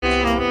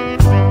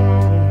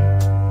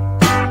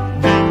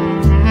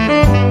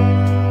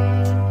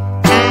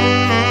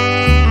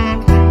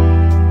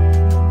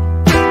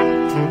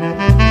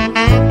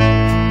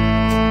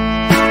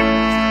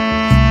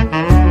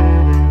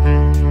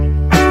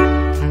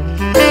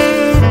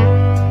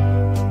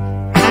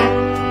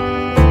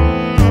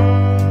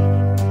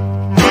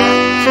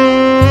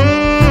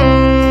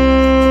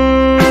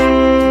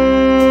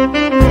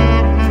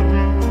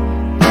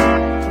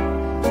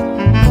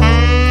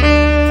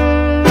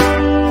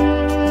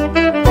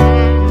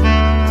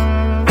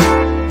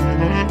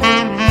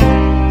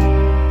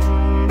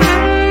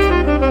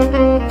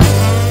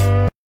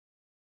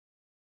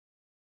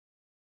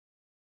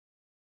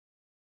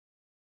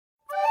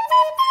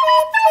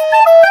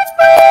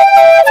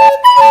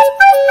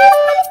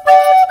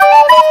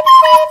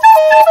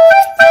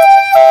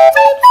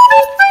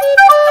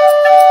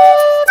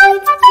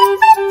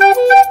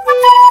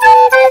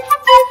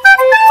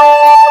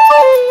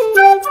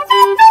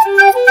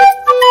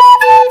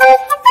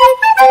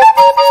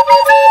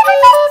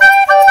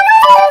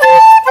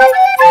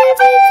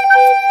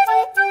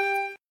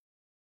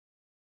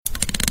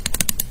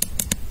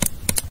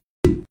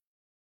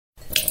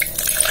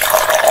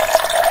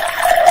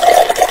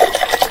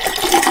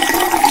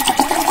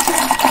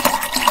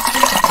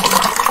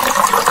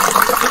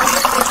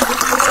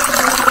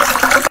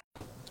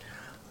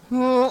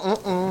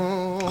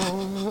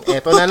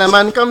na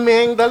naman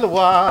kaming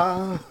dalawa.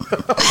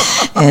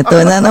 Eto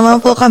na naman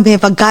po kami,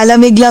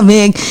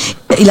 pagkalamig-lamig,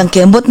 ilang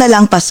kembot na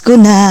lang, Pasko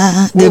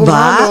na, di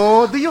ba?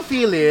 Do you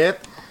feel it?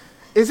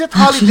 Is it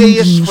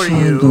holiday-ish for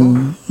you?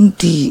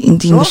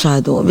 Hindi No?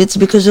 masyado. It's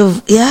because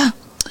of,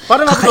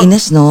 Parang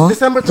kakainis, no?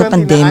 December Sa 29,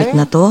 pandemic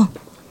na to.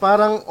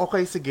 Parang,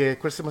 okay, sige,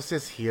 Christmas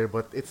is here,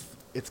 but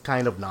it's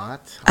kind of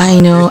not.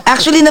 I know.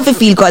 Actually,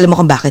 nafe-feel ko, alam mo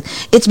kung bakit.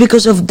 It's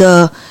because of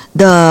the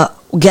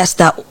guest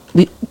that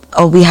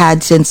we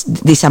had since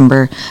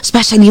December.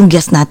 Especially yung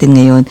guest natin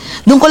ngayon.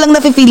 Doon ko lang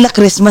nafe-feel na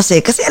Christmas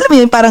eh. Kasi alam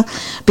mo yun, parang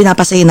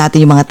pinapasaya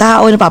natin yung mga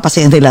tao,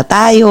 napapasaya nila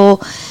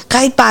tayo.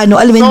 Kahit paano,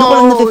 alam mo yun, doon ko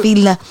lang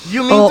nafe-feel na.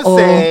 You mean to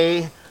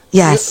say,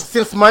 yes.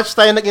 Since March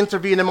tayo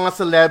nag-interview ng mga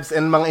celebs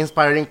and mga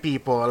inspiring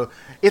people,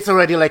 it's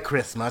already like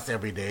Christmas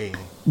every day.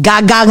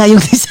 Gaga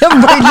ngayong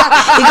December na.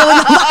 Ikaw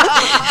naman.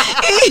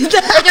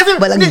 Kasi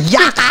walang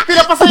yaka.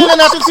 Pinapasaya na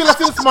natin sila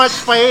since March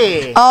pa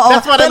eh. Oo,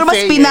 That's what pero I'm mas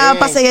saying.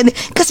 pinapasaya.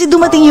 Kasi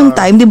dumating yung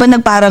time, di ba,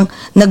 parang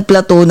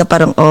nag-plateau na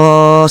parang,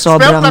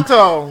 sobrang... Spell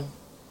plateau.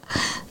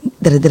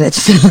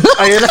 Dire-diretso.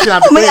 Ayun na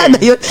sinabi ko May ano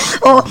yun.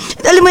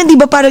 Alam mo, di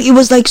ba, parang it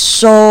was like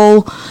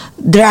so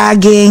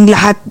dragging,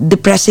 lahat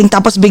depressing,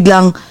 tapos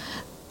biglang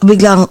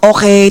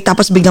okay,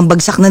 tapos biglang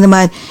bagsak na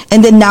naman.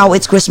 And then now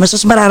it's Christmas. So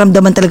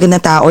mararamdaman talaga na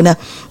tao na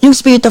yung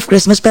spirit of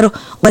Christmas, pero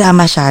wala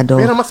masyado.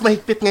 Pero mas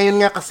mahigpit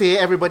ngayon nga kasi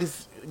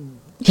everybody's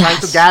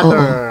trying to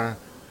gather.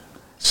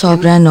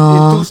 Sobra, in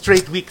no? 2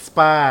 straight weeks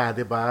pa,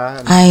 di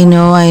ba? I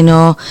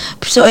know.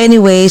 So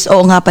anyways,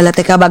 nga pala,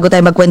 teka, bago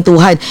tayo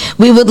magkwentuhan,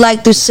 we would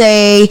like to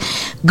say,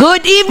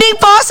 good evening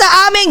po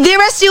sa aming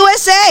Dearest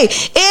USA!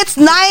 It's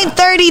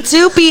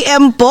 9:32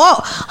 p.m.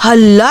 po.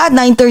 Hala,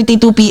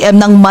 9:32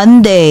 p.m. ng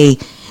Monday.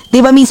 Di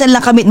ba, minsan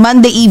lang kami,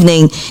 Monday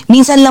evening,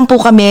 minsan lang po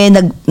kami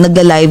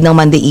nagla-live ng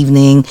Monday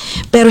evening.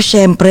 Pero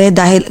syempre,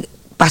 dahil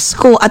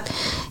Pasko at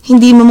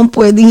hindi naman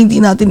pwedeng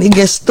hindi natin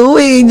i-guess to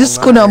eh. Diyos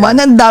ko naman,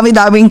 ang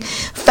dami-daming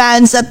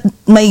fans at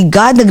my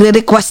God,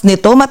 nagre-request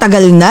nito,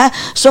 matagal na.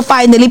 So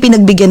finally,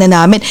 pinagbigyan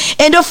na namin.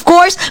 And of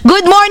course,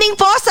 good morning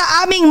po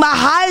sa aming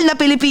mahal na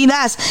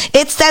Pilipinas.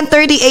 It's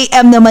 10:30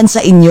 a.m. naman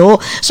sa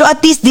inyo. So at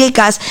least,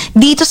 Dekas,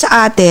 dito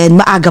sa atin,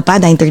 maaga pa,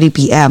 9:30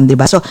 p.m., di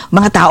ba? So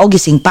mga tao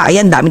gising pa,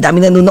 ayan,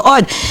 dami-dami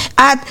nanonood.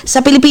 At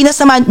sa Pilipinas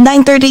naman,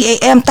 9:30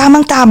 a.m.,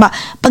 tamang-tama,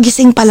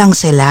 pagising pa lang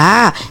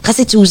sila.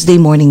 Kasi Tuesday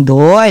morning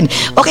doon.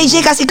 Okay,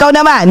 Dekas, ikaw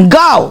naman,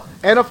 go!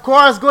 And of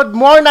course, good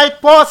morning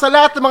night po sa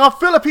lahat ng mga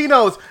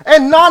Filipinos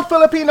and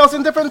non-Filipinos in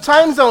different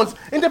time zones,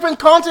 in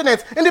different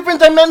continents, in different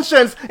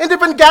dimensions, in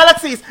different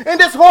galaxies, in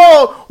this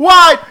whole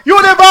wide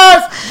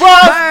universe!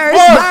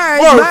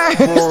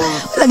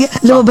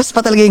 Lumabas pa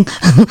talaga yung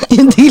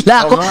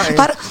dila ko.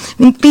 Parang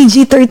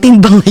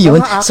PG-13 ba ngayon?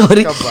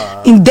 Sorry.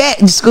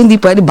 Hindi. Diyos ko, hindi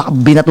pwede. Baka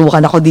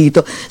binatukan ako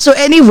dito. So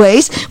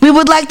anyways, we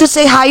would like to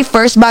say hi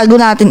first bago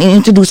natin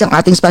i-introduce ang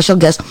ating special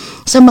guest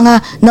sa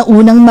mga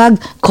naunang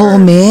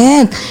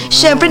mag-comment.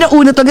 Siyempre,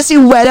 nauna to si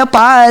Weta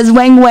Paz,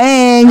 Weng,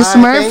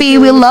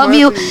 Smurfy, we love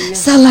you.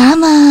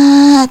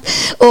 Salamat.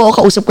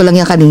 Kausap ko lang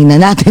yan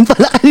kanina. Natin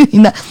pala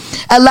kanina.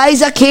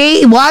 Eliza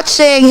K,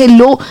 watching.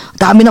 Hello.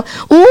 Dami na.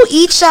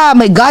 Icha.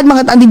 My God,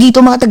 mga dito,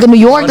 mga taga New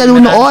York,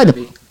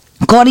 nanonood.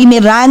 Cory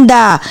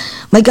Miranda,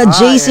 my God,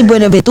 JC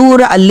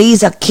Buenaventura,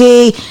 Eliza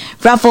K,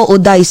 Raffo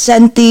Uday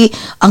Senti,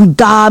 ang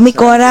dami,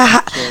 Cora.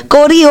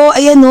 Cory,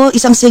 ayan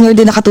isang singer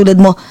din na katulad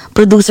mo.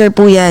 Producer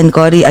po yan,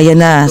 Cory,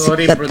 ayan na.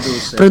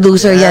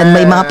 Producer yan,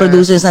 may mga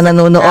producers na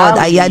nanonood.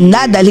 Ayan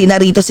na, dalhin na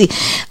rito si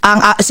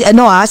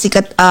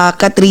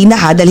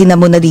Katrina dalhin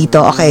na muna dito.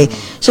 Okay.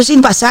 So,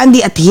 sino pa?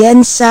 Sandy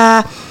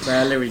Atienza,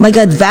 my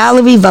God,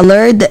 Valerie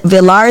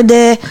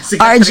Velarde,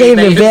 RJ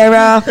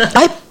Rivera.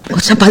 Ay,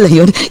 siya pala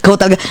yun. Ikaw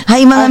talaga.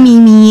 Hi mga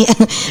Mimi.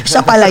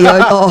 Siya pala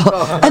yun. Oo.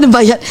 Ano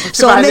ba yan?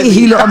 So,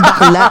 nahihilo ang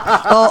bakla.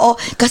 Oo.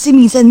 Kasi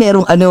minsan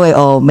merong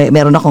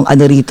meron akong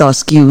rito,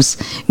 excuse.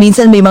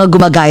 Minsan may mga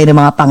gumagaya ng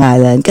mga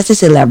pangalan. Kasi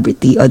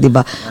celebrity, di ba?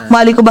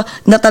 Mali ko ba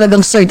na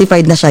talagang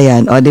certified na siya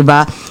yan, di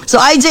ba?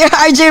 So,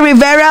 RJ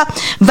Rivera,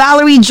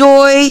 Valerie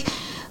Joy,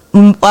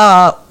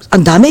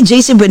 ang dami,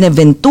 JC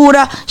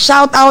Buenaventura,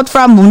 shout out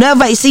from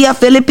Nueva Ecija,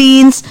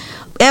 Philippines,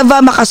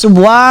 Eva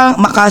Makasabuang,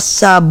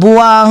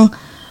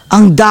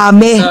 ang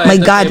dami, my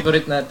God.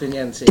 Favorite natin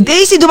yan.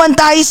 Daisy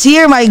Dumantay is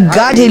here, my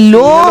God,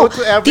 hello.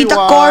 Tita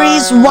Cory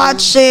is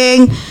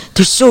watching.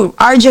 So,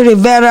 RJ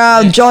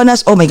Rivera,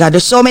 Jonas, oh my God,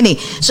 there's so many.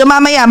 So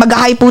mamaya,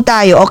 mag-hi po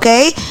tayo,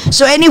 okay?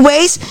 So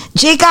anyways,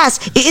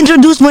 Jcas,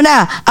 i-introduce mo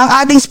na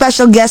ang ating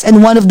special guest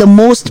and one of the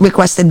most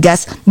requested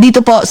guests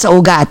dito po sa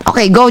Ugat.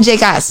 Okay, go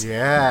Jcas.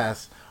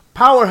 Yes.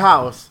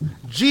 Powerhouse,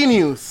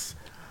 genius,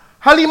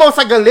 halimaw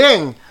sa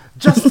galing.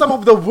 Just some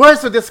of the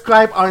words to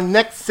describe our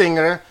next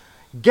singer,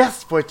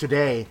 guest for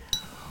today.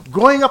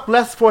 Growing up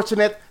less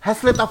fortunate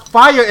has lit a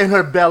fire in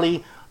her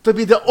belly to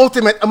be the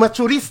ultimate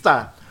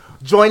amateurista,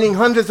 joining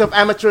hundreds of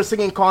amateur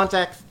singing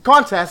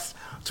contests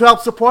to help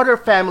support her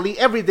family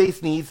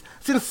everyday's needs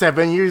since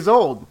 7 years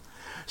old.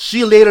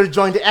 She later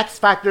joined the X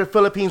Factor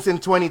Philippines in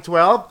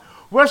 2012,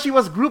 where she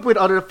was grouped with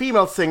other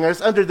female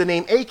singers under the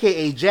name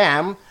AKA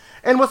Jam,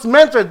 and was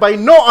mentored by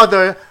no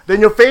other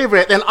than your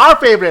favorite and our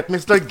favorite,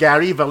 Mr.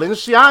 Gary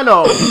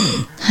Valenciano.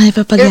 Hi,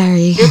 Papa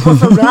Gary.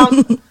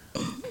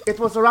 It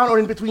was around or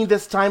in between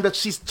this time that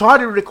she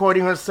started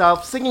recording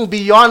herself singing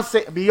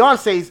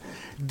Beyonce's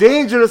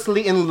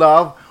Dangerously in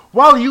Love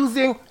while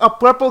using a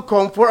purple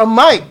comb for a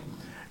mic.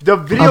 The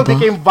video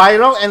became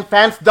viral and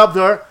fans dubbed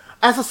her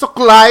as a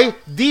suklay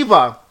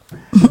diva.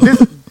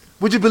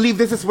 Would you believe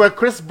this is where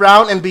Chris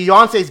Brown and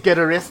Beyonce's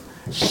guitarist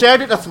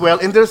shared it as well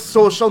in their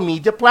social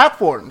media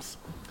platforms.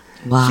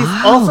 Wow.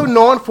 She's also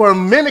known for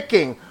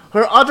mimicking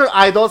her other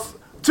idols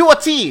to a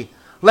T,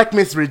 like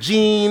Miss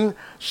Regine,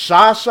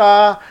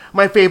 Shasha,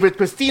 my favorite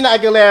Christina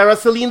Aguilera,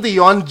 Celine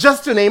Dion,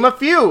 just to name a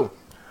few.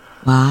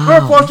 Wow.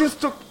 Her fortunes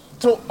took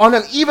on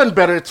an even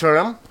better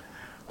term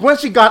when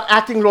she got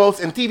acting roles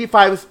in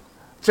TV5's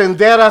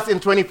Trenderas in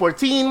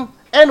 2014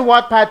 and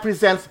Wattpad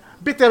Presents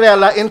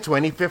Bitterella in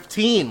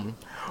 2015.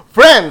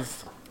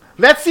 Friends,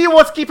 let's see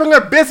what's keeping her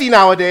busy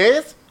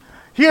nowadays.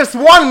 Here's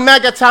one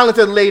mega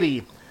talented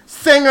lady,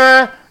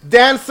 singer,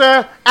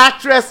 dancer,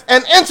 actress,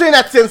 and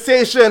internet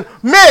sensation,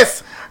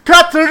 Miss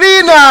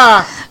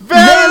Katrina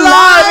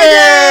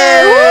Velarde!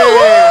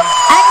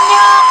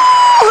 Annyeong!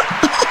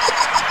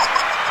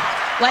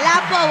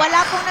 Wala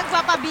pong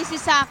nagpapabisi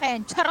sa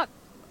akin. Charot.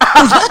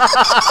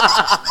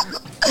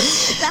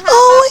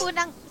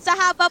 Sa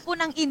haba po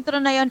ng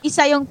intro na yon,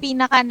 isa yung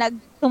pinaka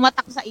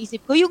tumatak sa isip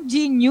ko, yung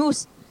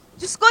Genius.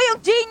 Diyos ko, yung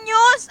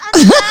Genius!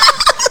 Ano na?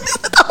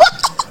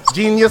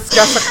 Genius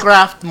ka sa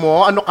craft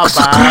mo? Ano ka ba?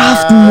 Sa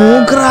craft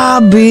mo?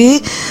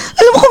 Grabe.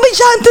 Alam mo,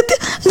 komedyante.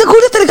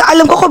 Nagulat talaga.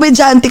 Alam ko,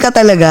 komedyante ka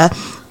talaga.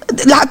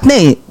 Lahat na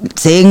eh.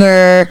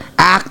 Singer,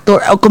 actor,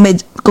 o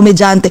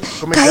komedyante.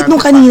 Kahit nung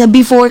kanina,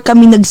 before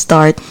kami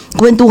nag-start,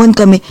 kwentuhan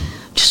kami,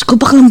 Diyos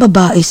ko, baklang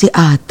babae si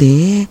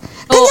ate.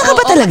 Ganyan ka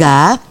ba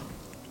talaga?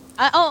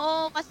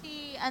 Oo,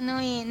 kasi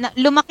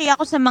lumaki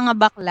ako sa mga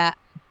bakla.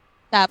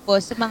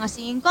 Tapos sa mga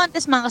singing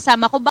contest, mga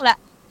kasama ko bakla.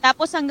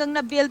 Tapos hanggang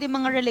na-build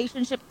yung mga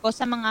relationship ko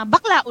sa mga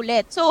bakla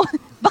ulit. So,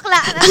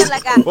 baklaan na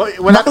talaga.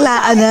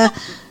 Baklaan na.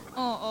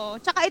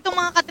 Oo. Tsaka itong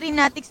mga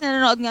Katrinatics na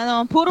nanonood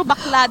nga, puro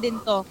bakla din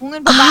to. Kung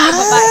yung babae.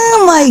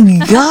 Oh my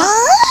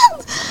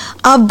God!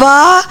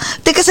 Aba,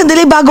 teka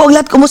sandali, bago ang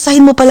lahat,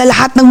 kumustahin mo pala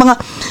lahat ng mga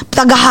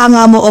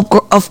tagahanga mo,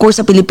 of course,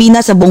 sa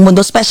Pilipinas, sa buong mundo,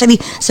 especially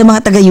sa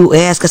mga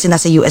taga-US, kasi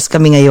nasa US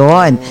kami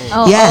ngayon.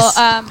 Yes.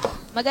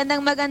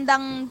 Magandang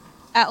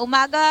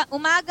umaga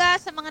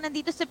sa mga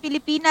nandito sa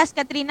Pilipinas,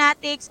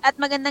 Katrinatics, at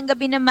magandang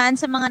gabi naman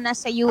sa mga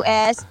nasa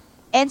US.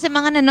 And sa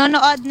mga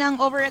nanonood ng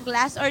Over a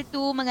Glass or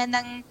Two,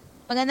 magandang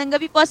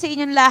gabi po sa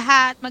inyong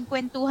lahat.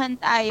 Magkwentuhan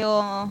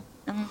tayo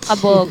ng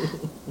kabog.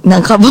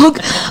 Ng kabog?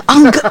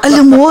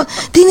 Alam mo,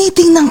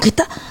 tinitingnan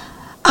kita.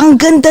 Ang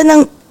ganda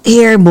ng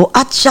hair mo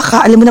at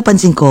saka, alam mo,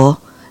 napansin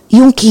ko,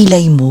 yung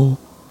kilay mo.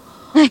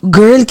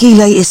 Girl,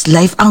 kilay is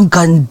life. Ang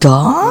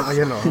ganda.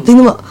 Ayan o.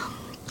 Tingnan mo.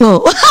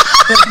 Oh.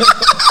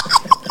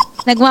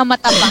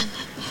 Nagmamatapak.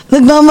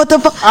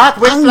 At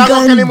wait lang,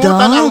 huwag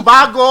kalimutan ang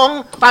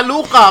bagong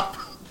talukap.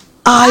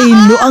 Ay,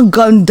 no, ang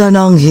ganda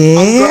ng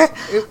hair.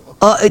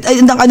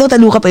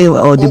 Talukap eh.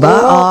 Di ba?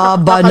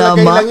 Ba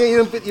naman. Lang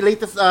yung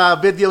latest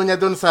video niya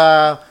dun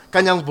sa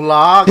kanyang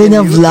vlog.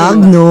 Kanyang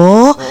vlog,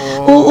 no?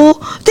 Oo.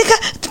 Teka,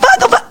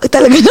 paano ba?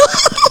 Talaga, no?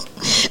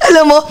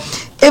 Alam mo,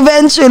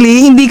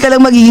 eventually, hindi ka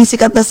lang magiging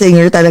sikat na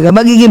singer talaga.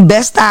 Magiging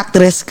best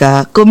actress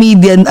ka,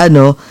 comedian,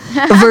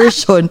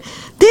 version.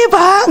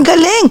 Diba? Ang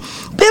galing.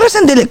 Pero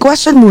sandali,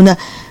 question muna.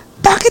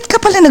 Bakit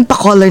ka pala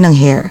nagpa-color ng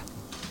hair?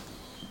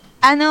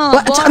 At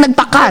saka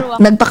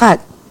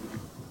nagpakat.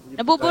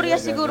 Nabuburya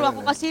siguro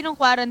ako kasi nung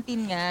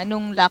quarantine nga,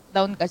 nung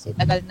lockdown kasi,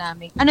 tagal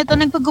namin.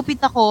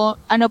 Nagpagupit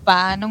ako,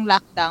 nung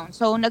lockdown.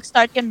 So,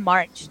 nag-start yun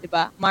March, di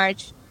ba?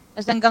 March.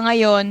 Tapos hanggang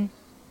ngayon,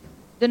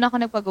 doon ako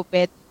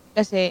nagpagupit.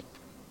 Kasi,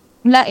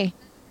 wala eh.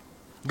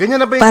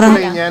 Ganyan na ba yung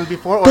kulay niyan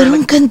before? Pero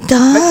ang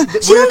ganda.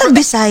 Sino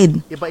nag-decide?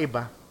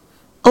 Iba-iba.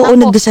 Oo,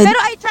 nag-decide. Pero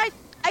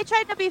I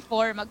tried na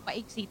before,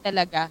 magpaiksi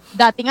talaga.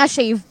 Dati nga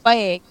shave pa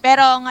eh.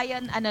 Pero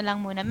ngayon,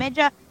 lang muna,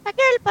 medyo,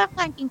 girl pa,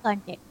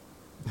 konting-konti.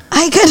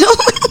 Ay,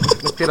 gano'n.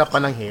 Nagtira pa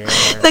ng hair.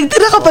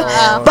 Nagtira ka pa.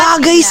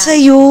 Bagay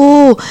sa'yo.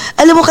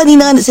 Alam mo,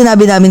 kanina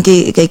sinabi namin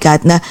kay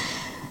Kat na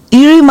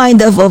you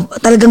remind of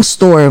talagang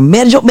Storm.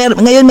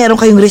 Ngayon meron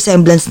kayong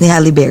resemblance ni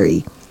Halle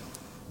Berry.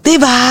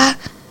 Diba?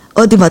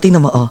 Diba?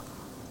 Tingnan mo,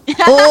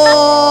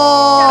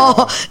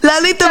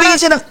 lalo yung tumingin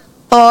siya ng,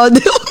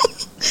 diba?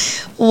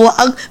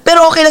 Wow.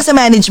 Pero okay lang sa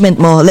management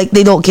mo. Like,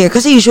 they don't care.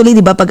 Kasi usually,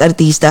 di ba, pag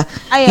artista,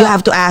 you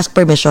have to ask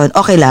permission.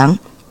 Okay lang?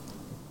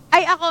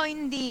 Ay, ako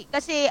hindi.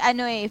 Kasi,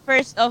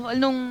 first of all,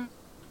 nung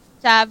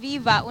sa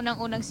Viva,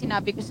 unang-unang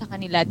sinabi ko sa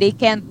kanila, they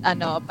can't,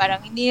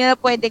 parang hindi nila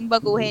pwedeng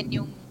baguhin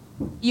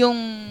yung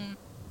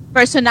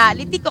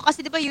personality ko.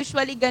 Kasi, di ba,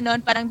 usually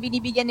ganon, parang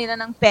binibigyan nila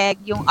ng peg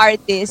yung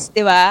artist,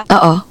 di ba?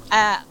 Oo.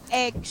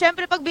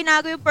 Syempre, pag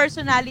binago yung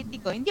personality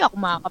ko, hindi ako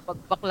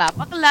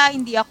makakapagpakla-pakla,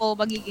 hindi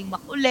ako magiging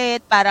makulit,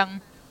 parang,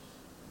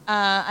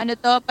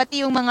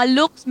 pati yung mga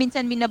looks,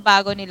 minsan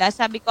binabago nila.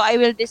 Sabi ko, I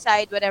will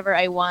decide whatever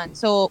I want.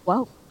 So,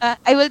 wow.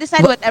 I will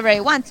decide whatever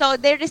I want. So,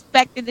 they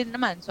respected it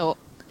naman.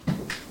 So,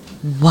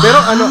 Wow.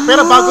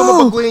 Pero bago mo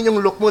baguhin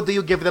yung look mo, do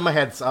you give them a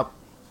heads up?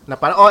 Na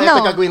parang, ito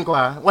No. gagawin ko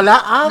ha. Wala,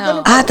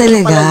 ganun pala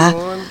Talaga?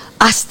 yun.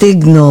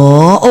 Astig,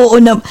 no? Oo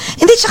na.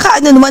 Hindi, tsaka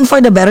naman, for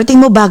the better,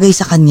 tingin mo bagay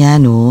sa kanya,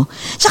 no?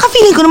 Tsaka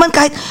feeling ko naman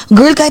kahit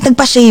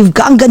nagpa-shave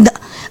ka,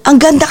 ang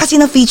ganda kasi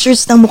ng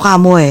features ng mukha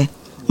mo eh.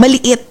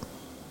 Maliit.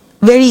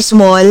 Very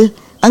small.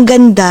 Ang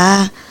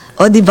ganda.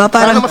 O, di ba?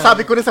 Sana Parang,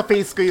 masabi ko rin sa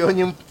face ko yun,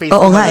 yung face oo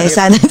ko nga na eh, ganito.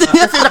 sana.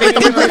 Kasi nakita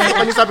ko yung face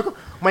ko, sabi ko,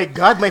 my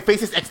God, my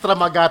face is extra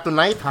maga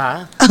tonight,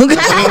 ha?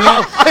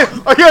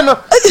 Ayun, no?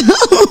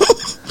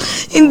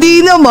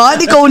 Hindi naman,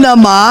 ikaw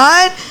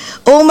naman.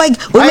 Oh my,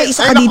 may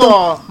isa ka dito.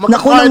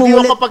 Naku,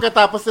 nangungulit. ako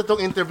pagkatapos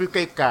nitong interview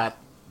kay Kat.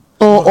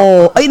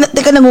 Oo. Ay,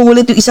 teka,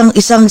 nangungulit yung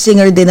isang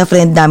singer din na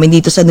friend namin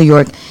dito sa New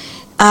York.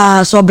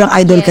 Sobrang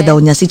idol ka Yes. daw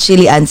niya, si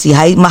Chili Ansi.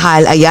 Hi,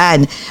 mahal,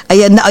 ayan.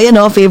 Ayan,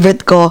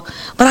 favorite ko.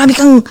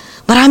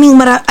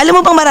 Alam mo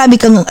bang marami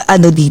kang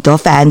dito,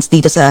 fans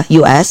dito sa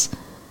US?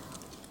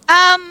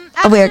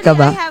 Aware ka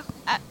ba? I have,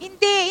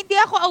 hindi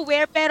ako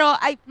aware, pero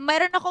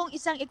mayroon akong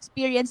isang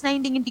experience na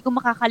hindi ko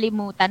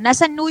makakalimutan.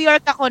 Nasa New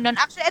York ako noon.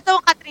 Actually, ito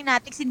ang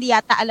Katrinatics, hindi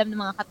yata alam ng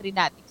mga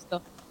Katrinatics to.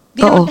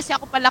 Hindi naman kasi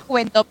ako pala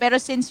kwento, pero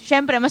since,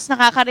 syempre, mas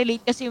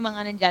nakaka-relate kasi yung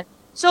mga nandyan.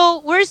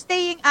 So, we're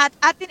staying at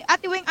Ate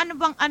Weng,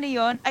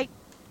 yun? Ay,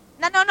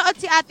 nanonood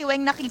si Ate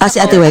Weng, nakita Si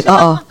Ate Weng,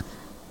 oo.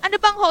 Ano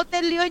bang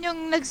hotel yun yung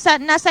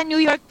nasa New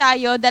York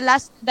tayo, the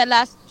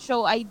last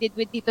show I did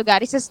with Tito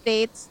Gary sa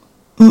States.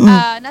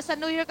 Nasa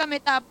New York kami,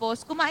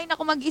 tapos kumain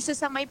ako mag-isa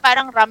sa may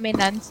parang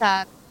ramenan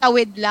sa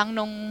tawid lang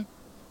nung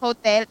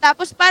hotel.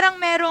 Tapos parang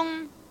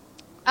merong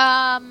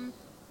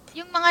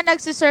yung mga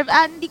nagsiserve,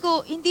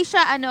 hindi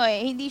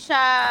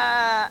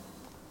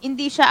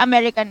siya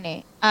American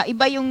eh.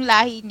 Iba yung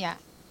lahi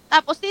niya.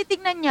 Tapos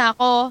titignan niya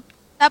ako.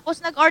 Tapos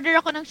nag-order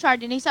ako ng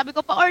Chardonnay. Sabi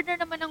ko, pa-order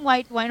naman ng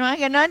white wine.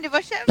 Mga ganun, di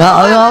ba? Syempre.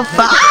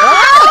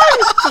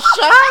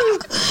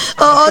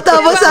 Oo,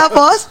 tapos?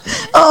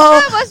 Oo.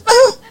 Tapos,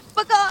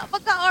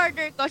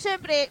 pagka-order ko,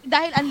 syempre,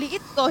 dahil ang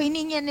liit ko,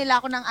 hiningian nila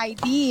ako ng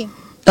ID.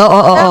 Oo.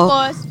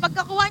 Tapos,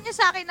 pagkakuha niya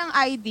sa akin ng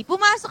ID,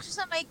 pumasok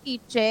siya sa my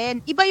kitchen.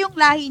 Iba yung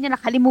lahi niya,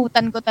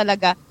 nakalimutan ko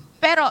talaga.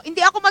 Pero,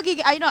 hindi ako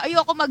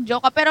ayoko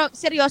mag-joke, pero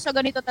seryoso,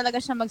 ganito talaga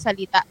siya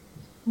magsalita.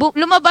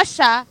 Lumabas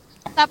siya,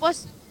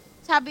 tapos,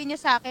 sabi niya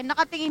sa akin,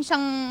 nakatingin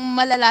siyang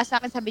malala sa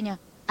akin, sabi niya,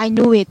 I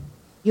knew it.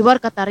 You are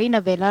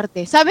Katarina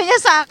Velarde. Sabi niya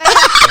sa akin.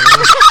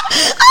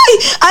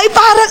 ay,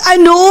 parang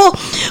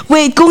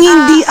wait, kung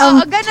hindi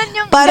parang ganun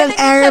yung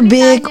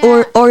Arabic salita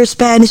niya. or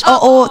Spanish.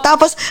 Oo.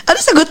 Tapos, ano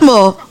sagot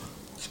mo?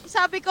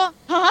 Sabi ko,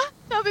 ha?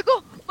 Sabi ko,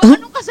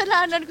 anong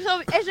kasalanan ko?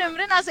 Sabi,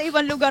 syempre, nasa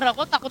ibang lugar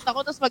ako, takot ako,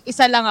 tapos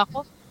mag-isa lang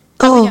ako.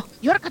 Sabi niya,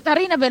 you are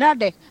Katarina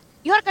Velarde.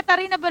 You are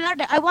Katarina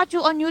Velarde. I watch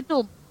you on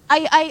YouTube.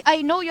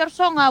 I know your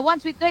song,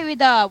 Once We Play with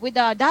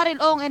Daryl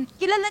Ong, and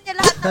kilala niya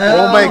lahat ng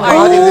Oh my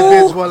God,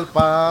 individual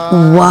pa.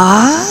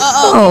 Wow.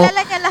 Oo, kilala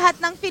niya lahat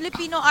ng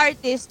Filipino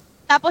artist.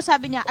 Tapos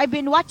sabi niya, I've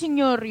been watching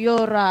your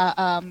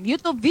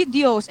YouTube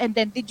videos, and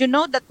then did you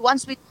know that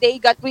Once We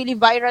Play got really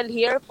viral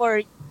here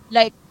for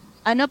like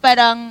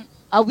parang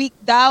a week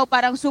daw,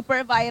 parang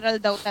super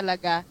viral daw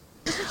talaga.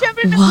 So,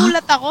 syempre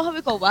nagulat ako,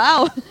 sabi ko,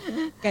 wow.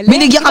 Galing.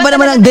 Binigyan ka ba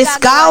naman ng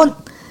discount?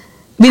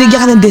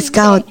 Binigyan ka ng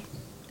discount?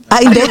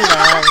 Hindi.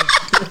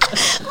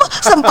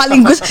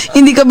 Sampaling ko.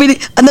 Hindi ka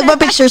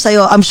nagpa-picture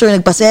sa'yo. I'm sure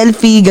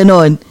nagpa-selfie,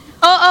 ganon.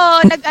 Oo,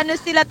 nag-ano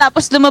sila,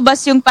 tapos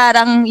lumabas yung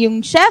parang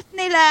yung chef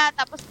nila,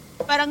 tapos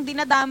parang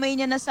dinadamay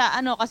niya na sa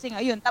kasi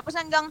ngayon. Tapos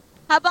hanggang,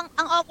 habang,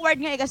 ang awkward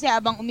nga kasi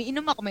habang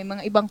umiinom ako, may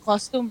mga ibang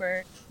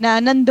customer na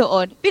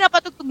nandoon,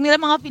 pinapatugtog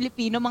nila mga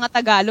Filipino, mga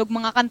Tagalog,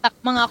 mga kanta,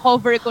 mga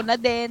cover ko na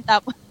din,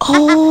 tapos...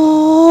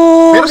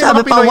 Pero may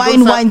sabi mga pa, Pinoy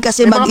dun wine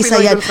kasi may mga mag-isa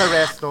Pinoy yan. dun sa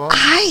resto.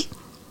 Ay,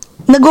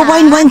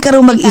 nagwa-wine ka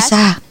raw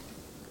mag-isa.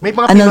 May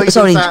mga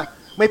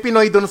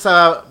Pinoy dun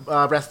sa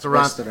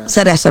restaurant.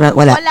 Sa restaurant,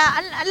 wala.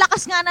 Ang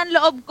lakas nga ng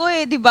loob ko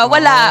eh, di ba?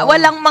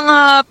 Walang mga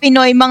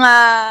Pinoy, mga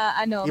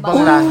Ibang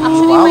lahi.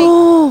 Actually,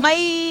 Wow.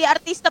 may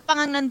artista pa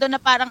nga nandun na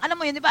parang, alam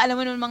mo yun, di ba? Alam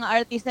mo nun mga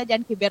artista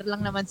dyan, kiber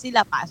lang naman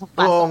sila,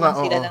 pasok-pasok Oo nga, lang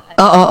sila.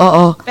 oo.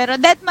 Oo.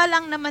 Pero deadma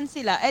lang naman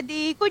sila. Eh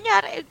di,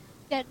 kunyari,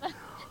 deadma.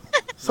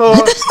 So,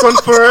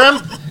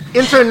 confirmed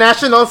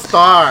international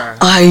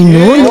star. Ay,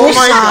 no, Oh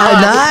my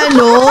sana,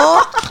 no?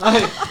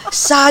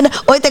 Sana.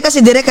 Oy, teka, si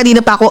Direk,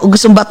 kanina pa ako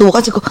gustong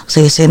batukan. Sige,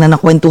 saya-saya na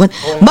nakwentuhan.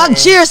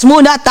 Mag-cheers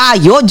muna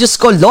tayo, Diyos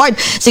ko, Lord.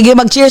 Sige,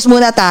 mag-cheers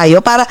muna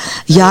tayo para,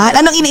 yan,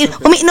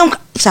 umiinom ka.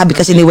 Sabi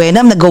kasi ni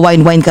Wenam,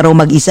 nag-wine-wine ka raw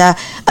mag-isa.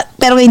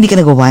 Pero hindi ka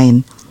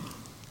nag-wine.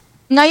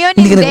 Ngayon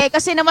Hindi hindi, ka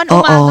kasi naman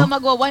Oo. umaga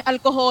mag-wine,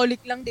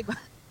 alcoholic lang, di ba?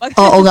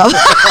 Oo nga.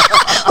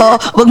 Oo,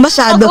 wag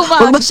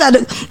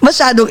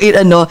masyadong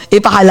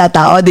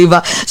ipakalata, di ba?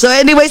 So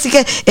anyway,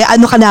 sige,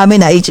 ka namin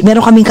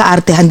meron kaming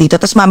kaartehan dito,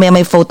 tapos mamaya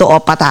may photo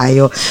op pa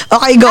tayo.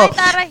 Okay, go. Ay,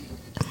 taray.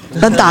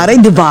 Taray,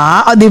 di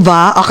ba? O, di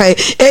ba? Okay.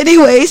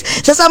 Anyways,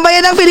 sa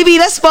sambayan ng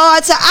Pilipinas po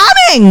at sa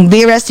aming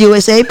Dearest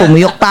USA,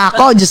 pumuyok pa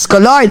ako, Diyos ko,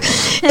 Lord.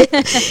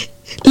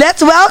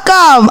 Let's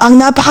welcome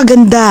ang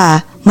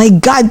napakaganda, my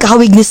God,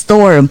 kahawig ni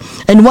Storm,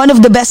 and one of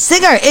the best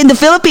singer in the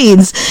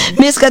Philippines,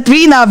 Miss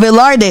Katrina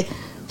Velarde.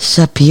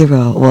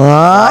 Shapiro.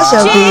 Wow,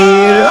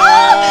 Shapiro.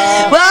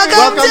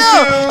 Welcome to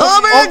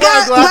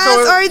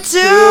Overglass or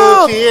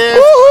Two.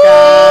 Cheers,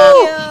 Woohoo!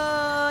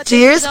 Kat.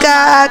 Cheers,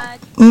 Kat.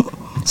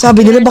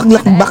 Sabi nila,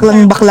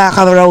 bakla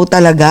ka raw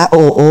talaga.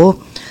 Oo.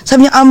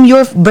 Sabi niya, I'm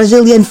your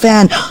Brazilian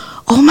fan.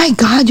 Oh my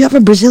God, you have a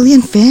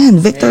Brazilian fan.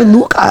 Victor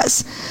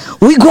Lucas.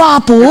 Uy,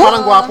 gwapo.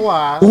 Parang gwapo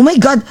ha. Oh my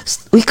God.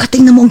 Uy,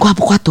 tingnan mo ang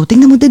gwapo ka to.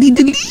 Tingnan mo,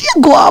 dali-dali.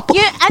 Ang gwapo.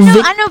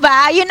 Ano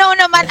ba? You know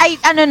naman, ay,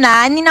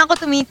 hindi na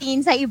ako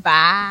tumitingin sa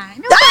iba.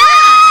 Ano ba?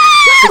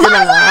 Sige na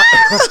nga.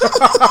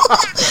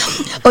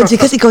 O,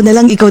 Jikas, ikaw na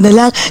lang.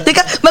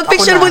 Teka,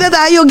 mag-picture Ako na. muna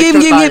tayo.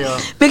 Game. tayo.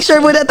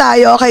 Picture muna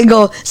tayo. Okay,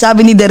 go.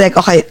 Sabi ni Direk,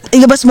 okay,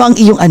 ilabas mo ang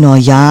iyong ano,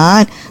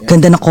 yan.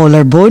 Ganda na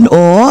collarbone,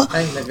 oh.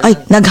 Ay,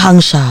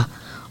 naghang siya.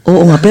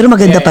 Oo nga, pero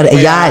maganda pa rin.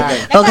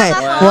 Ayan. Okay,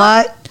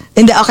 what?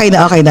 Hindi, okay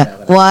na.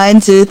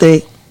 1, 2,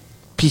 3.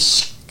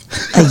 Pish.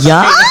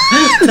 Ayan.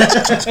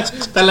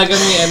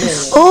 Talagang may ano.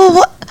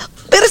 Oh,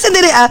 pero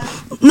sandali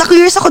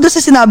na-curious ako doon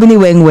sa sinabi ni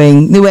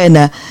ni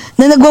Wena,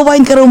 na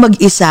nagwa-wine ka raw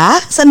mag-isa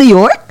sa New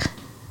York?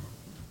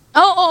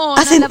 Oo,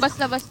 As in-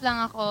 nalabas-labas lang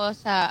ako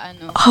sa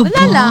ano. Aba,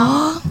 Wala lang.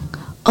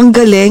 ang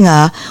galing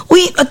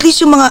Uy, at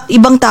least yung mga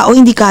ibang tao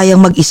hindi kayang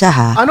mag-isa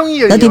ha. Anong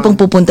year Na yun? tipong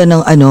pupunta ng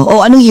ano.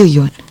 Anong year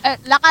yun?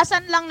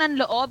 Lakasan lang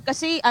ng loob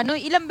kasi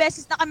ilang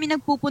beses na kami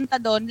nagpupunta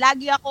doon.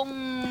 Lagi akong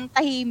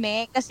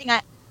tahimik kasi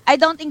nga, I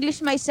don't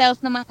English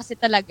myself naman kasi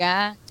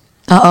talaga.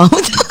 Oo.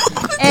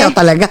 Ikaw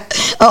talaga.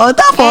 Oo,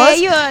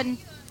 tapos? Yun.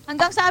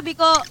 Hanggang sabi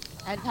ko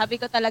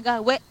talaga,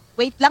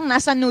 wait lang,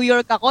 nasa New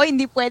York ako,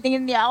 hindi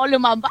pwedeng hindi ako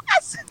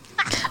lumabas.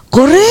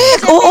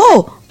 Correct,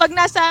 oo. Pag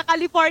nasa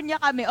California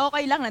kami,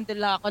 okay lang,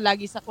 nandun lang ako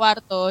lagi sa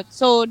kwarto.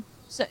 So,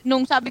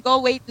 nung sabi ko,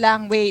 wait.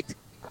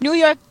 New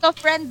York to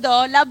friend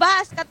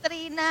labas,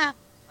 Katrina.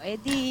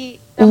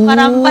 Pwede,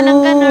 rampa ng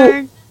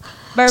ganun.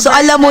 So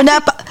alam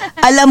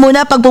mo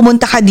na pag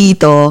pumunta ka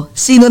dito,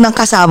 sino nang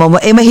kasama mo?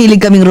 Mahilig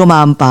kaming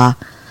rumampa.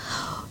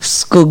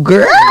 Sko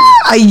girl,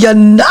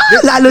 ayan na,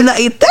 lalo na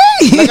ite.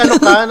 Nag-ano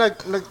ka?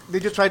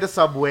 Did you try the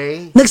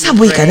subway?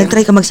 Nag-subway ka? Train?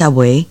 Nag-try ka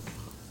mag-subway?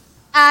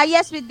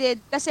 Yes, we did.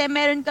 Kasi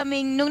meron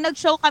kaming, nung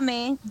nag-show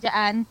kami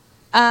dyan,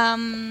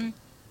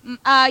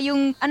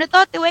 yung,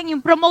 Tiweng,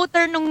 yung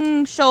promoter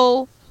nung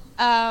show,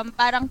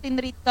 parang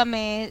tinreat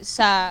kami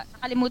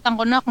nakalimutan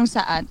ko na kung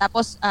saan.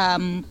 Tapos,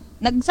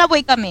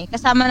 nag-subway kami.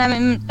 Kasama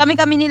namin,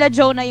 kami nila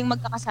Jonah yung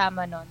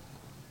magkakasama nun.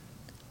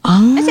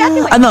 Kasi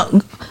Ate Wen.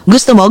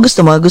 Gusto mo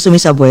yung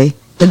subway?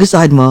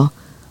 Nagustuhan mo?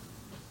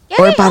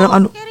 Or parang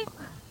ano? Kerry.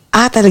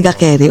 Talaga,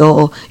 Kerry,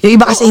 oo. Yung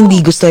iba kasi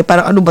hindi gusto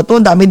parang ano ba to,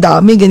 ang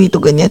dami-dami,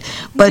 ganito, ganyan.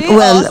 But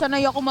well,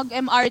 sanay ako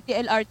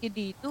mag-MRT, LRT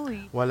dito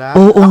eh. Wala.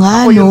 Oo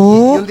nga, Ako no?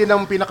 Yun din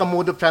ang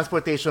pinaka-mode of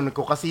transportation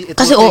ko kasi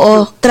Kasi will take oo,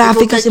 you-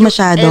 traffic it will kasi take you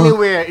masyado.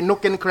 Anywhere,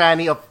 nook and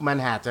cranny of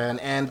Manhattan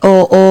and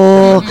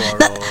oo.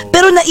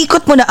 Pero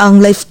naikot mo na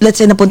let's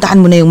say napuntahan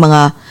mo na yung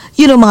mga,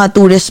 mga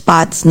tourist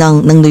spots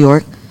ng New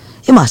York.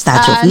 Yung mga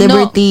Statue of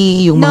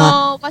Liberty, yung mga...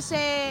 No, kasi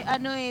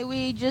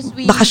we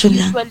Bakasyon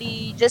lang.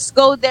 usually just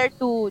go there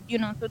to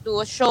do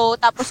a show.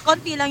 Tapos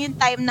konti lang yung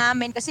time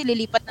namin kasi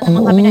lilipat na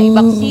naman kami ng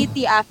ibang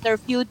city after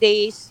few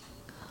days.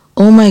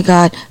 Oh my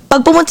God.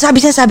 Pag pumunta, sabi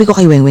ko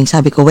kay Weng,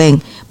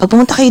 pag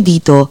pumunta kayo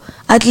dito,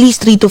 at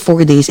least 3 to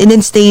 4 days, and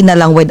then stay na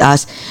lang with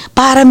us,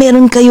 para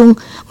meron kayong,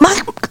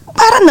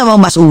 para namang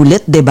mas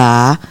ulit,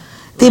 diba?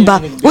 Diba?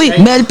 Uy,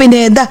 Mel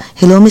Pineda.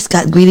 Hello, Miss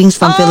Kat. Greetings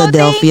from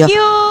Philadelphia. Thank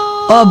you!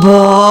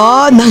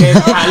 Abo,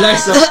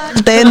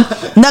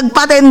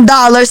 nagpa $10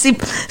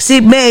 si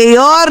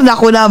Mayor.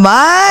 Naku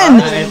naman.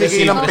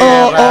 Bigay ng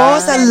pera.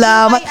 Oo,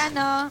 salamat.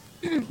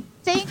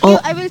 Thank you.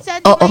 I will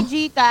send you my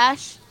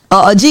GCash.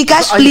 Oo,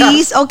 GCash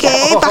please.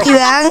 Okay,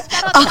 pakilang.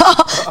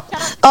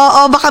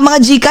 Oo, baka mga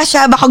GCash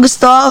baka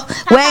gusto.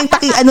 Weng,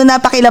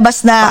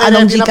 pakilabas na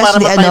anong GCash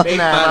ni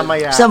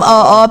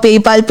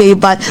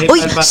PayPal.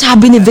 Uy,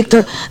 sabi ni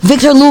Victor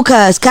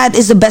Lucas, Kat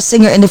is the best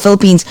singer in the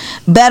Philippines.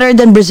 Better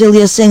than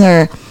Brazilian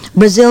singer.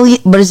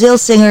 Brazil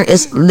singer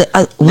is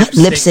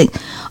lip sync.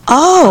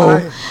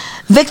 Oh.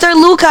 Victor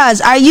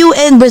Lucas, are you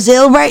in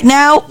Brazil right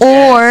now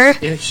or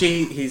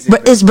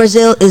is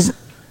Brazil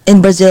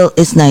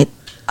is night?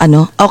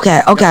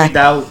 Okay. Okay.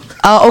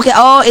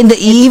 Oh, in the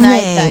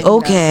evening. nighttime daw.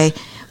 Okay.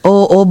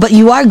 Oh, but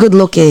you are good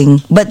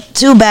looking. But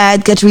too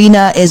bad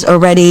Katrina is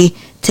already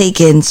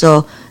taken.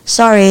 So,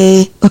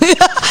 sorry.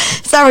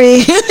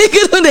 Sorry.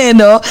 Ganun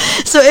no?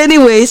 So,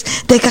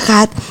 anyways, teka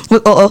Kat.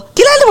 Oo.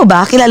 Kilala mo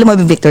ba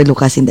yung Victor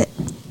Lucas? Hindi.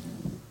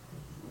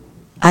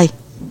 Ay,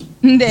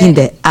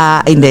 hindi.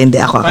 Hindi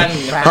ako.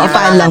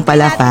 Fan lang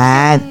pala,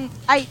 fan.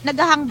 Ay,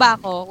 naghahang ba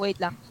ako? Wait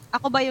lang.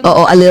 Ako ba yung...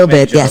 Oo, a little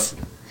bit, yes.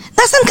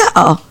 Nasaan ka?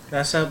 Oo.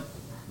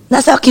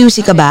 Nasa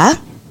QC ka ba?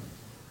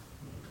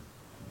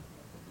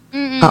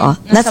 Oo,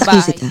 nasa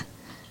QC ka.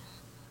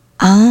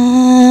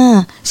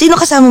 Sino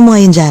kasama mo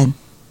ngayon dyan?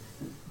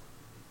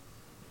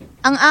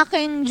 Ang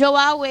aking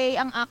Jowawe,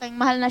 ang aking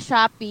mahal na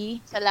Shopee.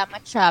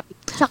 Salamat, Shopee.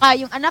 Tsaka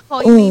yung anak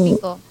ko, yung baby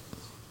ko.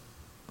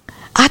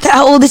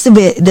 How old is the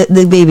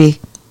baby?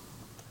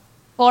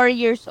 4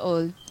 years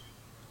old.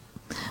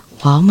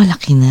 Wow,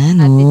 malaki na,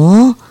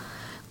 no?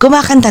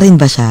 kumakanta rin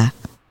ba siya?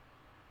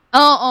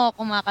 Oo,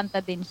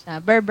 kumakanta din siya.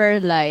 Berber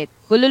Light.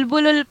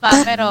 Bulol-bulol pa,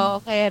 pero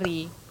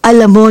carry.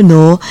 Alam mo,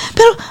 no?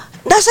 Pero,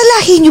 nasa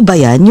lahi nyo ba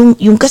yan?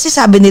 Yung kasi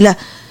sabi nila,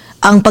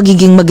 ang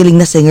pagiging magaling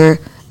na singer,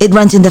 it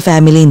runs in the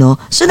family, no?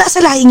 So,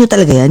 nasa lahi nyo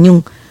talaga yan? Yung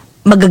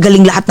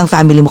magagaling lahat ng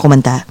family mo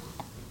kumanta?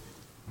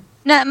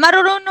 Na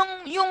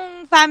marunong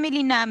yung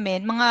family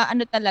namin, mga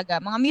ano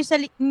talaga, mga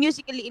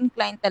musically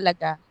inclined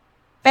talaga.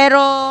 Pero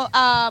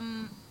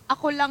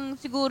ako lang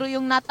siguro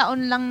yung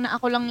nataon lang na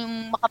ako lang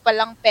yung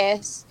makapalang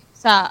pes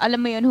sa, alam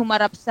mo yun,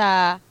 humarap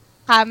sa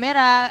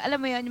camera, alam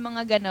mo yun, yung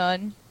mga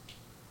ganon.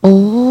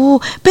 Oh,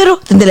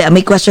 pero, sandali,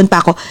 may question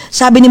pa ako.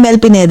 Sabi ni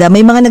Mel Pineda, may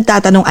mga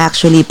nagtatanong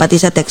actually,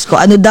 pati sa text ko,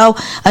 ano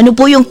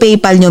po yung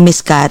PayPal nyo, Miss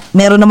Kat?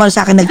 Meron naman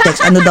sa akin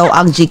nag-text, ano daw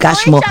ang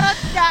Gcash mo? Charot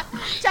siya.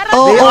 Charot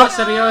Oo, siya. oh,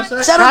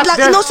 seryoso? Charot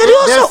lang. They're- No,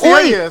 seryoso. they're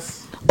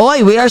serious.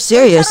 Oy, we are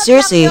serious.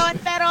 Charot Seriously. lang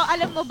yun, pero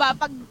alam mo ba,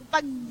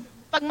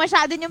 pag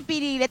masyado niyong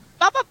pinilit,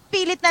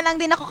 papapilit na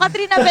lang din ako,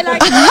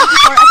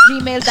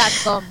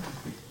 katrinavelarde24@gmail.com.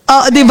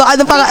 Oh, di ba?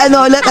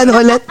 Ano ulit?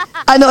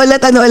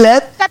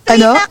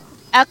 Ano?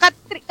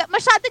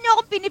 Masyado niyo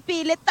akong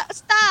pinipilit.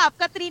 Stop!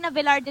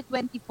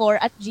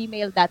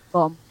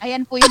 katrinavelarde24@gmail.com.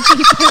 Ayan po yung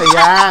PayPal.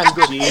 Ayan.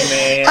 Good.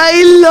 Gmail. I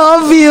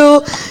love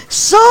you.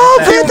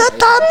 Sobrang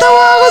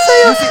natatawa ako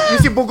sa'yo.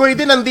 Yung si Bugoy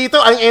din nandito,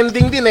 ang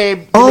ending din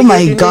eh. Oh Binigay my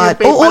din niya God. yung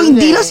PayPal Oo,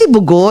 hindi niya lang eh. si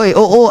Bugoy.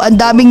 Oo, ang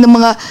daming ng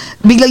mga,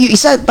 biglang yung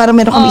isa, para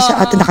meron kami isa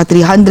ata naka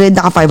 $300,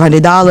 naka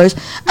 $500.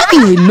 I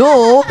mean,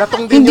 hello.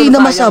 Datong din Hindi yun,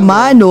 na sayang,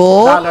 masama,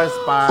 no? no? Dollars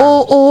pa.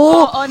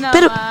 Oo. Oo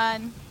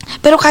naman.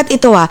 Pero Kat,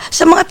 ito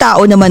sa mga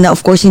tao naman na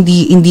of course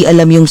hindi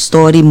alam yung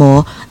story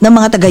mo ng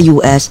mga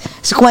taga-US,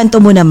 sa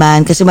kwento mo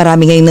naman, kasi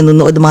marami ngayong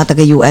nanonood ng mga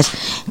taga-US,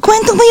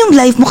 kwento mo yung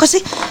life mo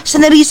kasi sa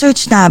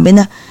na-research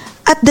namin na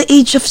at the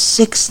age of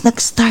 6,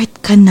 nag-start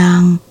ka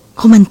ng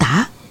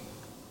kumanta?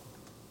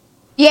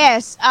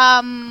 Yes.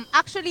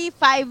 Actually,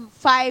 4,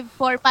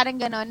 parang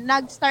ganon.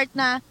 Nag-start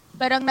na,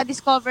 parang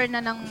na-discover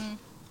na ng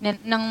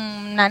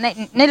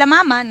nanay, nila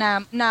mama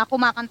na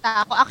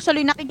kumakanta ako.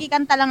 Actually,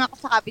 nakikikanta lang ako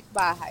sa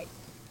kapitbahay.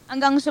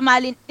 Hanggang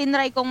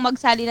tinry kong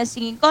magsali na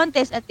singing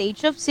contest at the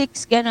age of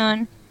 6,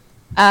 ganon.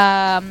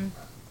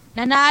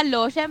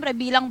 Nanalo, syempre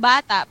bilang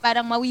bata,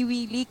 parang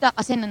mawiwili ka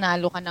kasi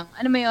nanalo ka ng,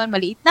 ano mo yun,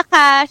 maliit na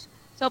cash.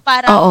 So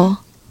parang Oo.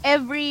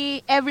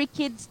 every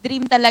kid's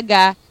dream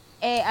talaga,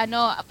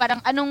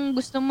 parang anong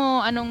gusto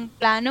mo, anong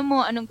plano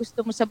mo, anong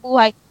gusto mo sa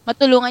buhay,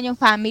 matulungan yung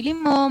family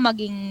mo,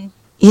 maging,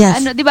 Yes.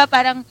 di ba,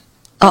 parang,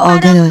 Oo,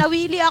 parang ganun.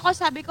 nawili ako,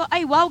 sabi ko,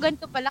 ay wow,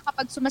 ganito pala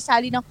kapag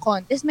sumasali ng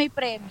contest, may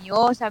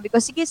premyo. Sabi ko,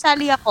 sige,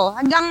 sali ako.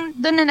 Hanggang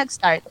doon na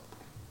nag-start.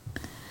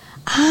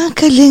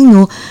 Galing,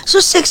 no?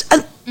 So, 6,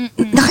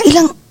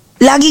 nakailang,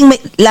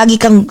 lagi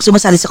kang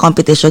sumasali sa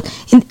competition.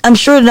 I'm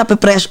sure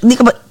nape-pressure, hindi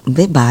ka ba,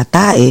 hindi,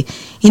 bata eh.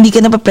 Hindi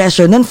ka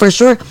nape-pressure nun, for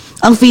sure.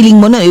 Ang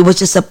feeling mo nun, it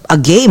was just a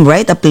game,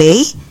 right? A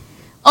play?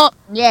 Oh,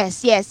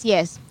 yes.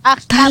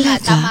 Actually,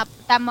 Talaga?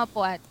 tama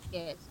po.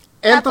 Yes.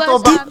 And Tapos, totoo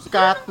ba, siguro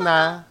Kat, mga-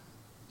 na...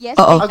 Yes,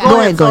 Oo. Teka. Go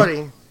ahead, go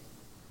sorry.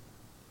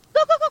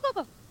 Go.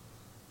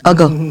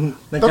 Go.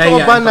 Totoo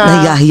ba na...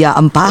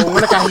 Nahiyahiyaan pa? Oo,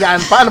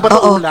 nakahiyaan pa. Ano ba ito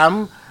Oo.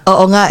 ulam?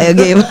 Oo nga,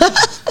 game.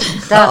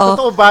 Kat, Oo.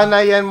 totoo ba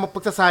na yan,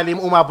 pagsasali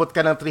mo, umabot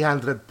ka ng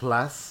 300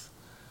 plus?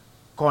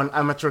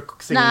 Amateur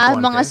singing Na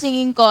contest? mga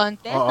singing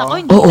contest. Oo. Ako,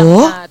 hindi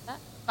Oo. lang yata.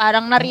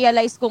 Parang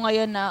na-realize ko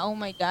ngayon na, oh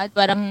my God,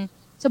 parang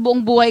sa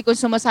buong buhay ko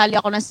sumasali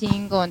ako ng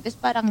singing contest,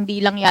 parang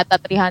hindi lang yata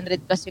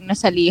 300 plus yung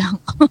nasalihan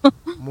ko.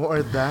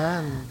 More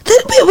than.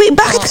 Wait,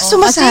 bakit ka Oo.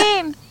 sumasa?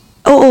 Kasi,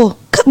 Oo.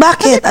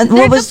 Bakit? Kasi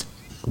What was...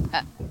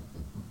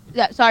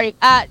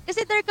 Kasi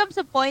there comes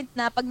a point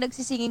na pag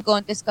nagsisinging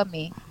contest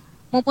kami,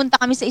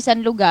 pupunta kami sa isang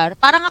lugar,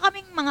 parang nga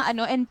kaming mga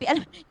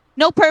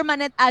no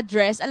permanent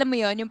address, alam mo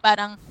yon, yung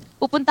parang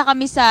pupunta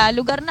kami sa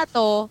lugar na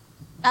to,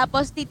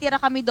 tapos titira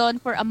kami doon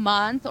for a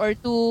month or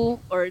 2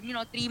 or 3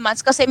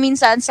 months kasi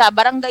minsan sa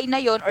barangay na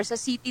yon or sa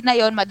city na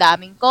yon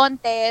madaming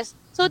contest.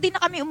 So di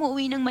na kami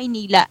umuwi ng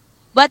Maynila.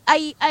 But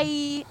I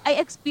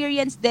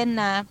experienced din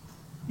na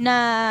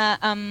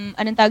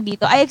anong tawag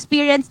dito? I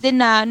experienced din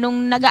na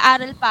nung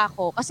nag-aaral pa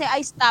ako kasi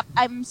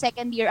I'm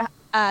second year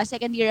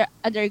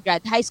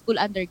undergrad, high school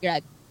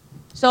undergrad.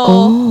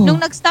 So, nung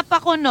nag-stop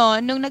akong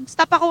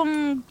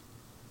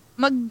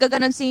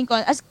maggaganon singing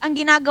contest, ang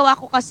ginagawa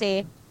ko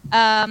kasi,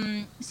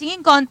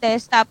 singing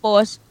contest,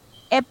 tapos,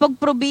 pag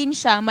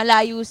probinsya,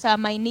 malayo sa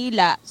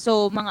Maynila,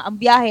 so, ang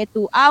biyahe,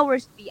 2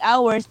 hours, 3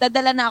 hours,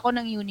 dadala na ako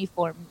ng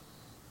uniform.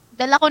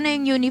 Dala ko na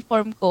yung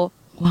uniform ko.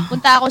 Wow.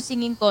 Punta ako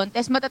singing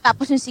contest,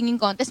 matatapos yung singing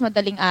contest,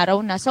 madaling araw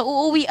na. So,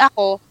 uuwi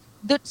ako,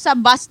 doon sa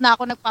bus na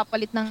ako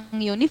nagpapalit ng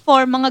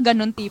uniform, mga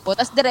ganun tipo.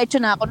 Tapos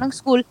diretso na ako ng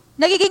school.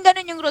 Nagiging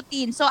ganun yung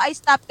routine. So, I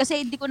stopped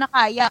kasi hindi ko na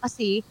kaya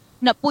kasi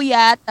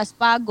napuyat, tas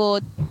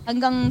pagod.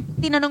 Hanggang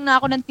tinanong na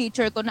ako ng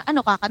teacher ko na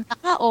kakanta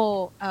ka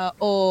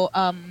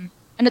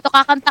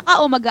kakanta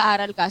ka o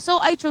mag-aaral ka? So,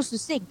 I chose to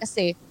sing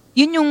kasi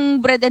yun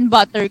yung bread and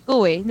butter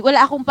ko eh.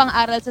 Wala akong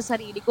pang-aral sa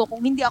sarili ko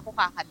kung hindi ako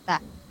kakanta.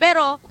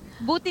 Pero,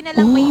 buti na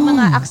lang may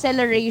mga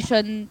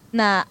acceleration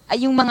na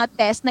yung mga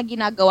test na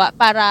ginagawa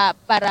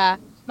para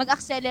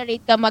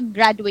mag-accelerate ka,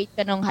 mag-graduate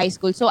ka ng high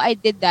school. So I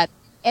did that.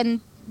 And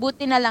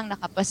buti na lang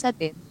nakapasa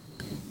din.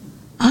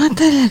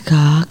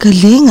 Talaga?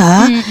 Galing,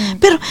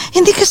 Pero,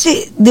 hindi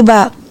kasi, di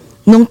ba,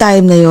 nung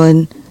time na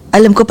yon,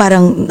 alam ko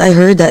parang, I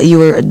heard that you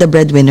were the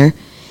breadwinner.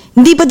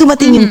 Hindi ba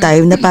dumating yung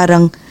time na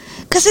parang,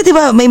 kasi di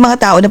ba, may mga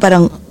tao na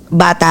parang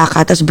bata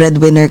ka, tapos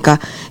breadwinner ka.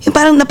 Yung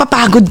parang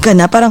napapagod ka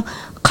na, parang,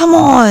 come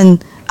on,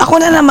 ako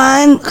na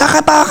naman,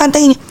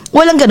 kakapakakantahin.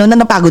 Walang ganun na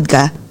napagod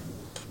ka?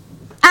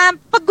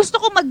 Pag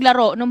gusto ko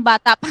maglaro, nung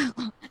bata pa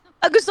ako,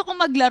 pag gusto ko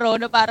maglaro,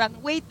 na parang,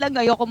 wait lang,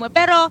 ayoko mo.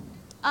 Pero,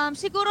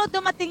 siguro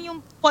dumating yung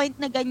point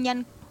na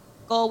ganyan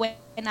ko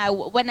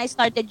when I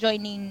started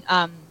joining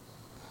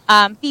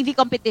TV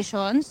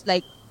competitions,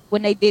 like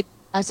when I did,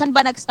 saan ba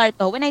nag-start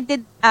to? When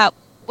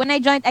I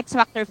joined X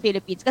Factor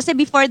Philippines. Kasi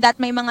before that,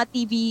 may mga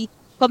TV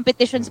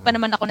competitions pa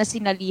naman ako na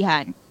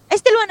sinalihan. I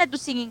still wanna do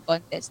singing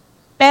contest.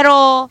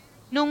 Pero,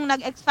 nung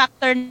nag-X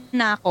Factor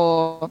na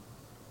ako,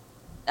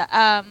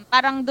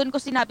 parang doon ko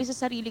sinabi sa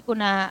sarili ko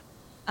na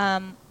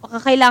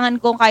kailangan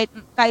ko kahit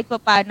pa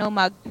paano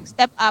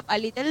mag-step up a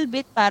little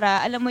bit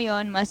para, alam mo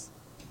yon, mas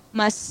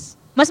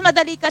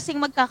madali kasing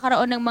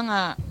magkakaroon ng mga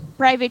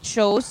private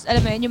shows,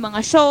 alam mo yun, yung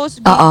mga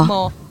shows, gig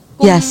mo,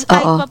 kung kahit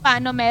pa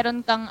paano meron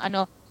kang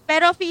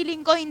pero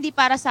feeling ko hindi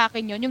para sa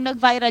akin yun, yung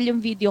nag-viral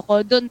yung video ko,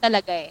 doon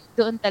talaga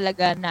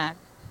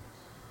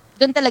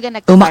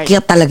nag-start.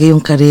 Umakyat talaga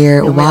yung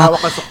career. Yung may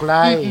hawak na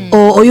suklay.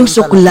 Oo, yung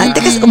suklay.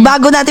 Teka,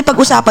 bago natin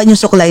pag-usapan yung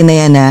suklay na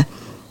yan,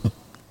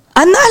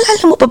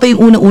 naalala mo pa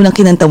yung unang-unang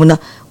kinanta mo na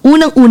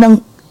unang-unang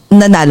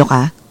nanalo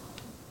ka?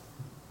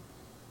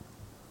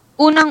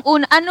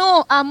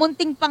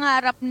 Munting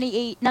pangarap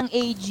ng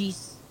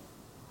AGs.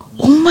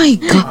 Oh my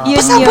God.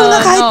 Yun Pasample yun, na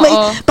kahit may,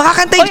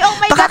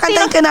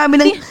 pakakantahin ka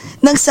namin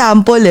ng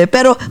sample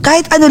pero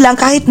kahit ano lang,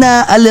 kahit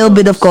na a little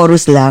bit of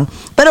chorus lang.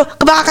 Pero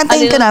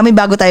pakakantahin ka namin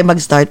bago tayo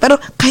mag-start.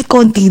 Pero kahit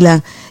konti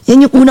lang.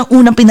 Yan yung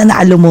unang-unang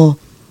pinanalo mo.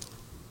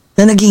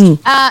 Na naging,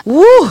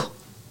 woo!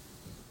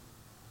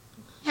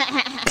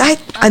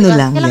 Kahit ano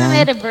lang yan. Kailangan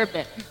may reverb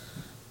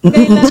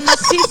Kailan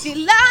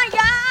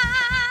masisilayan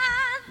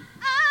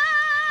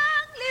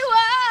ang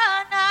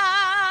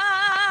liwanag?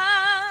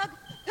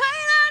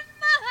 Kailan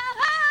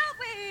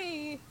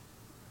mahahawi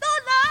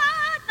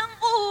tulad ng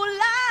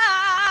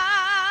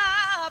ulap?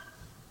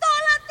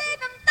 Tulad din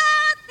ng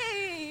dati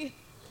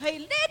ay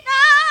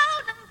linaw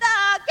ng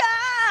dagat.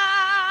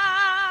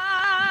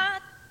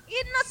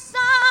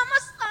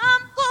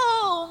 Inasama-sam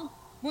kong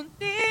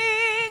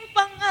munting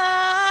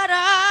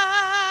pangarap.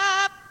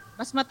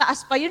 Mas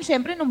mataas pa yun,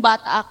 syempre, nung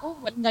bata ako.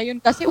 Ngayon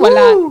kasi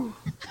wala.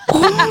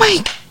 Oh my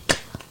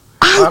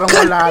Parang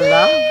wala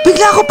lang.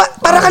 Bigla ako,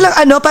 para ka lang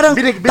parang,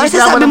 tapos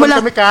sabi mo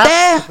lang,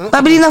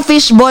 pabili ng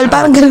fishball,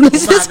 parang gano'n.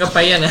 Umaga pa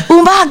yan,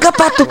 Umaga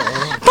pa to.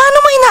 Paano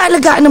mo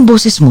inaalagaan ang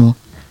boses mo?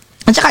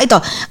 At saka ito,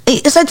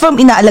 aside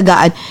from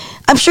inaalagaan,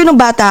 I'm sure nung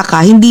bata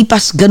ka, hindi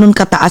pas ganun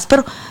kataas,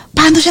 pero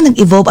paano siya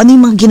nag-evolve? Ano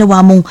yung mga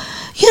ginawa mong,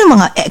 yung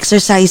mga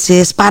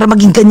exercises para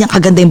maging ganyan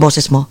kaganda yung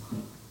boses mo?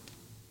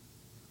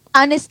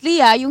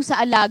 Honestly, yung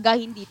sa alaga,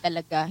 hindi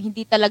talaga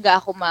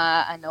ako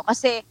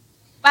kasi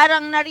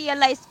parang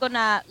na-realize ko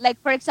na, like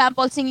for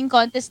example, singing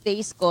contest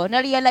days ko,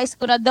 na-realize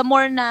ko na the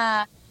more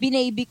na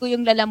binaby ko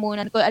yung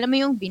lalamunan ko, alam mo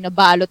yung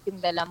binabalot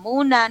yung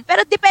lalamunan,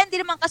 pero depende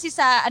naman kasi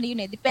sa,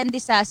 depende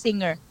sa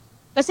singer.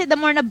 Kasi the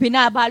more na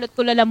binabalot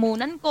ko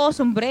lalamunan ko,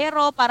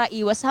 sombrero para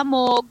iwas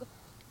hamog,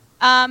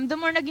 the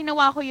more na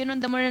ginawa ko yun,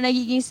 the more na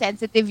nagiging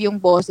sensitive yung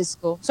boses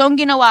ko. So, ang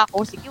ginawa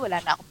ko, sige,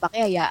 wala na akong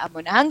pakihayaan mo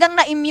na. Hanggang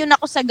na-immune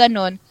ako sa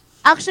ganun.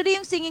 Actually,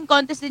 yung singing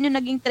contest din yung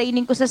naging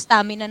training ko sa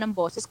stamina ng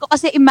boses ko.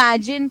 Kasi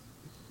imagine,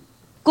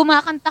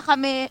 kumakanta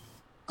kami,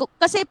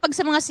 kasi pag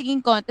sa mga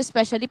singing contest,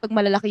 especially pag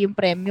malalaki yung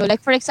premyo,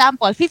 like for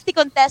example, 50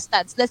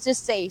 contestants, let's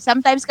just say,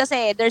 sometimes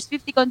kasi there's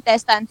 50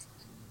 contestants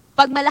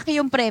pag malaki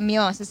yung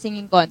premyo sa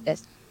singing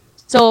contest.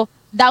 So,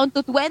 down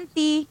to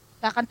 20,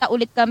 kakanta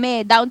ulit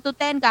kami. Down to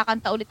 10,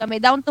 kakanta ulit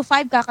kami. Down to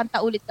 5,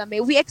 kakanta ulit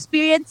kami. We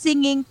experience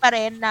singing pa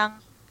rin ng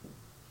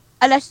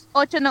alas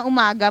 8 ng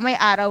umaga, may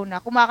araw na,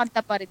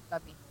 kumakanta pa rin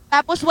kami.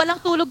 Tapos walang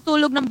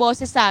tulog-tulog ng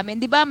boses sa amin.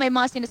 Di ba may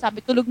mga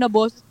sinasabi, tulog na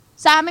boses.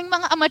 Sa aming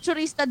mga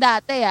amateurista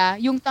dati,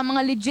 yung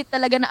mga legit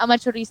talaga na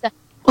amateurista,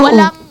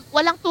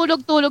 walang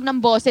tulog-tulog ng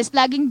boses,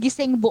 laging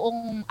gising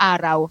buong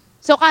araw.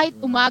 So kahit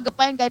umaga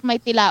pa yan, kahit may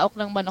tilaok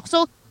ng manok.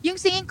 So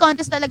yung singing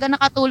contest talaga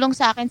nakatulong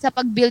sa akin sa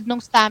pag-build ng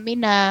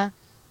stamina,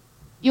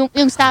 yung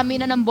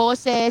stamina ng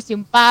boses,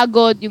 yung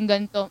pagod, yung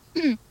ganito.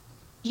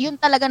 Yun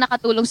talaga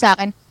nakatulong sa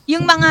akin.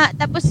 Yung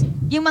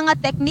mga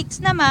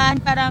techniques naman,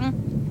 parang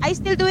I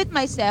still do it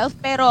myself,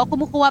 pero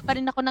kumukuha pa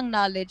rin ako ng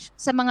knowledge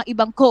sa mga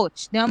ibang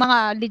coach,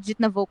 mga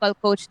legit na vocal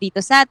coach dito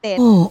sa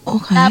atin. Oh,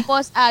 okay.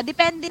 Tapos,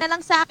 depende na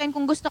lang sa akin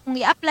kung gusto kong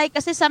i-apply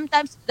kasi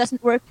sometimes it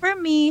doesn't work for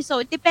me. So,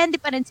 depende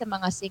pa rin sa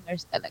mga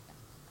singers talaga.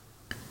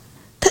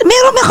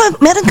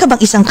 Meron ka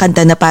bang isang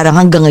kanta na parang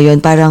hanggang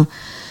ngayon, parang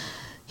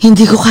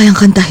hindi ko kayang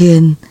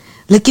kantahin?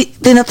 Like,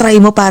 tinatry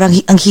mo parang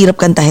ang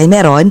hirap kantahin.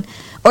 Meron?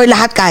 Or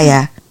lahat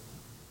kaya?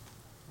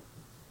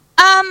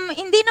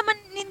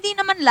 Hindi hindi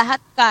naman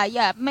lahat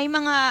kaya. May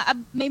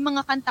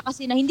mga kanta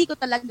kasi na hindi ko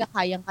talaga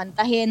kayang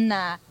kantahin,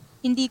 na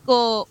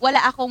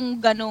wala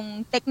akong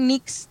ganong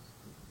techniques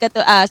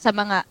sa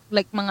mga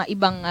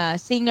ibang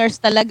singers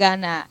talaga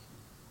na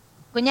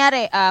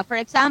kunyari, for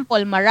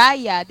example,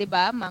 Mariah, 'di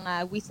ba?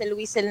 Mga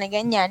whistle na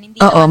ganyan. Hindi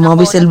Oo, naman mga ako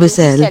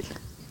whistle-whistle.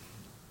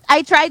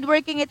 I tried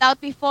working it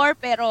out before,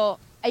 pero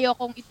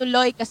ayokong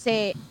ituloy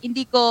kasi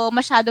hindi ko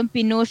masyadong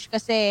pinush,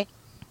 kasi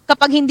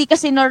kapag hindi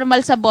kasi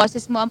normal sa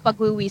boses mo ang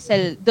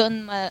pag-whistle,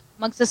 doon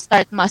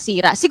magsa-start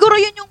masira. Siguro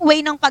yun yung way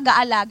ng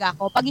pag-aalaga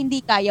ko. Pag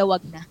hindi kaya,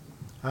 wag na.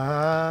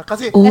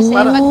 Kasi Kasi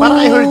parang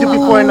I heard you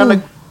before na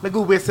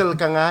nag-whistle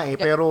ka nga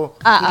pero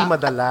hindi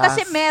madalas.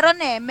 Kasi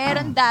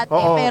meron dati,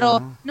 Oo. pero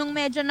nung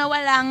medyo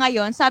nawala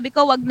ngayon, sabi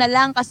ko wag na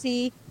lang,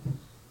 kasi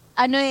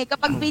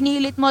kapag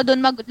pinilit mo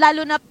doon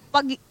lalo na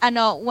pag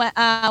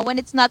when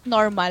it's not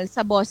normal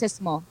sa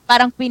boses mo,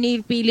 parang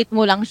pinipilit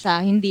mo lang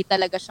siya, hindi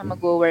talaga siya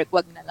mag-work,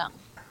 wag na lang.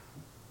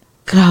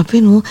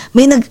 Grabe, no?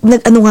 May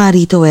ano nga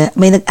rito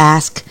may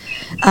nag-ask.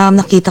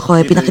 Nakita ko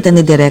pinakita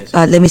ni Direk.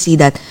 Let me see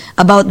that.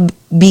 About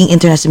being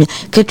international.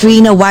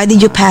 Katrina, why did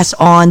you pass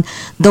on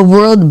the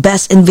world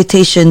best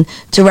invitation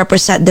to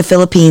represent the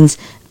Philippines?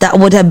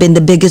 That would have been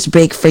the biggest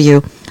break for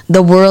you.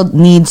 The world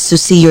needs to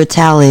see your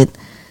talent.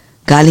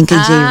 Galing kay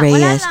Jay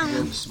Reyes. Wala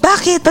lang.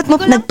 Bakit? Ba't mo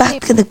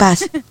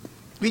nag-pass?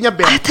 Hindi niya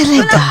bet.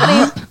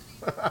 Talaga?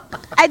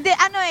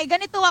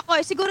 Ganito ako.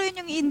 Siguro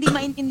yun yung hindi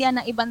maintindihan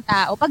ng ibang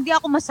tao. Pag di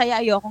ako masaya,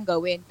 ayokong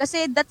gawin.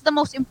 Kasi that's the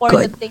most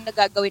important thing na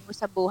gagawin mo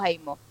sa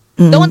buhay mo.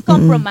 Don't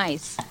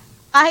compromise.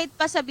 Kahit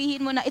pa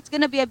sabihin mo na it's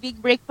gonna be a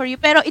big break for you,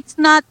 pero it's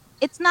not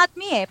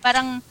me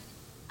Parang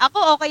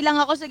ako, okay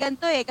lang ako sa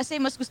ganito kasi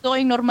mas gusto ko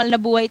yung normal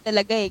na buhay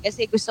talaga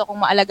kasi gusto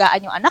kong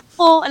maalagaan yung anak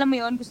ko, alam mo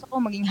yun, gusto ko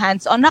maging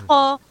hands-on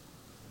ako.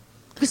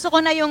 Gusto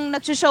ko na yung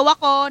nagsushow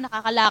ako,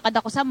 nakakalakad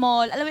ako sa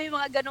mall, alam mo yung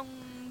mga ganong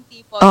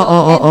tipo.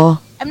 Oo.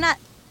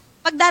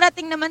 Pag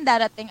darating,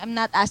 I'm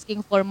not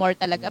asking for more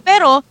talaga.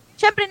 Pero,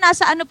 syempre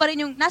nasa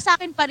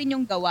akin pa rin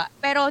yung gawa.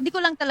 Pero hindi ko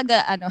lang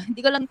talaga,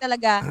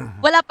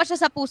 wala pa siya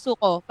sa puso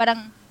ko.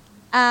 Parang,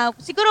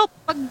 siguro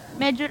pag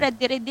medyo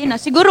ready na,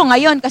 siguro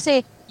ngayon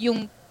kasi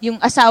yung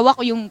asawa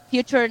ko, yung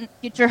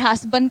future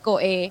husband ko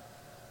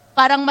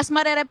parang mas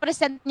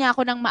mape-present niya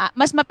ako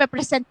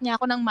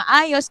ng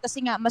maayos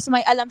kasi nga mas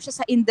may alam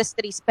siya sa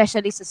industry,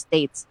 especially sa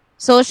States.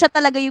 So siya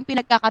talaga yung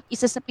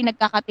isa sa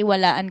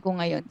pinagkakatiwalaan ko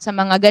ngayon sa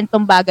mga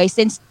ganitong bagay,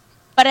 since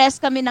parehas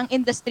kami ng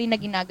industry na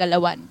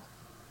ginagalawan.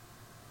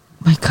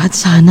 My God,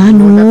 sana,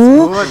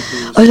 no? That's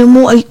good. Alam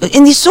mo,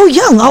 and he's so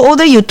young. How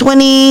old are you?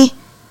 20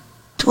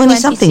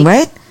 something,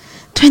 right?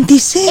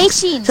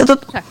 26. 18. Sa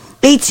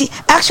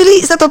 18.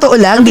 Actually, sa totoo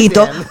lang,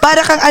 dito,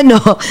 para kang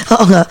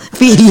oo nga,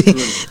 feeling.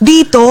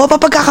 Dito,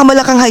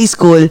 papagkakamala kang high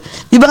school,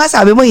 di ba nga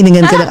sabi mo,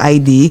 hiningan ka ng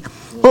ID?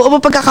 Oo,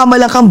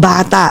 papagkakamala kang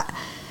bata.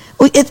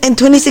 And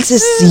 26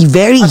 is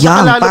very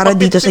young para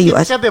dito sa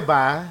US. Ka,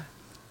 diba?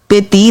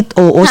 Petit,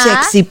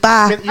 sexy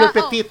pa. You're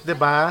petite,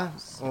 diba?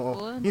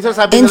 Oo. Yung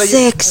sabi And nila,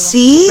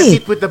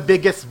 sexy. petite with the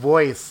biggest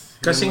voice.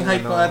 Kasing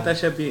hype ko ata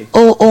siya, B.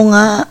 Oo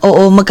nga.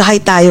 Oo, magka-high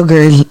tayo,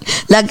 girl.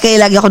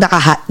 Lagi ako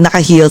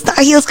naka-heels.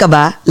 Naka-heels ka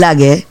ba?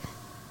 Lagi?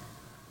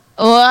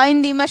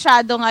 Hindi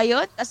masyado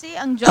ngayon. Kasi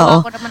ang jowa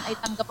ko naman ay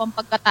tanggap ang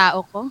pagkatao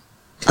ko.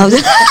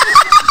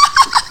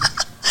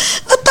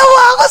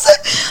 Natawa ako sa...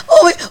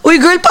 Uy,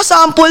 girl,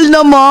 pa-sample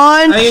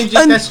naman. Ay,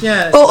 yung Gcash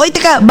niya.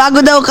 Teka,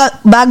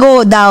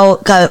 bago daw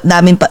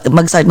namin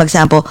mag-start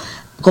mag-sample,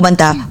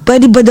 kumanta,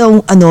 pwede ba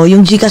daw,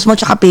 yung Gcash mo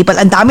tsaka PayPal?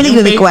 Ang dami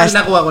Yung nag-request.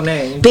 PayPal nakuha ko na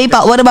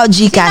PayPal, what about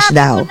Gcash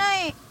Sinabi daw? ko na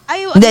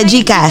Hindi, yung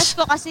Gcash.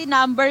 ko kasi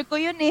number ko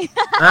yun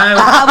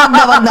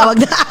Wag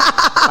na.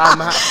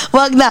 Tama.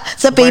 Wag na.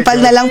 Sa PayPal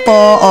na lang po.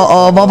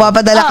 Oo,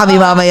 mapapadala kami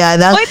mamaya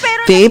ng Uy,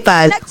 pero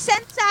PayPal.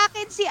 nag-send sa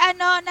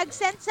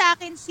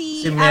akin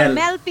si Mel.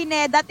 Mel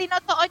Pineda.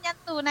 Tinotoo niyang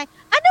tunay.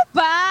 Ano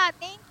ba?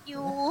 Thank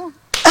you.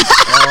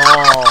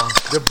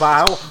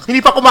 Diba? Hindi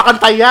pa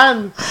kumakanta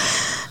yan.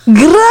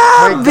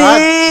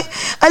 Grabe!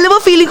 Alam mo,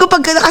 feeling ko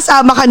pagka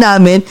nakasama ka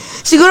namin,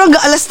 siguro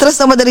hanggang alas 3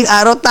 na madaling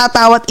araw,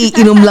 tatawa at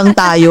iinom lang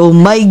tayo.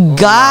 My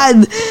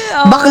God!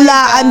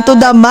 Baklaan to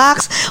the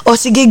max. O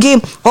sige, game.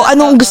 O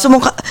anong gusto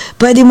mong,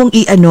 pwede mong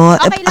Okay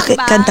lang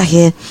ba?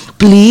 kantahin.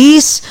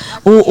 Please.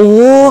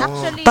 Oo.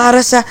 Actually,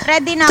 para sa...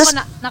 ready na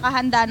ako.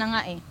 Nakahanda na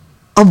nga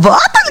Aba,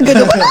 talaga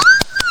naman.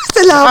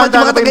 Salamat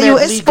Nakahanda yung mga na ba yung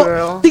taga-US medley, po.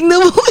 girl? Tingnan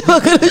mo, may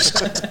mga ganun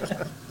siya.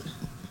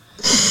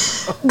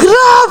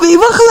 Grabe,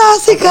 ibang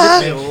klase ka.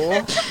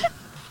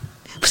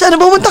 Sana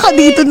pumunta ka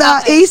dito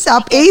na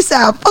ASAP.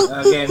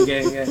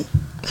 Game.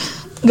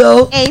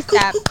 Go.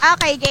 ASAP.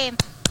 Okay, game.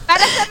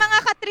 Para sa mga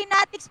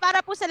Katrinatics, para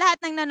po sa lahat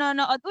ng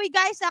nanonood. Uy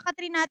guys, sa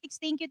Katrinatics,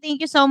 thank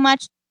you so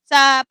much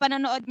sa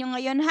panonood nyo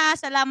ngayon ha.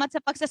 Salamat sa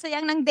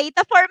pagsasayang ng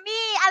data for me.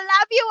 I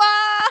love you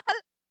all!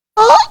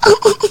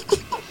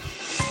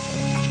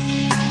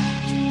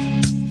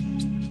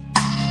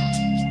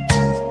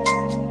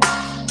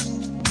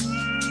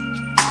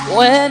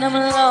 When I'm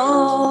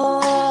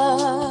lost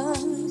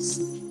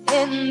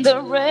in the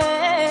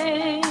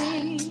rain,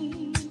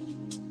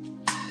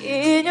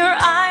 in your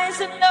eyes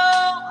I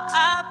know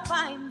I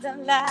find the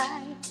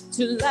light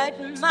to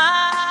lighten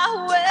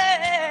my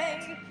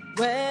way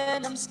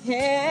when I'm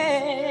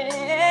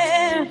scared,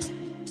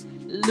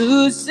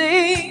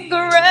 losing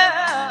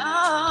ground.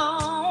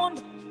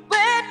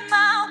 When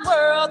my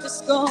world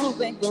is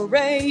going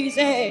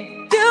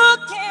crazy, you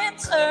can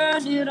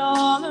turn it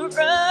all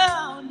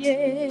around,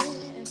 yeah.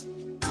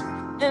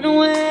 And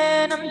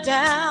when I'm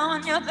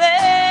down, you're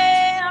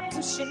there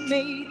pushing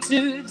me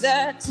to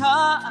the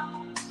top.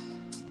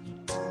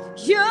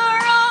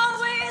 You're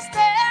always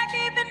there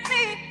giving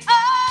me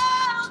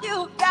all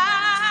you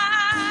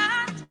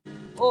got,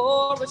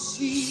 or a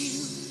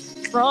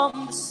shield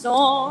from the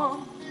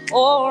storm,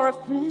 or a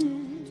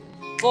friend,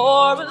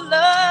 or a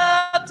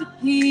love to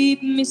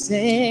keep me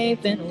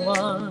safe and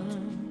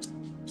warm.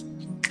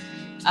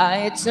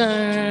 I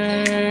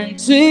turn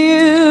to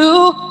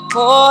you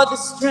for the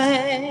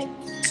strength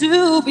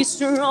to be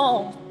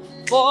strong,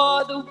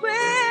 for the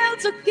will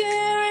to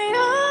carry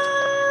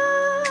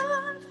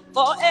on,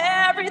 for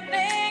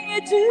everything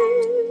you do,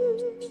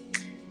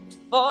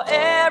 for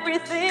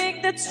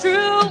everything that's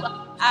true.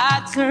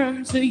 I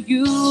turn to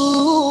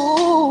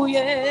you,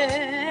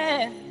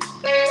 yeah.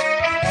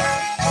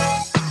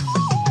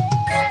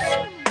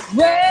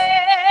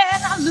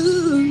 When I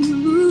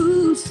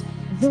lose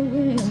the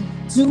will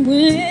to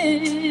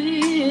win,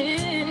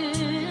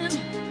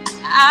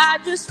 I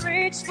just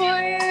reach for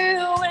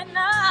you and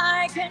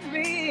I can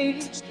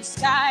reach the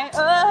sky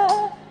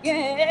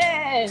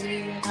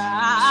again.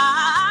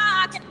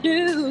 I can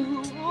do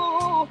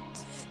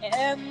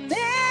anything,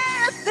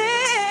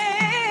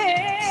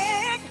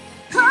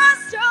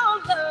 'cause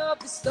your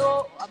love is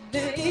so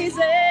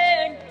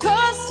amazing,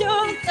 'cause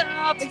your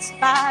love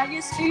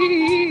inspires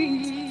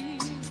me.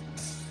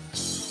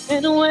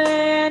 And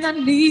when I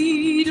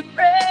need a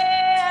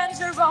friend,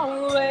 you're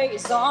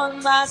always on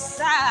my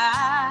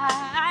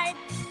side,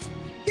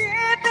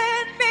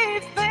 giving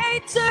me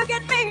faith to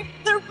get me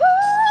through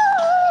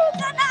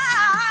the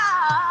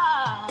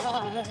night.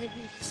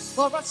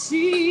 For a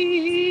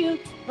shield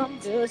from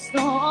the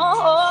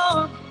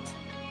storm,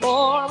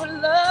 for a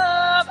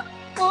love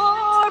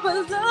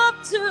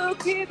to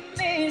keep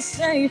me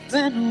safe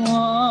and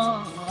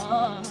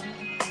warm.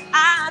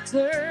 I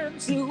turn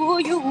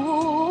to you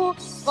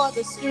for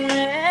the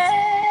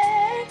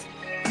strength,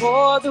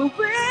 for the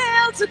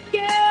will to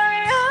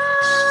carry on.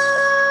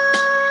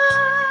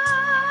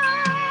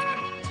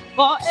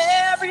 For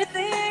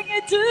everything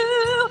you do,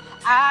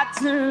 I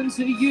turn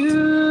to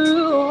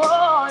you,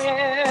 oh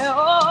yeah,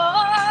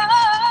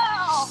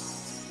 oh.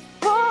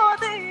 For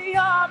the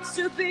arms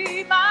to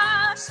be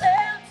my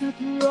shelter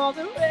through all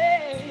the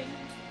rain,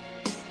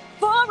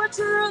 for a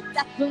truth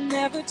that will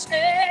never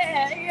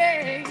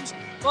change,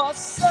 for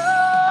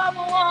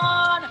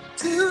someone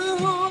to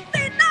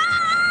lean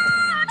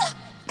on,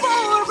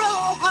 for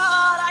a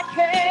heart I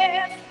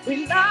can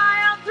rely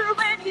on through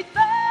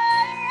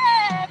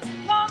anything,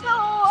 for the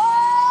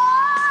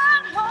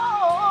one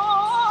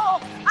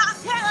home I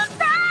can run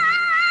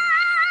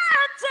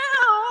to.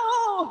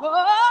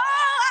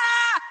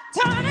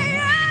 Turn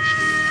it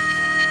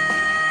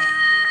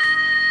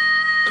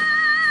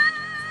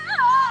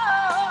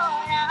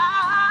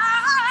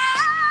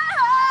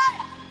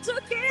to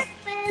keep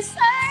me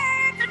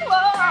safe and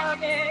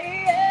warm,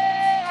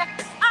 yeah.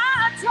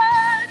 I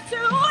turn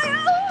to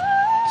you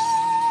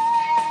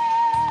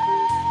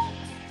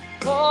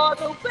for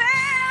the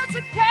will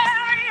to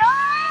carry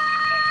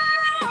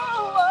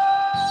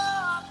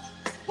on,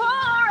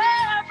 for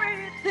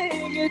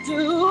everything you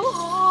do,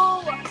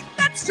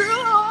 that's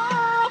true.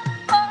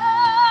 For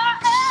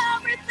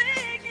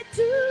everything you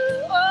do,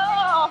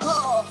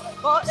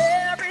 for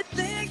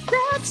everything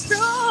that's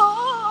true,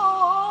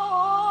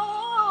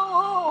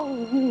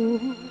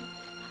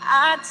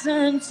 I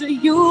turn to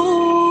you.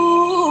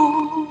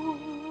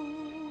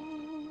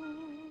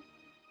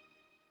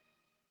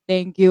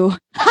 Thank you.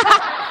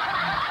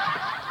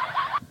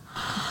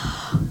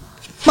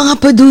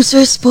 Mga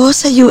producers po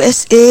sa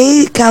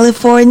USA,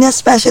 California,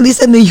 especially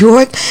sa New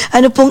York,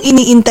 ano pong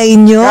iniintay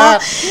nyo?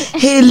 Kat.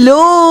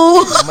 Hello!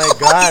 Oh my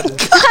God.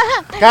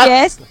 Kat,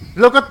 Yes.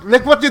 look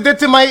what you did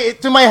to my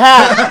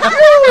hat.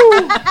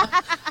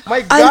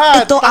 My Ay,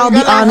 God. ito, I'll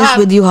be tanggal ang honest hat.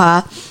 with you,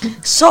 ha?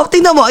 So,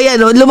 tingnan mo, ayan,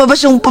 oh,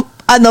 lumabas yung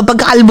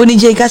pagkakalbo ni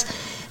Jcas.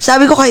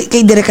 Sabi ko kay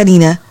Derek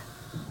kanina,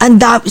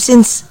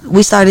 since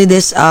we started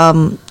this,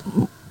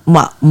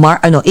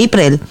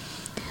 April,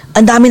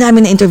 ang dami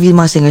namin na-interview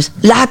mga singers.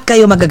 Lahat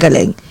kayo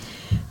magagaling.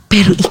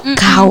 Pero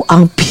ikaw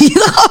ang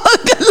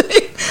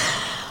pinakamagaling.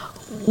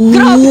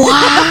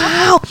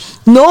 Wow!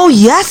 No,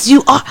 yes, you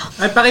are.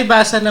 Ay,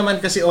 pakibasa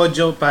naman kasi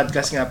audio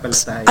podcast nga pala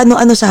tayo.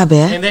 Ano sabi?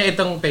 Hindi,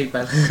 itong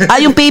PayPal.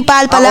 Yung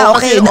PayPal pala, Oo,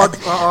 okay.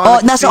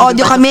 kasi Nasa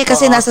audio kami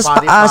kasi nasa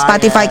Spotify,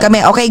 Spotify yeah. kami.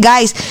 Okay,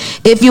 guys,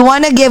 if you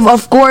wanna give,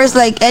 of course,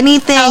 like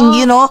anything,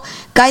 you know,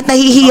 Kahit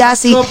nahihiya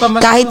si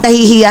Pamasko. kahit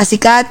nahihiya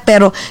si Kat,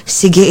 pero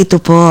sige ito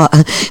po.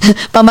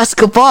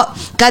 Pamasko po.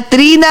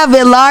 Katrina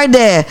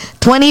Velarde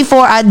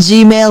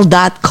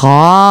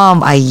 24@gmail.com.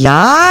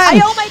 Ayan. Ay,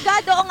 oh my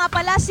God, oo nga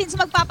pala. Since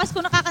magpapasko,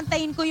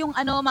 nakakantahin ko yung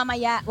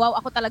mamaya. Wow,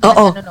 ako talaga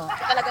Oo. no.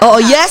 Ako talaga Oo,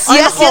 na- yes,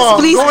 Ay, yes, nako, yes,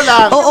 please. go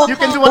lang. Oo, You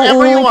can do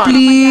whatever oo, you want.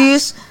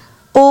 please.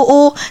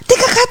 Oo.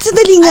 Teka, Kat,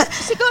 sandali nga.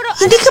 Siguro,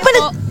 Hindi ka ba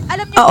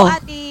alam niyo Oo. po,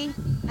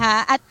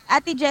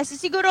 Ate Jessie,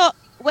 siguro,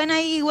 when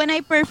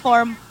I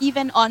perform,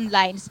 even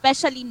online,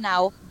 especially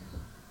now,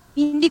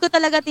 hindi ko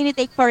talaga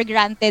tinitake for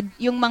granted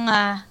yung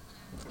mga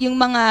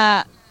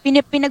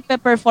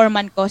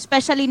pinagpe-performan ko,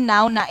 especially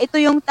now na ito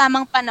yung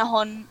tamang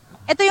panahon.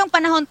 Ito yung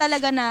panahon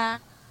talaga na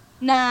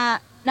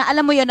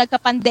alam mo yun,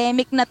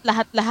 nagka-pandemic na't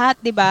lahat-lahat,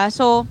 'di ba?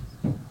 So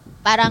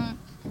parang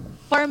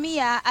for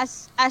me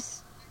as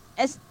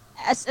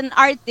an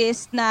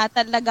artist na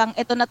talagang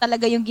ito na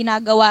talaga yung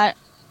ginagawa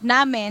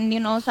namin,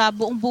 sa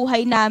buong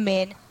buhay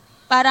namin,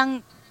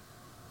 parang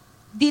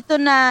ito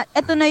na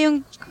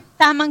yung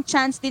tamang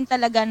chance din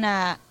talaga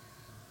na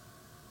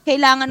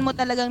kailangan mo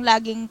talagang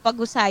laging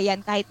pag-usayan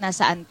kahit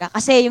nasaan ka.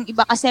 Kasi yung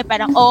iba kasi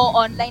parang,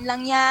 online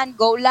lang yan,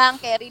 go lang,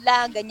 carry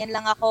lang, ganyan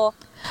lang ako.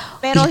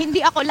 Pero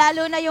hindi ako,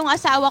 lalo na yung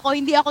asawa ko,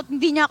 hindi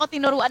niya ako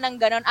tinuruan ng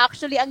ganon.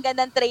 Actually, ang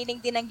gandang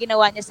training din ang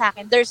ginawa niya sa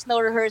akin. There's no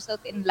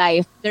rehearsal in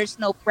life. There's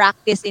no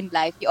practice in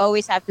life. You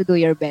always have to do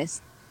your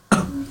best.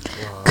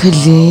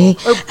 Galing.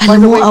 By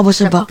Alam the mo, way, I was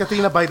about...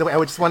 Katrina, by the way, I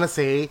would just want to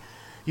say,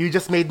 you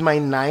just made my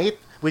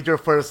night with your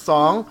first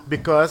song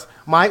because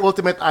my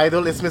ultimate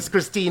idol is Miss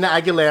Christina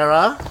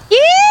Aguilera.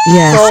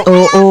 Yes,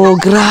 oo,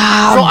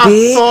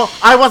 grabe. So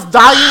I was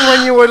dying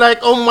when you were like,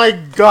 oh my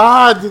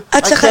God.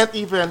 At I saka- can't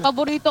even.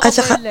 Paborito ko, At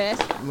saka- Burles.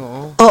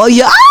 No. Oo,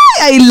 yeah.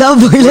 Ay, I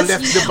love her.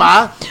 Burlesque,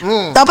 diba?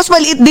 Tapos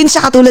maliit din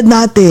siya katulad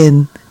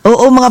natin.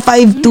 Oo, mga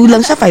 5'2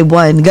 lang siya,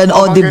 5'1. Gan,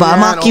 Oh, di ba?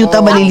 Mga cute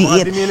na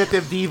maliliit. Mga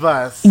diminutive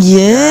divas.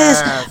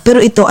 Yes. Pero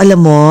ito, alam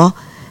mo,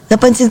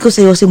 napansin ko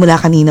sa'yo simula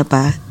kanina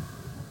pa.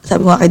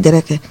 Sabi ko nga kay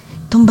Direk,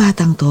 itong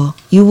batang to,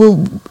 you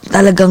will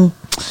talagang,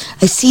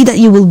 I see that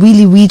you will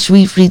really reach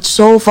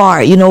so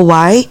far. You know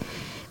why?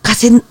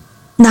 Kasi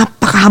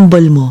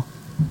napaka-humble mo.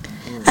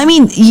 I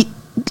mean,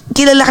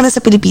 kilala ka na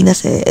sa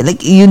Pilipinas eh. Like,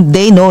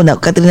 they know na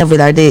Katrina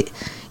Velarde,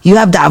 you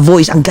have that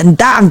voice. Ang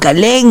ganda, ang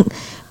galing,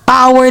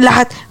 power,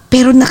 lahat.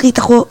 Pero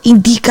nakita ko,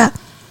 hindi ka,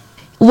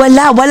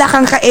 wala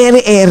kang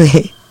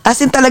ka-ere-ere. As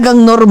in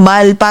talagang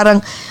normal, parang,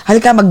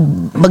 halika,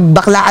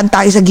 magbaklaan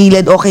tayo sa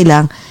gilid, okay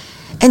lang.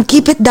 And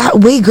keep it that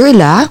way, girl,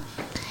 ah.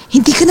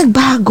 Hindi ka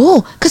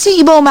nagbago. Kasi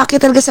yung iba umakit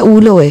talaga sa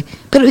ulo eh.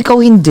 Pero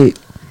ikaw hindi.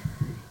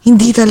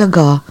 Hindi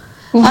talaga.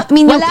 I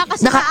mean, Wala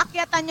kasi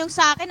naakyatan yung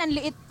sa akin, ang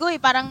liit ko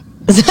eh. Parang,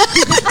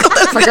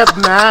 Sagad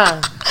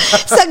na.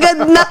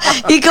 Sagad na.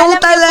 Ikaw Alam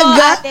niyo po,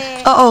 talaga.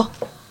 ate. Oo.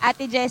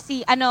 Ate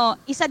Jessie,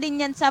 isa din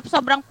yan sa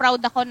sobrang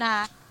proud ako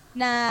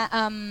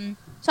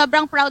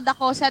sobrang proud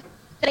ako sa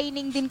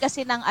training din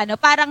kasi ng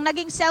parang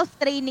naging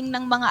self-training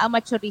ng mga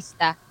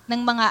amateurista,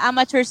 ng mga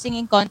amateur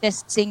singing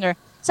contest singer.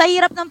 Sa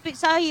hirap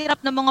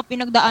ng mga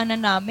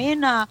pinagdaanan namin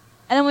na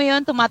alam mo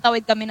yun,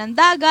 tumatawid kami ng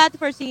dagat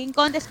for singing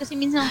contest kasi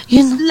minsan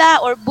isla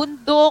or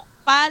bundok,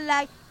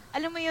 palay.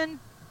 Alam mo yun,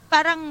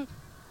 parang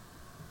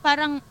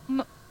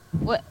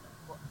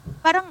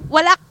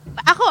wala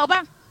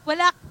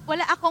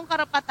akong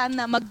karapatan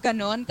na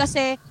magganon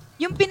kasi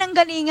yung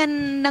pinanggalingan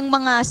ng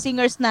mga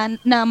singers na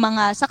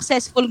mga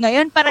successful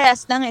ngayon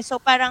parehas lang eh. So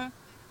parang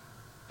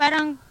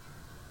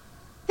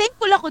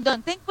thankful ako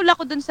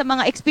doon sa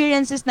mga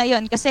experiences na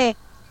yon kasi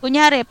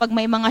kunyari pag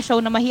may mga show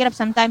na mahirap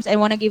sometimes I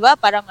wanna give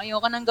up, parang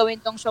ayoko nang gawin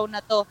tong show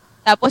na to.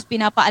 Tapos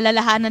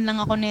pinapaalalahanan lang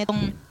ako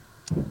netong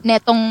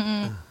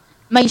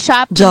may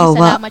Shopee,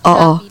 Jowa, salamat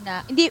oo. Shopee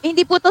na.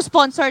 Hindi po to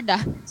sponsored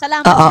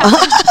Salamat Oo.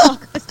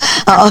 Shopee.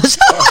 Oo.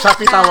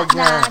 Shopee tawag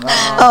niya.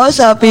 Oo,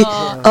 Shopee.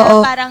 Oo.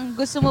 Parang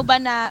gusto mo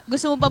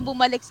ba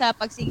bumalik sa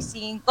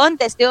pagsisinging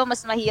contest, 'di ba? Mas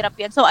mahirap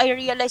 'yan. So I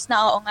realized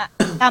na oo nga,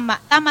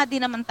 tama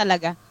din naman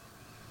talaga.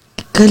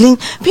 Galing.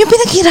 Yung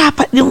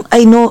pinaghirapan,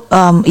 I know,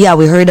 yeah,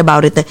 we heard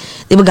about it.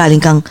 Di ba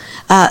galing kang,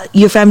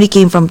 your family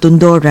came from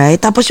Tondo,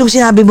 right? Tapos yung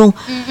sinabi mong,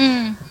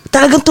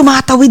 talagang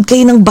tumatawid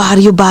kayo ng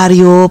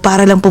baryo-baryo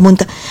para lang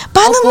pumunta.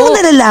 Paano mo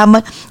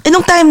nalalaman?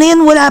 Nung time na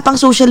yan, wala pang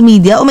social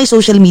media o may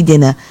social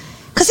media na?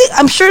 Kasi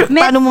I'm sure,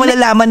 paano mo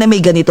malalaman na may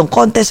ganitong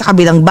contest sa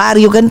kabilang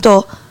baryo,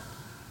 ganito?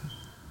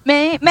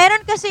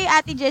 Meron kasi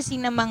Ate Jessie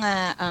na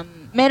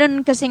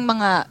meron kasing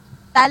mga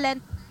talent,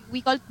 we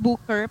call it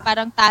booker,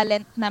 parang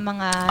talent na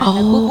mga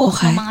nagbubook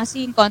ng mga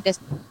singing contest.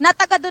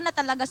 Nataga doon na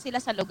talaga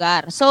sila sa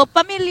lugar. So,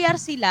 familiar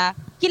sila,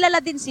 kilala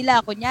din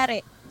sila.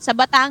 Kunyari, sa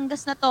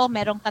Batangas na to,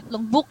 merong 3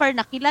 booker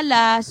na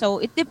kilala. So,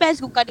 it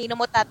depends kung kanino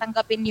mo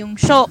tatanggapin yung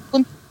show,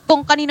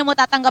 kung kanino mo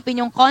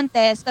tatanggapin yung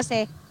contest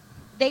kasi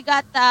they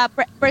got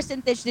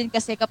percentage din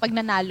kasi kapag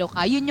nanalo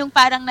ka. Yun yung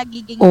parang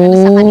nagiging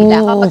sa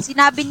kanila. Kapag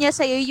sinabi niya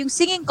sa'yo yung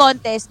singing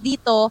contest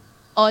dito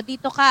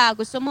ka,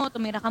 gusto mo,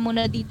 tumira ka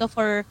muna dito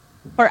for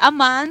a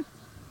month,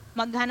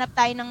 maghanap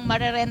tayo ng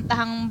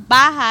marerentahang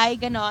bahay,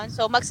 ganon.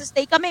 So,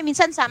 magsastay kami.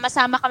 Minsan,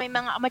 sama-sama kami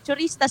mga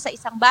amateurista sa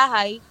isang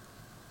bahay.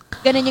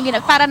 Ganun yung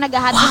para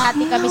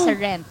naghahati-hati kami sa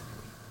rent.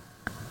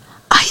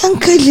 Ay, ang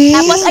galing.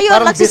 Tapos ayun,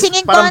 Parang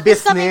magsisinging parang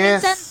contest kami business.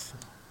 minsan.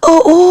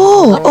 Oo,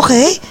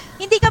 okay.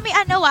 Hindi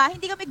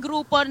kami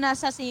grupo na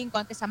sa singing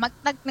contest.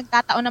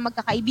 Nagkataon na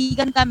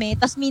magkakaibigan kami,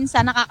 tapos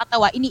minsan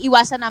nakakatawa,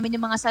 iniiwasan namin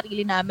yung mga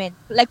sarili namin.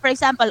 Like for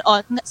example,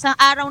 sa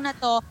araw na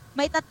to,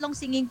 may 3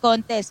 singing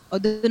contest.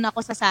 O doon ako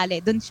sasali,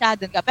 doon siya,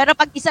 doon ka. Pero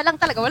pag isa lang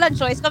talaga, walang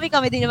choice, kami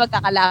din yung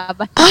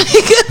magkakalaban.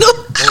 Ay, ganun.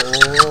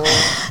 Oo.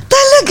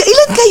 Talaga,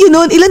 ilan kayo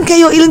nun?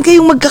 Ilan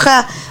kayong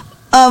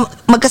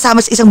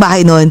magkasama sa isang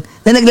bahay nun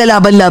na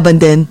naglalaban-laban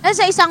din?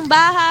 Sa isang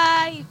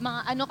bahay,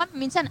 mga kami,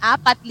 minsan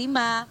 4,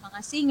 5, mga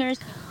singers.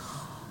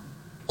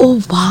 Oh,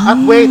 wow.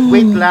 At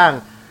wait lang.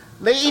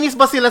 Naiinis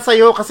ba sila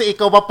sa'yo kasi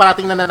ikaw ba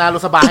parating nananalo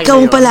sa bahay na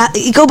yun?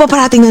 Ikaw ba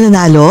parating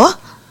nananalo?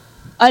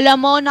 Alam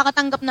mo,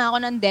 nakatanggap na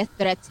ako ng death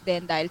threats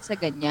din dahil sa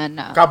ganyan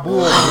na.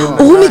 Kaboom.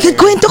 Oh my God,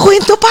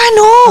 kwento,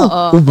 paano?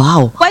 Oo. Oh,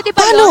 wow. Pwede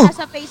pa Paano? yun,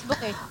 nasa Facebook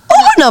eh.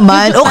 Oo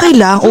naman, okay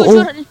lang.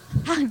 Oo.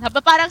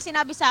 Parang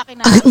sinabi sa akin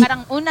na,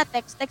 parang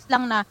text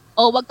lang na,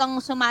 wag kang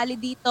sumali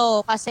dito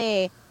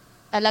kasi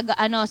talaga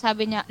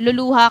sabi niya,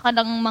 luluha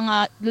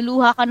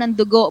ka ng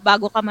dugo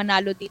bago ka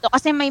manalo dito.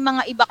 Kasi may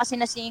mga iba kasi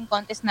na singing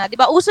contest na, 'di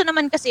ba? Uso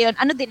naman kasi 'yon.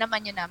 Din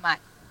naman 'yun naman.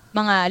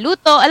 Mga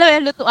luto, alam mo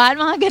 'yung lutuan,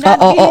 mga ganun.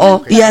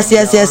 Oo. Yes.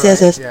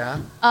 Yeah.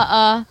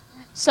 Oo.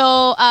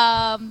 So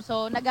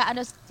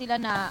nag-aano sila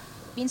na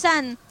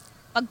minsan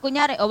pag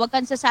kunyari, wag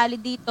kang sasali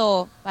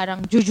dito,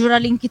 parang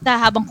jujuraling kita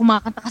habang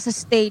kumakanta ka sa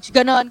stage.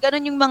 Ganon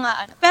yung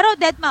mga Pero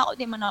deadma ako,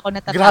 di man ako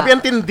natatawa. Grabe,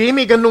 ang tindi.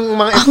 May ganung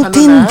mga Ang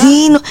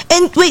tindi. No?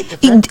 And wait,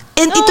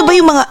 ito ba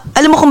yung mga,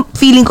 alam mo kung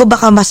feeling ko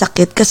baka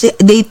masakit kasi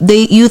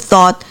you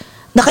thought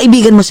na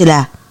kaibigan mo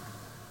sila.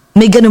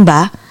 May ganun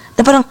ba?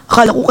 Na parang,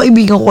 akala ko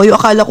kaibigan ko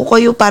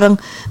kayo, parang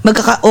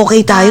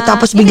magkaka-okay tayo,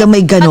 tapos biglang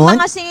may ganon?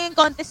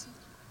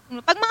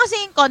 Pag mga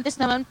singing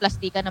contest naman,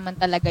 plastika naman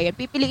talaga yun.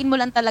 Pipiliin mo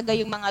lang talaga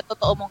yung mga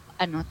totoo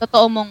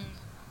mong,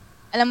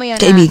 alam mo yun,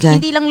 kaibigan.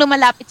 Hindi lang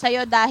lumalapit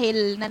sa'yo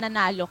dahil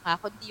nananalo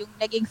ka, kundi yung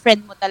naging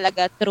friend mo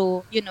talaga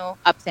through,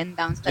 ups and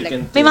downs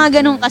talaga. May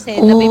mga ganun kasi,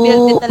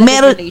 nabibuild din talaga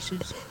yung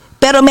relationship.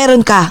 Pero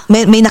meron ka,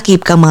 may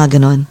nakip kang mga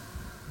ganon?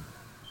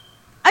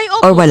 Ay,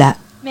 opo. Or wala?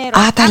 Meron.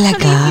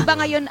 Talaga? Actually, yung iba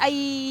ngayon ay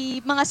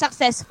mga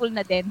successful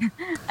na din.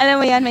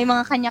 Alam mo yan, may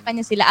mga kanya-kanya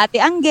sila. Ate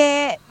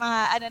Angge, mga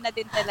na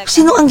din talaga.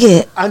 Sino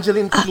Angge?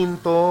 Angeline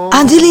Quinto.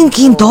 Angeline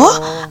Quinto?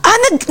 Oo.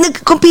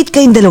 Nag-compete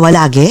kayong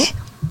dalawa lagi?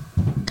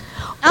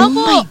 Oh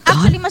Opo, my God.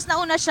 actually mas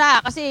nauna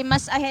siya kasi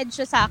mas ahead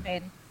siya sa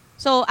akin.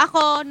 So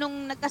ako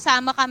nung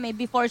nagkasama kami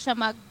before siya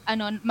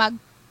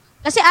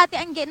kasi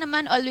Ate Angge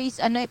naman always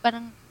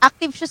parang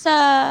active siya sa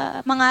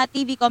mga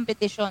TV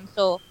competition.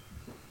 So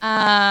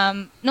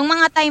nung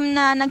mga time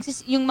na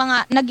yung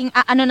mga naging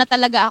na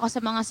talaga ako sa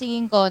mga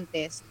singing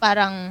contest,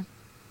 parang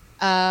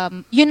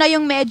yun na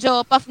yung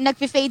medyo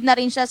nagfi-fade na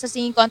rin siya sa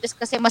singing contest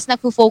kasi mas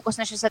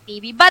nagfo-focus na siya sa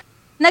TV. But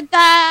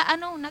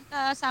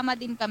nagkasama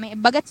din kami.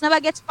 Bagets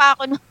pa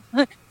ako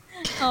noon.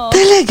 Oo.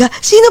 Talaga?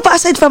 Sino pa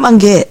aside from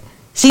Angge?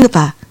 Sino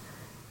pa?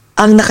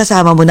 Ang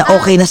nakasama mo na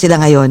okay na sila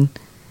ngayon?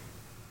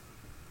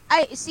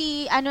 Ay,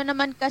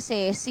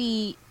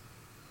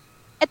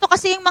 ito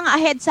kasi yung mga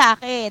ahead sa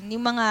akin,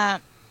 yung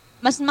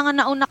mas mga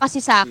nauna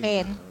kasi sa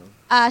akin.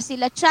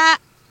 Sila Cha,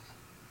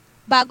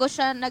 bago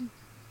siya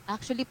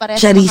actually pareho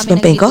Charis kami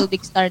Pempenko? ng Little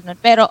Big Star nun.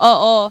 Pero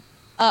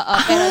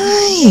pero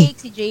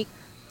si Jake,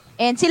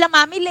 and sila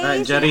Mami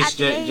Lay, si Charis, Ate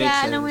Jake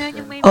Lea, alam mo yun,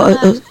 yung may Oo.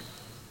 mga...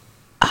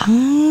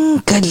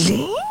 Ang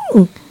galing.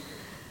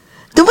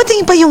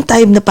 Dumating pa yung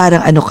time na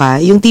parang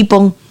yung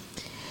tipong,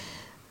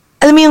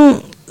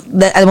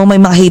 alam mo may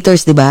mga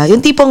haters, di ba?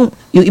 Yung tipong,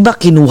 yung iba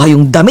kinuha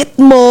yung damit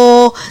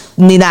mo,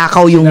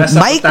 ninakaw yung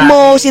mic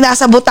mo,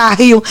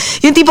 sinasabotahe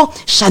yung tipong,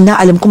 siya na,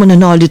 alam ko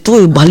mananalo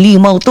to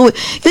balimaw to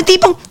Yung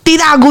tipong,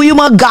 tinago yung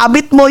mga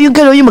gamit mo, yung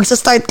gano'n, yung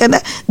magsa-start ka na.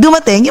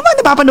 Dumating, yung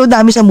mga napapanood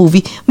namin sa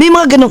movie, may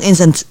mga ganong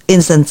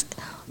instances.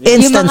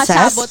 Yung mga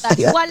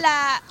sabotage.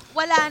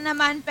 Wala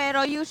naman,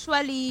 pero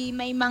usually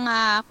may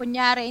mga,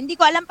 kunyari, hindi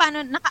ko alam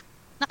paano,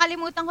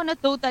 nakalimutan ko na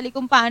totally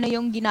kung paano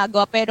yung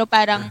ginagawa, pero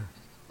parang,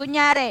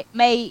 kunyari,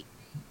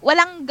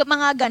 walang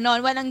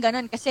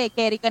ganon kasi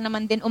carry ka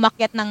naman din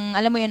umakyat ng,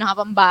 alam mo yun,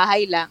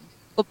 nakapambahay lang.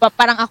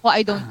 Parang ako,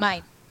 I don't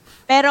mind.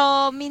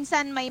 Pero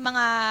minsan may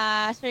mga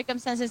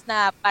circumstances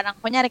na parang,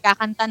 kunyari,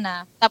 kakanta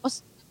na,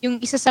 tapos yung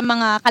isa sa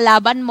mga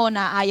kalaban mo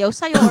na ayaw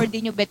sa'yo or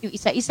di nyo bet yung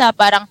isa-isa,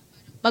 parang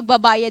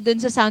magbabayad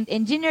dun sa sound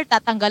engineer,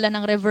 tatanggalan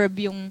ng reverb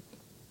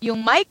yung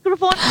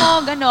microphone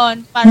mo,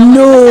 ganon. Parang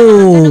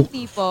ganong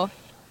tipo.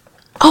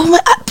 Oh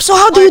my, so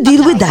how do you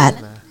deal with that?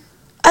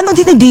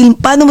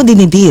 Paano mo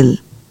dinidil?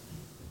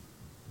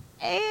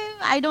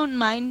 I don't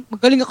mind.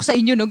 Magaling ako sa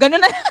inyo, no?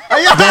 Ganon na.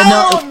 Ayan!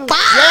 Ganon.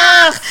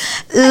 Yes!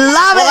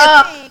 Love it!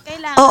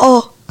 Kailangan.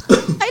 Oo.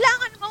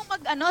 Kailangan mong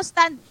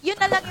stand. Yun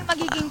na lang yung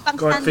magiging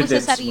pang-stand mo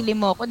Confidence sa sarili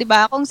mo. Di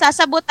ba? Kung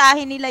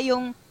sasabotahin nila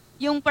yung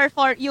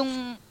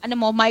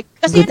mic.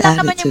 Kasi Good yun lang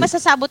naman yung attitude.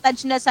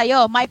 masasabotage na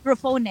sa'yo,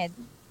 microphone.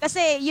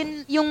 Kasi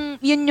yun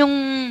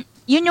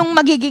yung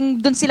magiging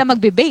dun sila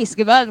magbe-base,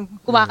 di ba?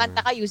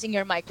 Kumakanta ka using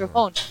your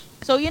microphone.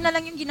 So, yun na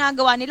lang yung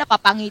ginagawa nila.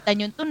 Papangitan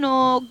yung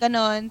tunog,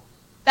 ganon.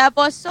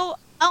 Tapos, so,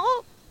 ako,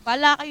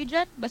 wala kayo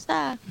dyan.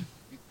 Basta,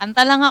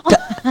 kanta lang ako.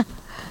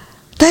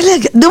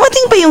 Talaga,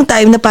 dumating pa yung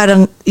time na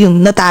parang yung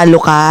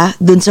natalo ka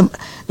dun sa...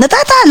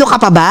 Natatalo ka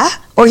pa ba?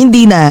 Or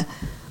hindi na?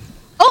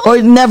 Oo. Or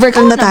never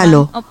kang Oo natalo?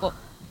 naman. Opo.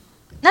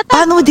 Natalo,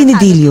 Paano mo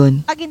dinidil natalo. yun?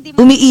 Pag hindi mo,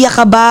 Umiiyak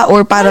ka ba?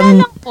 Or parang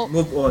wala lang po.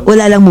 Move on.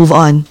 wala lang move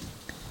on?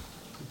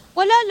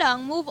 Wala lang,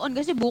 move on.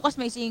 Kasi bukas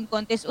may singing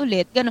contest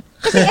ulit. Ganon.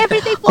 Kasi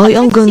everyday po Ay, kami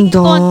ang nagsisinging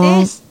ganda.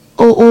 contest.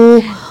 Oo.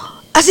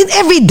 As in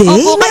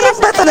everyday? Opo, kaya Meron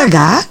ba sa-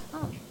 talaga?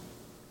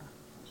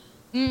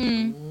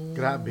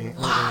 Grabe.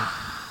 Oo.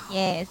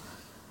 Yes.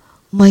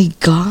 My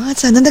God,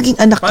 sana naging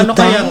anak Paano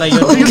kita. kaya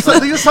ngayon?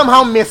 Do you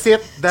somehow miss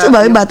it?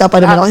 Sabagay, bata pa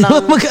naman lahat ako.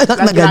 ng- Mag-anak na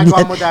lahat ginagawa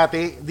ganyan. mo dati,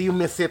 do you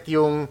miss it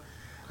yung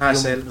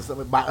Hassle.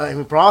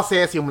 yung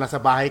process, yung nasa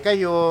bahay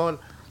kayo,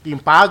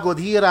 yung pagod,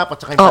 hirap, at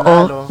saka yung Oo.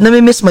 panalo?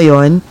 Namimiss mo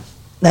yon?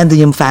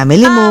 Nandun yung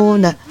family mo.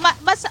 Na,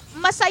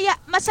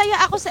 Masaya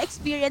ako sa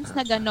experience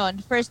na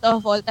ganon. First of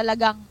all,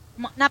 talagang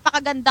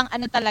napakagandang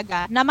ano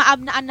talaga, na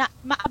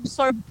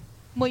ma-absorb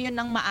mo yun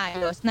ng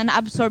maayos, na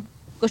na-absorb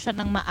ko siya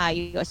ng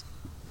maayos.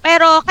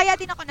 Pero kaya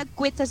din ako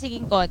nag-quit sa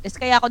singing contest,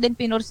 kaya ako din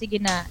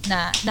pinursige na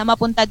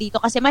mapunta dito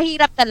kasi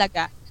mahirap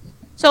talaga.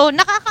 So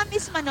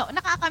nakakamiss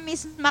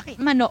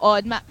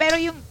manood, pero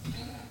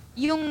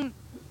yung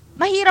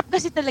mahirap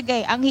kasi talaga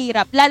ang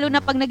hirap lalo na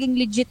pag naging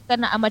legit ka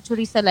na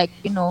amateurista like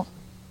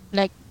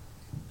like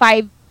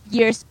 5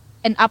 years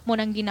and up mo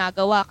nang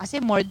ginagawa kasi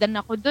more than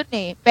ako dun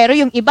eh. Pero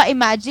yung iba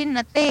imagine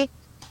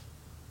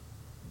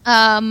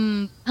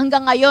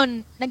hanggang ngayon,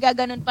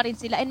 nagaganon pa rin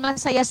sila. And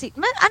masaya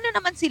ano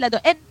naman sila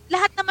doon. And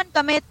lahat naman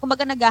kami,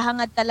 kumbaga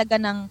naghahangad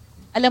talaga ng,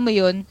 alam mo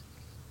yun,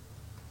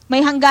 may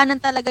hangganan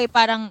talaga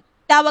parang,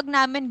 tawag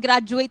namin,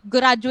 graduate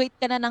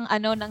ka na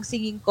ng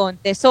singing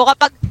contest. So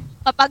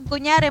kapag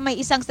kunyari may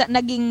isang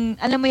naging,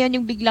 alam mo yun,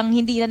 yung biglang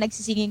hindi na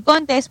nagsisinging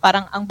contest,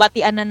 parang ang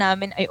batian na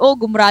namin ay,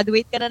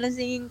 gumraduate ka na ng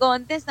singing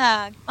contest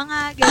ha. Mga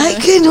gano'n. ay,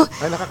 gano'n.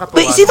 Ay, nakakatuwa.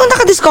 Wait, sino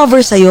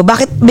nakadiscover sa'yo?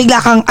 Bakit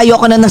bigla kang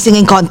ayoko na ng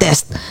singing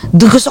contest?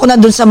 Gusto ko na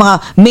dun sa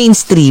mga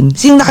mainstream.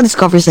 Sino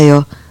nakadiscover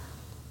sa'yo?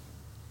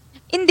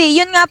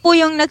 Hindi, yun nga po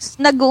yung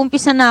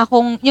nag-uumpisa na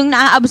akong, yung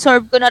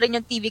na-absorb ko na rin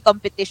yung TV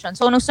competition.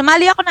 So, nung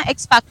sumali ako ng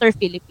X Factor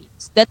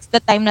Philippines, that's the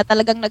time na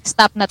talagang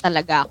nag-stop na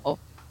talaga ako.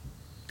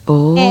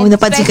 Oh, And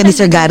napansin ka ni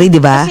Sir Gary, di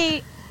ba?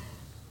 Kasi,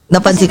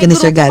 Napansin kasi ka ni may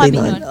Sir grupo Gary kami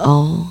noon. nun.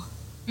 Oh.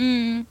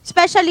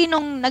 Especially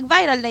nung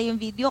nag-viral na yung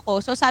video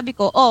ko. So, sabi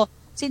ko,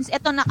 since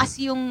ito na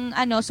kasi yung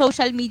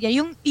social media,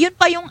 yun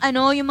pa yung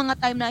yung mga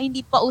time na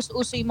hindi pa uso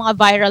yung mga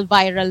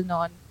viral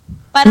noon.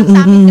 Parang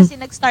sa amin kasi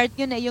nag-start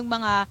yun yung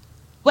mga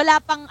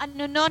wala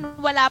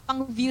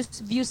pang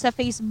views sa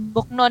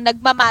Facebook noon.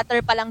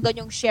 Nagma-matter pa lang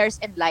doon yung shares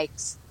and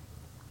likes.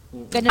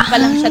 Ganun pa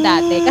lang siya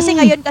dati. Kasi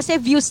ngayon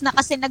kasi views na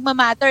kasi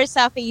nagma-matter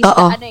sa Facebook.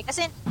 Oo.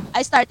 Kasi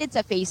I started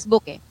sa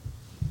Facebook eh.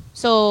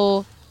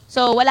 So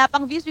wala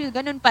pang views,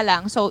 ganun pa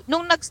lang. So,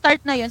 nung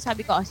nag-start na yun,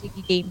 sabi ko,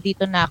 sige game,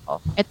 dito na ako.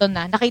 Ito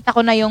na. Nakita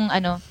ko na yung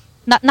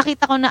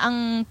nakita ko na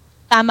ang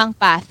tamang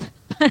path.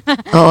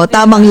 Oo,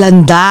 tamang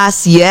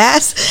landas.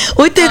 Yes.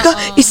 Uy, teka,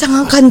 isang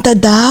ang kanta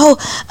daw.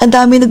 Ang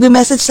dami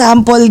nagme-message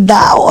sample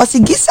daw. O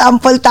sige,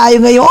 sample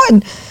tayo ngayon.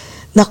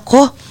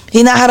 Nako,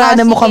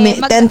 hinaharana mo sige.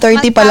 kami.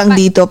 10:30 pa lang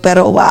dito,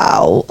 pero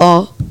wow.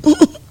 Oh.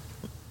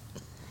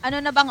 Ano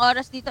na bang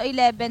oras dito?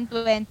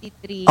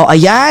 11:23. Oh,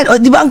 ayan.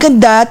 O, di ba ang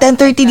ganda?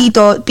 10:30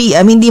 dito,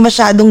 PM, hindi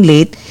masyadong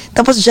late.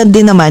 Tapos dyan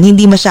din naman,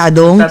 hindi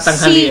masyadong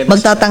Tatanghalian.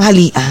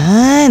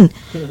 magtatanghalian.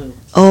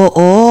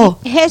 Oo.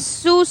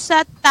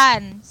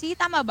 Jesusatan.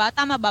 Tama ba?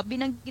 Tama ba?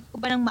 Binanggit ko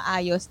ba ng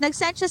maayos?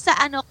 Nag-send siya sa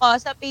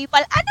sa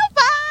PayPal. Ano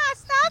ba?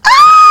 Stop!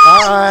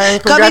 Ay,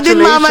 Kami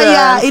din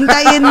mamaya. congratulations.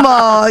 Intayin mo.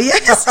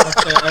 Yes.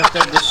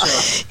 After the show.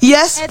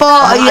 Yes po.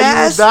 Ang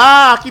Yes.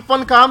 ayuda. Keep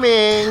on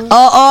coming.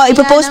 Oo,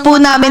 ipopost po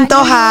ng mga namin to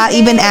ha, ayuda.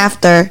 even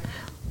after.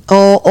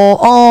 Oo,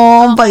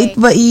 Okay.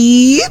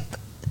 bait-bait.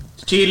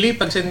 Chili,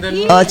 pagsendan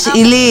mo. Oh,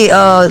 Chili.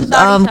 Oh,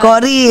 Sorry.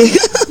 Cory.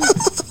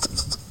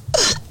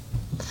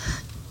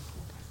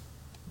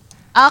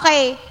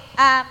 Okay.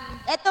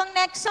 Etong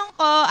next song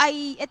ko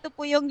ay ito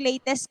po yung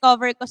latest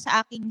cover ko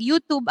sa aking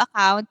YouTube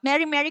account.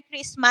 Merry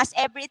Christmas,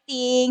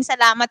 everything.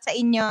 Salamat sa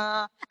inyo.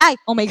 Ay,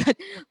 oh my God.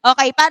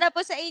 Okay, para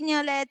po sa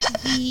inyo, let's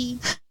be.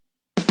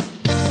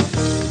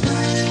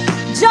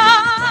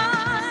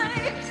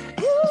 Joy!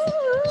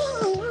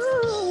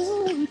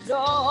 Ooh,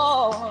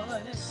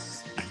 joy!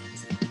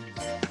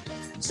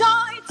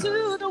 Joy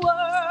to the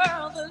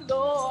world, the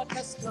Lord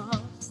has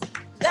come.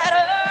 Let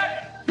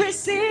earth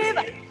receive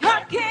her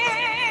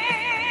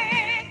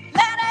King.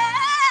 Let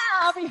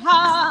every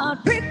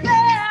heart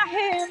prepare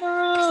him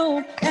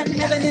room. And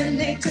heaven and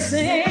nature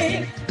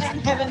sing.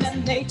 And heaven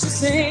and nature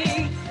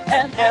sing.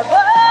 And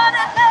heaven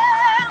and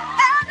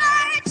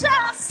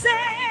nature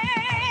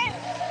sing.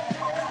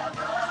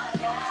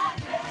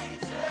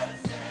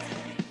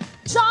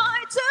 Joy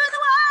to the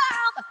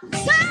world,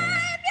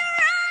 Savior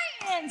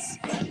reigns.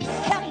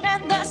 And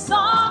then the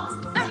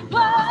songs and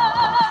play.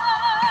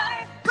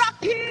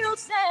 Rock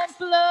hills and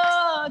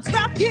floods,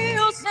 rock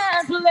hills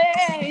and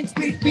plains.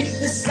 We beat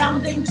the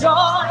sounding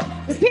joy.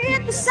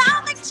 Repeat the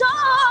sounding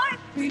joy.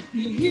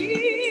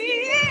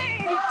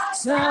 Repeat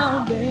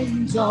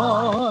sounding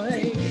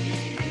joy.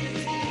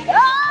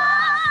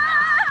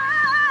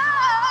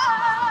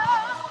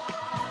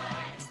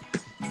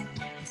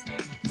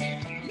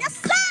 Yes,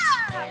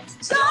 sir!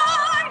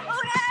 Joy!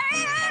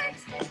 Hooray!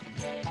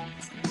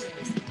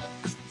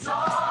 Joy!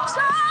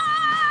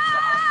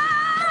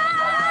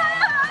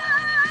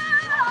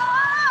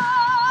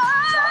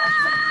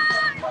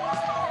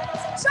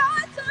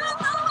 Joy to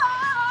the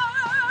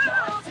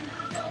world!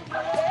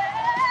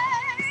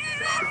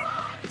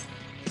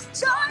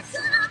 Joy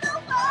to the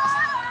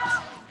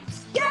world!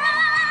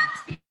 Yeah!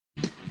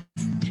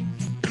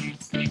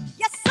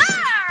 Yes,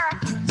 sir!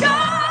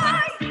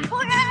 Joy!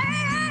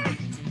 Hooray!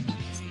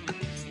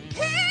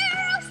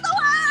 Here's the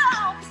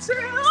world,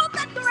 truth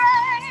and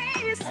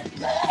grace.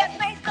 It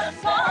makes the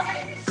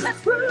songs that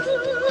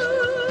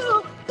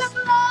prove the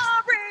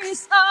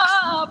glories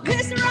of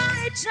His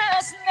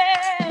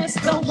righteousness,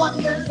 the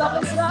wonders of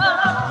His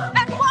love,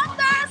 and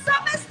wonders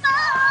of His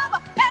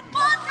love, and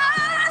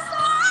wonders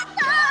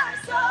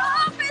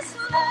of His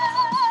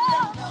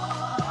love.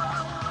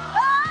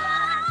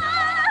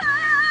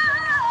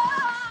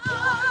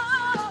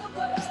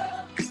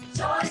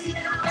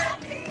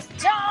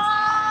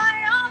 Joy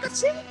on the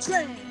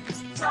children.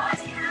 Joy on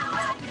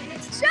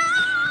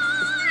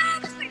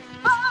the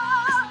people.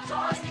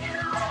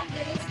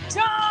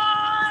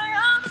 Joy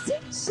on the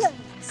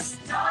teachers.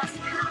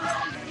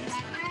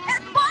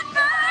 And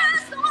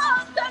wonders of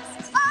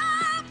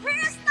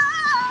His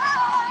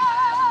love.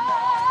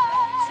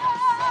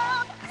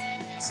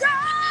 Joy.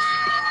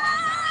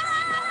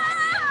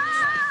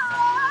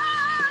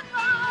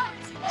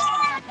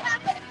 And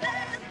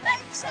everything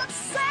they should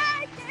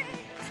say.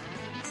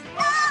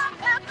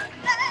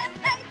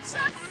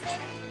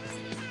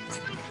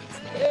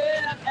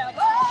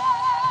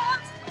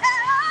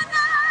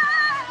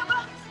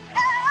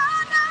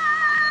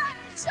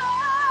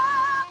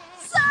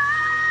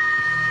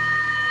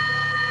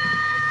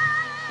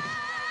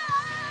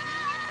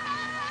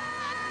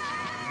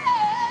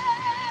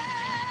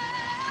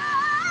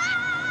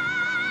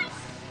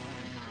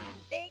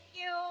 Thank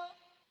you.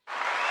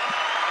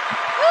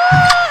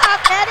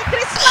 Merry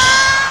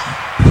Christmas!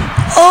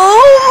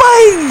 Oh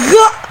my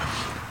God!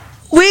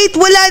 Wait,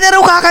 wala na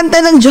raw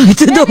kakanta ng Joy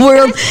to the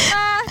World.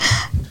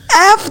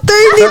 After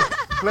ni...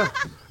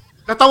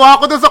 Natawa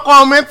ako dun sa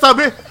comment,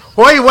 sabi,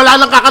 hoy, wala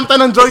nang kakanta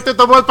ng Joy to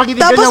the World pag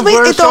hindi Tapos ganyang may,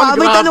 version.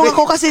 may grabe. tanong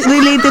ako kasi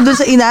related dun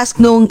sa inask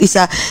nung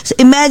isa. So,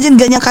 imagine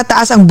ganyan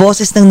kataas ang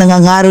boses ng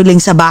nangangaroling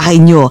sa bahay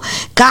nyo.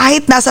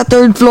 Kahit nasa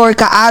third floor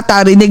ka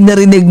ata, rinig na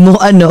rinig mo,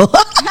 ano.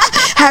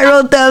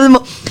 Harold, tell mo.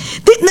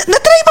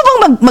 Na-try mo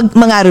bang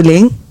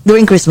mangaroling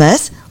during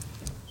Christmas?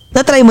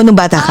 Na-try mo nung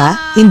bata ka?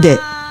 Hindi.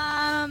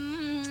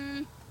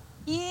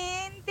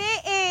 Hindi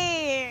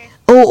eh.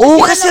 Oo,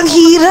 kasi ang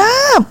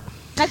hirap.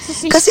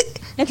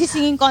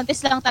 Nagsisinging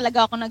contest lang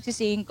talaga ako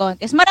nagsisinging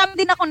contest. Marami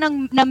din ako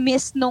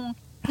na-miss nung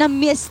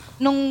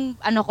nung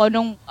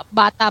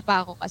bata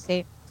pa ako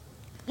kasi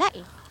wala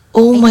eh.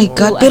 Oh my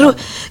God, pero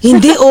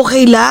hindi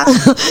okay lang.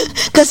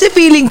 Kasi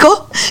feeling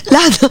ko,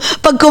 lahat,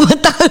 pag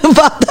kumanta ka ng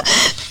bata,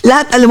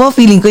 lahat, alam mo,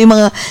 feeling ko, yung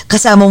mga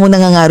kasama mo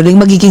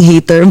nangangaroling, magiging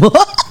hater mo.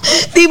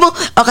 Di mo,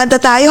 kanta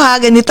tayo ha,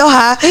 ganito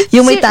ha,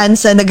 yung may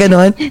tansa na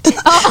gano'n.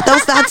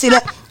 Tapos lahat sila,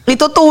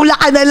 itutulak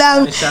ka na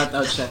lang. Shout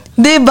out siya.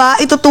 Diba?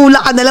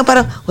 Itutulak ka na lang,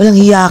 parang, walang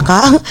hiya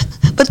ka.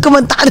 Ba't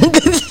kumanta ka ng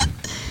ganyan?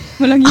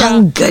 Walang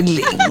Ang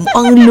galing,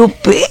 ang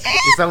lupi.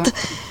 Isang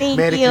Thank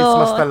Merry you.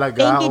 Christmas talaga.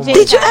 Thank you, Oh my Jay.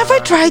 Did you ever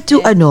try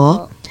to,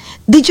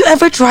 did you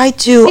ever try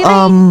to,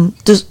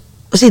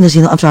 sino?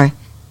 I'm sorry.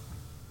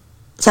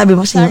 Sabi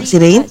mo, sino? Si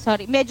Rain?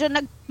 Sorry. Medyo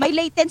may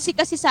latency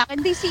kasi sa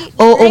akin. Di si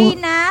Oo.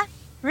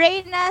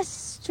 Reyna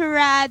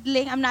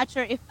Stradling. I'm not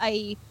sure if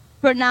I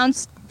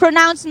pronounce it.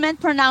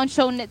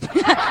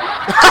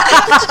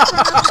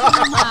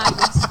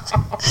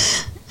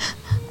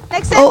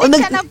 Nag-send Oo,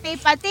 siya ng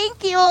PayPal. Thank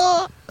you.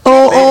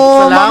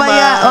 Oo,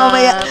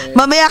 Salamat.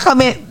 mamaya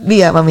kami.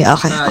 Bia, mamaya.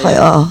 Okay,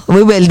 oo.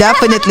 We will,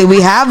 definitely. We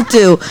have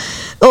to.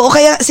 Oo,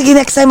 kaya, sige,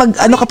 next time,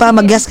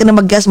 mag-guest ka na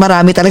mag-guest.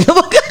 Marami talaga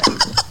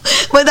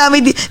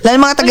madami. Lalo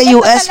mga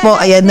taga-US po,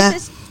 ayan na.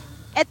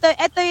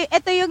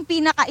 Ito yung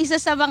isa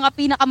sa mga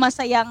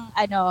pinakamasayang,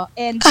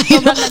 and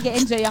sobrang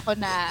nag-enjoy ako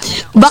na,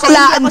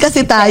 Baklaan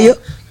kasi tayo.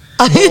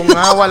 Oo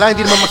nga, wala.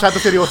 Hindi naman masyado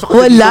seryoso.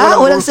 Kasi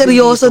Walang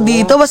seryoso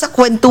dito. Basta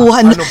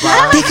kwentuhan. Ano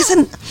ba?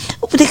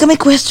 Teka, may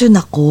question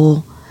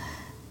ako.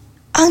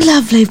 Ang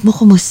love life mo,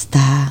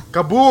 kumusta?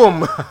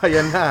 Kaboom!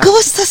 Ayan na.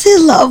 Kumusta si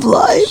love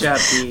life?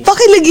 Shopee.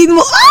 Pakilagin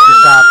mo. Si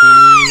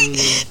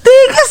Shopee.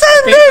 Teka,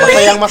 sandali.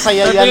 Masayang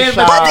masaya yan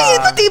siya.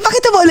 Pati,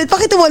 pakita mo ulit.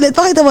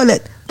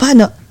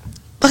 Paano?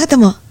 Pakita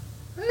mo.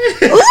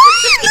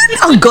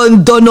 Ang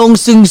ganda ng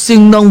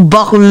sing-sing ng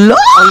bakla.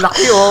 Ang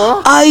laki,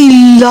 oh. I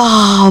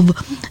love.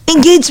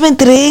 Engagement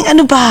ring,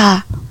 ano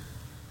ba?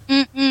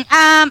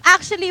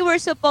 Actually, we're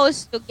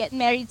supposed to get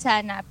married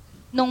sana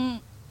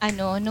nung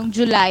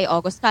July,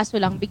 August. Kaso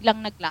lang,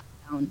 biglang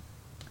nag-lockdown.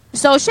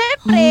 So,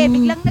 syempre,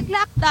 biglang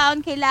nag-lockdown,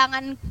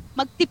 kailangan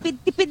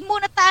magtipid-tipid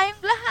muna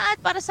tayong lahat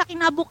para sa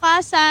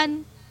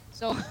kinabukasan.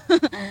 So,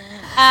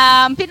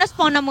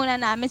 pinospone na muna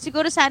namin.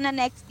 Siguro sana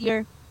next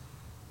year,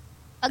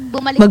 pag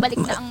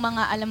bumalik-balik na ang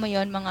mga, alam mo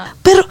yon mga...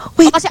 Pero,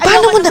 wait, Kasi paano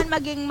ayoko mo na... naman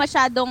maging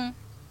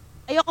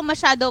ayoko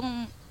masyadong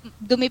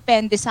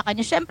dumipende sa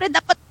kanya. Siyempre,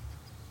 dapat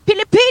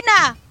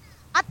Pilipina!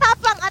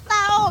 Atapang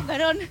atao!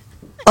 Ganon.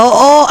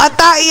 Oo,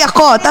 atai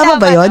ako. Tama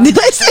ba yun?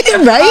 Did I say it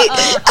right?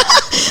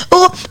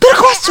 Oo. Pero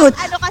question.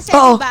 Ano kasi,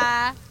 Oo.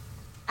 diba,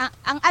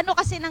 ang ano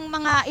kasi ng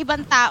mga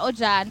ibang tao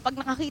dyan, pag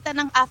nakakita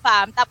ng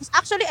AFAM, tapos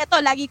actually, ito,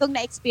 lagi kong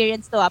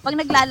na-experience to pag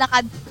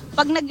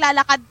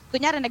naglalakad,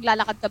 kunyari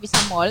naglalakad kami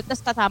sa mall, tapos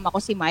kasama ko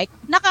si Mike,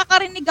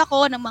 nakakarinig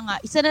ako ng mga,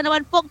 isa na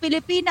naman pong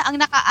Pilipina ang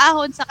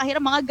nakaahon sa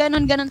kahirap, mga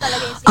ganon-ganon talaga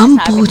yung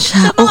sinasabi. Ampucha,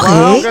 Sa mga okay.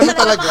 Wow, ganun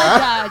talaga?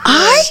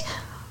 Ay,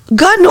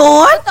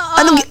 ganon? Totoo,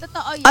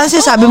 totoo yun. Ano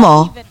sinasabi Oo,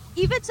 mo?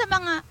 Even sa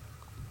mga,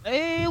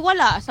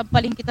 wala,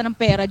 sampaling kita ng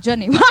pera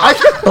dyan eh.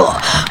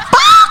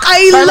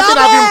 Ay, I love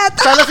it!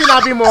 sana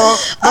sinabi mo,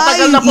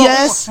 Ay,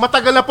 yes.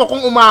 matagal na po kung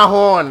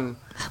umahon.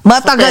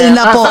 Matagal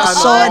na po, Sa ano.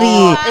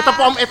 sorry.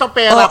 Ito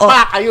pera, Oo.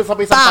 pak, ayun,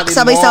 sabay sampalin mo.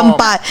 Sabay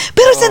sampal.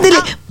 Pero sandali,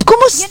 Yun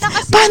ang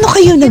kasi- paano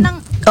kayo yun nag...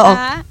 ang- Oo.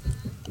 ha?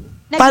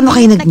 Paano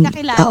kayo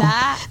nagkakilala? Oo.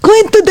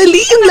 Kwento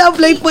dali yung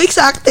love life mo,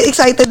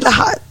 excited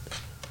lahat.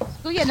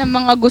 So, yan ang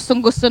mga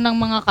gustong-gusto ng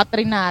mga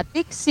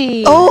Katrinatics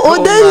eh. Oo,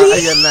 Oo dali. nga,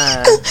 ayan na.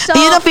 So,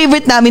 Yun ang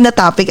favorite namin na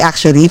topic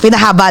actually.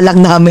 Pinahaba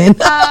lang namin.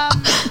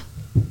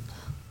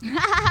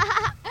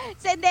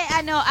 so, hindi,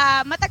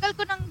 matagal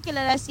ko nang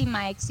kilala si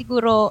Mike.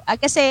 Siguro,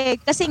 kasi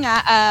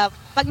nga,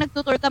 pag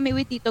nagtutour kami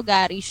with Tito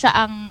Gary, siya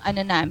ang,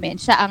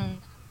 siya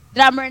ang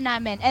drummer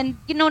namin. And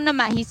you know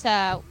naman, he's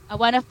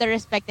one of the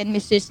respected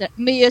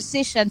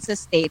musicians sa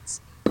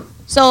States.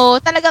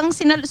 So, talagang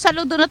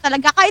saludo na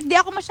talaga. Kahit di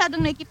ako masyadong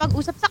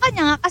nakikipag-usap sa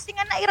kanya nga, kasi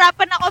nga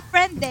nairapan ako,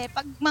 friend eh.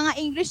 Pag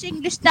mga English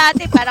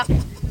dati, parang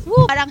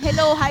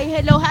hello,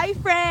 hi,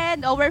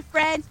 friend, or we're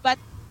friends, but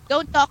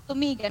don't talk to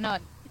me, ganon.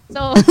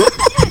 So,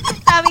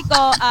 sabi ko,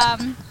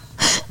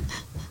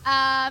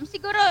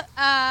 siguro,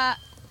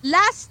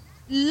 last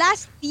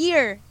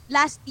year,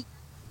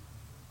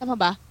 tama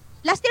ba?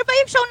 Last year ba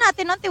yung show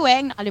natin, no,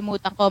 Tiweng?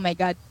 Nakalimutan ko, oh my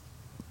God.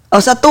 O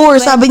sa tour,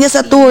 sabi niya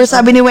sa tour,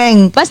 sabi ni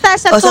Weng. Basta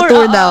sa O, tour. sa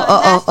tour daw.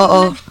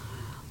 Oo.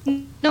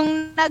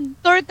 Nung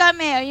nag-tour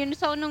kami,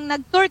 nung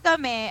nag-tour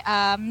kami,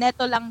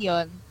 neto lang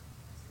yon.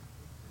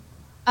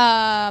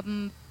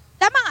 Tama.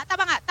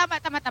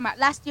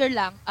 Last year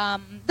lang.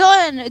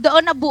 Doon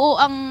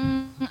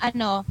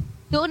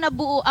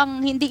nabuo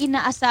ang hindi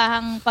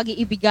inaasahang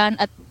pag-iibigan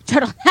at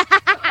charot.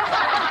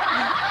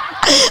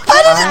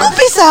 Paano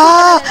nag-umpisa?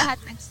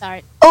 Lahat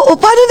nag-start. Oo,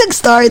 paano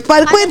nag-start?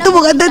 Paano kwento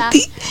mo nga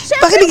dati?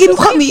 Pakinigin mo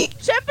kami.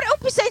 Siyempre,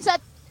 umpisa sa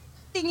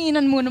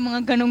tinginan mo ng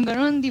mga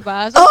ganun-ganun, di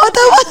ba? So, Oo,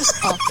 tama.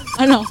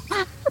 ano?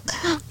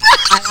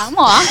 Alam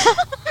mo,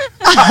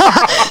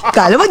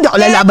 Kala mo, hindi ako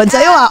lalaban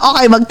sa'yo,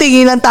 Okay,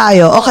 magtingin lang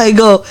tayo. Okay,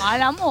 go.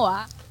 Alam mo,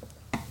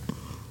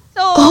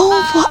 So,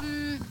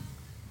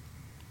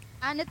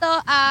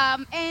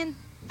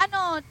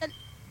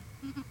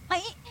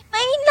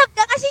 may in love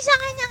ka kasi sa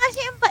kanya kasi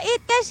ang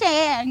bait kasi.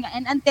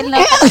 And until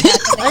now,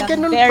 Ay,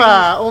 ganun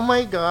pa. Oh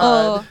my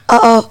God.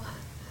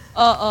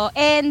 Oo.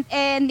 And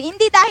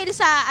hindi dahil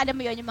sa, alam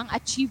mo yun, yung mga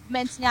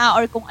achievements niya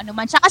or kung ano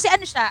man siya. Kasi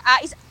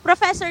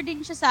professor din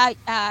siya sa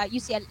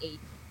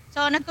UCLA.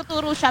 So,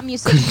 nagtuturo siya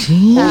music.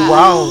 Oh,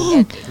 wow.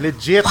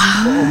 Legit.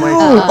 Oh my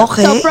God.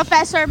 Okay. So,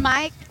 Professor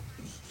Mike.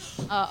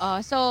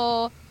 So,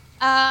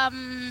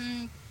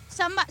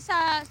 sa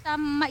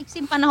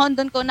maiksing panahon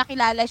doon ko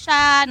nakilala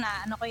siya,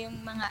 na ano ko yung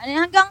mga,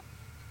 hanggang,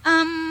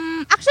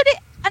 actually,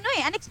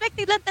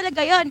 unexpected lang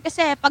talaga yon.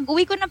 Kasi pag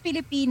uwi ko ng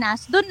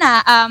Pilipinas, doon na,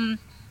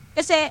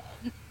 kasi,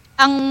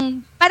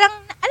 parang,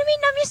 alam mo,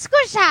 na-miss ko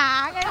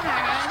siya.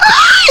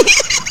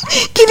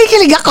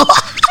 Kinikilig ako.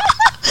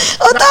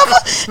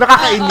 Tapos.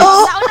 Nakakainis.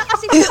 Nauna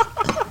kasi,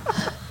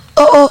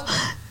 Oo.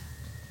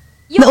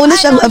 Nauna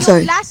siyang, I'm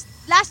sorry.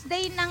 Last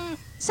day ng,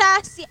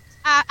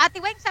 Ate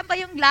Weng, saan ba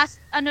yung last,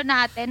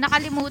 natin?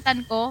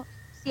 Nakalimutan ko.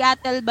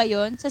 Seattle ba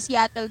yun? Sa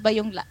Seattle ba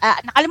yung,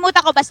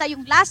 nakalimutan ko, basta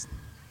yung last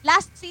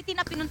city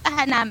na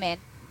pinuntahan namin,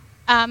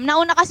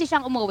 nauna kasi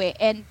siyang umuwi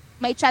and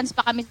may chance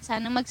pa kami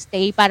sana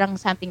magstay, parang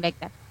something like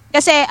that.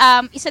 Kasi,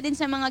 isa din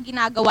sa mga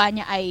ginagawa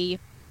niya ay,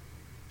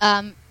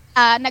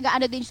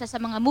 nag-aano din siya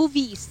sa mga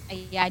movies.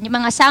 Ayan, yung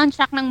mga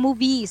soundtrack ng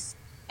movies.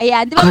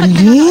 Ayan, di ba pag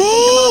nanonood din ng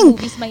mga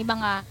movies, may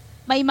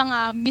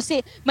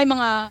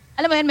mga,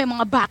 alam mo yan, may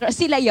mga background.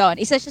 Sila yon.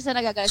 Isa siya sa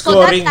nagagawa. So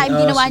that Scoring, time,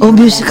 ginawa niya.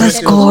 Musical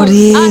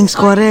scoring.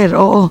 Scorer,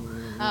 oo.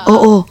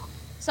 Oo.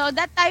 So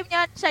that time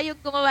niya, siya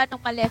yung gumawa ng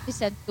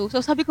Maleficent 2.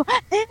 So sabi ko,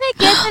 oh my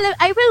God,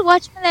 I will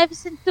watch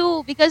Maleficent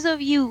 2 because of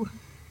you.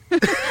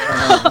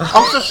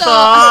 Ang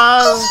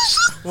social.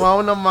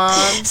 Wow naman.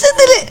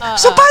 Sandali.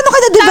 So, paano ka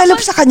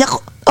na-develop sa kanya?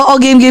 Oo,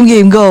 game,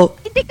 go.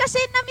 Hindi kasi,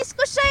 na-miss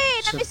ko siya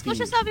eh. Na-miss ko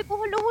siya, sabi ko,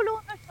 hulo-hulo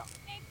na siya. Oh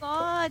my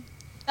God.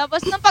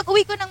 Tapos, nung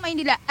pag-uwi ko ng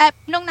Maynila,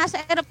 nung nasa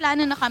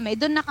aeroplano na kami,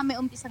 doon na kami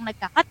umpisang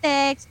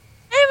nagkaka-text.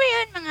 Alam mo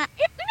yun, mga,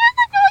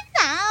 pinatagawin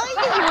na.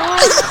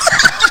 Yun.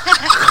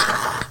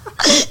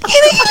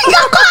 Kinikilig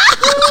ako.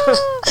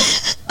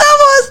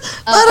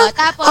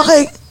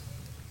 Okay.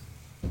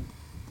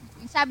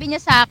 Sabi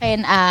niya sa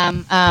akin,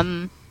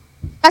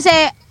 kasi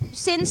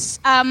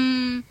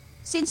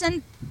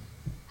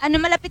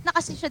malapit na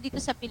kasi siya dito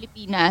sa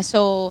Pilipinas.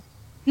 So,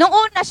 nung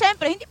una,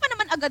 syempre, hindi pa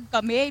naman agad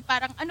kami.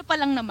 Parang ano pa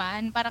lang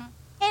naman. Parang,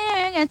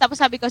 tapos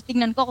sabi ko,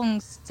 tingnan ko kung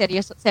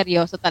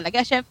seryoso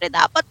talaga. Syempre,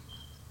 dapat,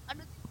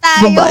 ano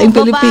tayo, Babaeng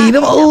Pilipino.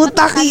 Oo,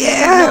 taki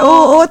eh.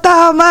 Oo,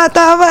 tama.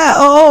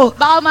 Oo.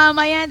 Baka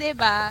mamaya,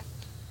 diba?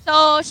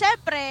 So,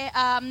 syempre,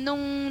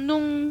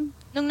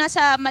 nung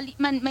nasa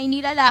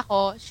Maynila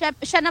ako,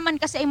 siya naman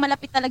kasi ay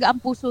malapit talaga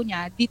ang puso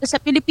niya dito sa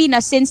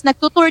Pilipinas since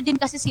nagtutour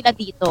din kasi sila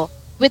dito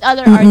with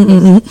other artists.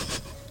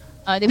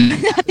 Diba?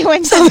 Dati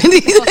when Sabi ni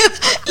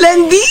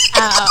Landy.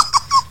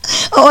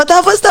 Oo,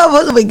 tapos.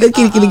 Oh my God,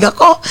 kinikilig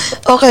ako.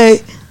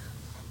 Okay.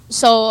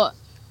 So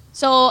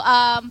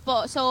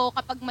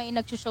kapag may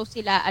nag-show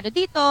sila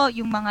dito,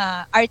 yung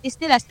mga artist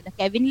nila, sila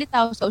Kevin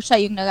Litao, so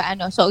siya yung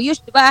so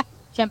usually, diba?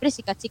 Syempre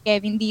sikat si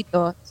Kevin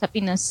dito sa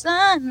Pinas.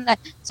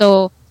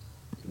 So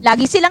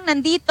lagi silang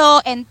nandito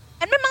and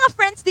may mga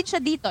friends din siya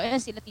dito. Ayan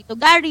sila Tito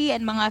Gary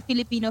and mga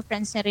Filipino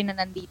friends niya rin na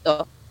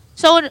nandito.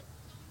 So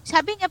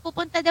sabi niya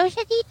pupunta daw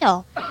siya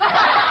dito.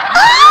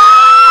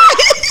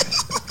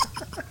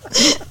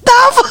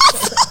 Tapos,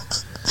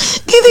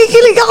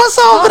 kinikilig ako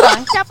sobra.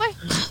 Tapos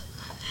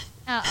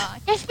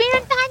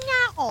pinuntahan niya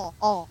ako.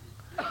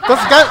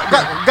 Tapos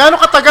gaano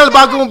katagal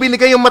bago mo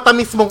binigay yung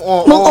matamis mong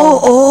oo?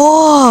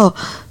 Oo.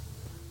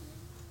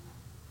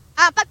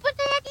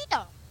 Pagpunta niya dito.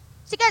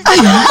 Sige,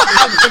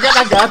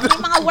 Agad-agad.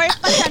 may mga work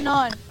pa siya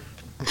nun.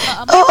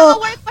 May mga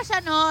work pa siya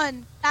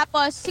nun.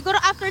 Tapos,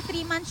 siguro after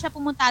 3 months siya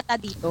pumunta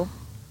dito.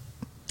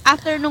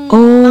 After nung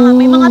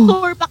may mga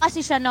tour pa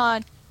kasi siya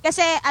nun.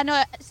 Kasi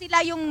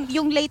sila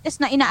yung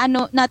latest na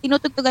na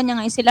tinutugtugan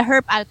niya ngayon, sila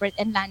Herb Alpert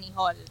and Lani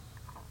Hall.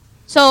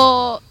 So,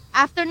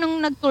 after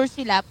nung nag-tour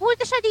sila,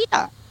 pumunta siya dito.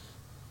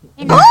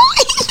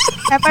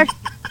 Tapos,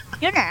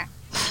 yun na.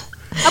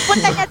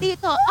 Papunta niya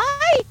dito,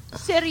 ay,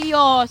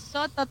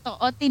 seryoso,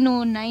 totoo,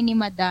 tinunay ni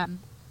Madam.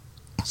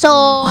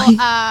 So,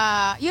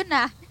 yun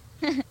na.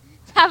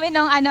 Sabi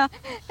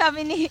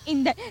ni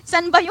Inday,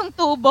 saan ba yung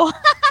tubo?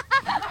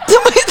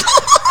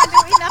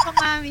 Aluin ako,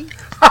 mami.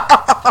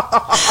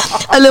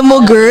 Alam mo,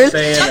 girl,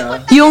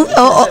 yung,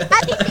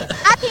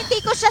 At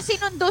hindi ko siya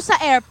sinundo sa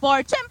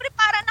airport. Siyempre,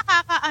 para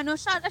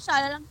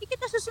shala-shala lang. Hindi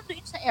kita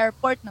susunduin sa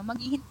airport, no?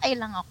 Maghihintay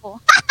lang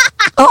ako.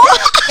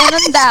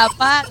 Ganun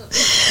dapat.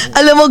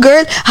 alam mo,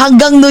 girl,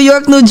 hanggang New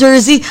York, New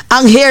Jersey,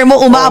 ang hair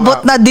mo umabot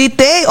na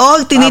dito eh.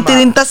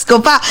 Tinitirintas ko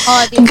pa.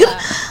 Diba?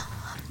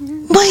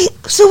 Wait.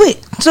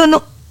 So,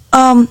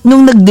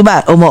 nung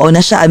diba, umuo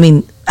na siya, I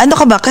mean, ano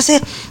ka ba? Kasi,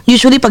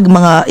 usually, pag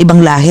mga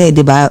ibang lahi,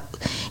 diba,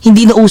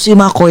 hindi na uso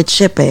yung mga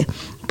courtship eh.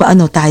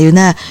 Paano, tayo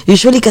na.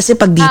 Usually, kasi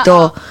pag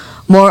dito,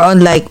 more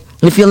on like,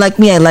 if you like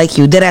me, I like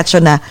you,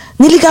 diretso na.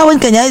 Niligawan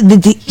ka niya?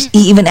 Did he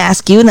even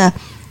ask you na,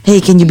 hey,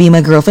 can you be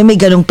my girlfriend? May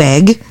ganong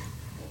peg?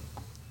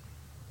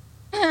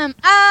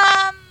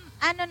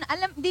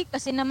 Alam di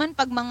kasi naman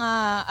pag mga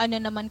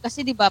naman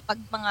kasi 'di ba pag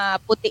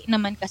mga puti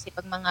naman kasi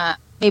pag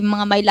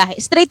may lahi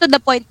straight to the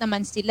point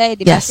naman sila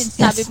 'di ba since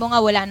sabi mo nga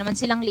wala naman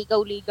silang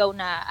ligaw-ligaw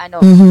na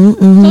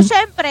So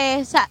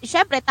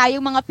syempre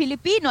tayong mga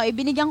Pilipino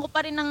binigyan ko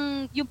pa rin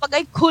ng yung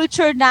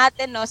culture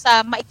natin no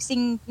sa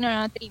maiksing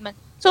 3 months.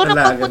 So nung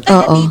pagpunta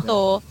niya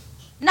dito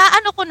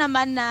ko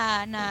naman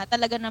na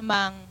talaga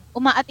namang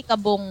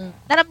umaatikabong,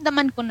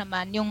 naramdaman ko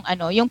naman yung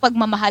yung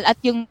pagmamahal at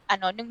yung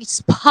yung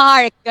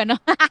spark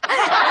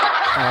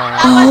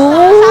Tapos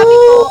sabi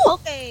ko,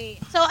 okay.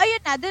 So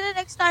ayun na, doon na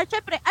nag-start.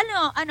 Syempre,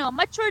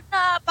 matured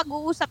na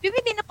pag-uusap. Yung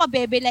hindi na pa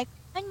bebe like,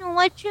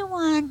 what you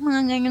want?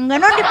 Mga ganyan,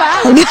 di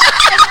ba? Ganun.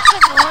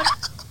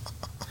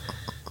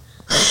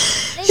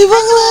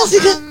 Ibang klase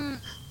ka.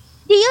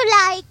 Do you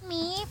like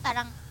me?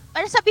 Parang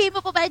sabihin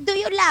mo pa ba, do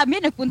you love me?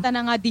 Nagpunta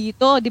na nga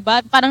dito, di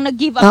ba? Parang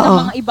nag-give up ng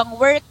mga ibang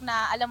work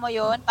na, alam mo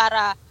yon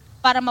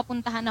para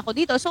mapuntahan ako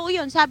dito. So,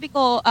 yun, sabi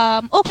ko,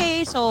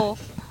 okay, so,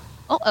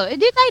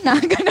 edi tayo na.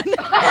 Ganun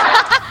na.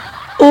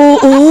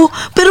 Oo.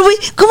 Pero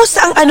wait,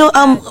 kumusta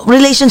ang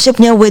relationship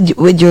niya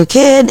with your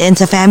kid and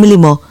sa family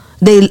mo?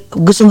 Dahil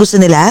gustong-gusto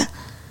nila?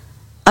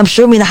 I'm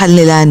sure minahal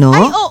nila, no?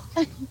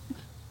 Ay,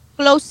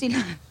 close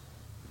sila.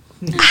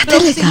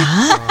 Talaga?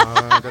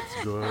 That's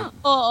good.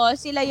 Oo,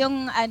 sila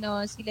yung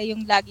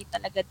lagi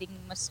talaga ding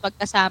mas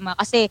magkasama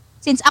kasi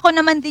since ako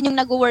naman din yung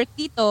nag-work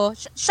dito,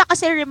 siya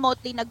kasi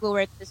remotely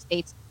nag-work sa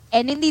States.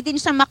 And hindi din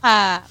siya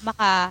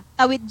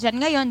makatawid diyan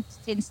ngayon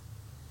since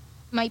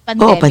may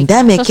pandemic.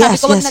 Pandemic. So sabi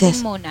ko, wag yes. na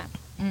din muna.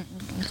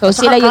 So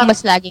sila yung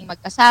mas laging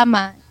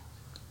magkasama.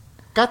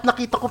 Kat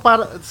nakita ko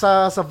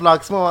sa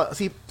vlogs mo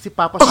si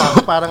Papa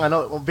Shadow parang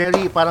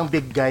parang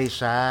big guy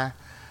siya.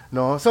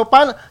 No? So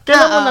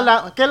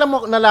kailan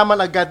mo nalaman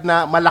agad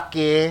na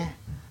malaki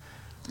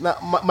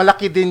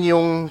din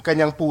yung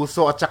kanyang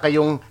puso at saka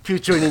yung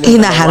future ninyo?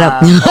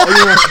 Hinaharap niyo.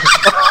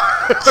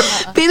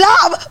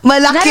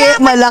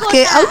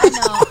 Malaki.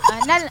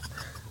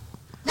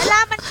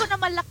 nalaman ko na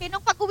malaki.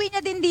 Nung pag-uwi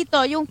niya din dito,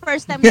 yung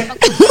first time na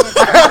pag-uwi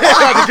niya.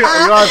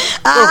 Ayun.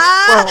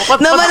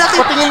 Na malaki.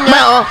 Patingin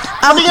niya, oh.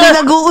 Ang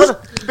pinag-uus...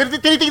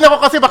 Tinitingnan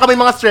ko kasi baka may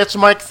mga stretch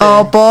marks.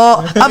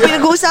 Opo. Ang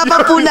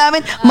pinag-uusapan po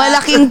namin,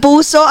 malaking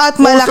puso at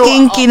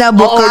malaking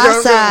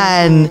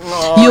kinabukasan.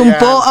 Yung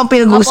po ang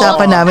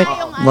pinag-uusapan namin.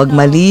 Wag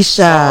mali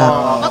siya.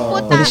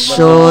 Magpunta.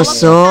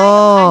 Malisyoso.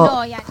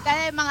 Yan.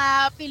 Kaya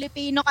mga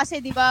Pilipino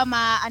kasi, di ba,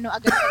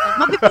 agad.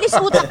 Mapipilis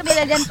utak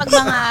nila dyan pag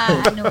mga,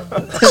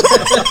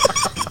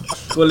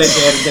 Kulay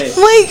verde.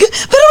 My God.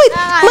 Pero wait,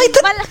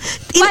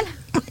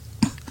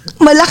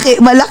 malaki.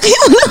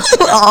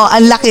 Oo,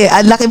 ang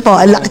laki po.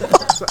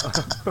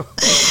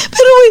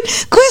 Pero wait,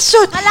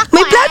 question.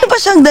 May plano ba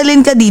siyang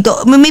dalhin ka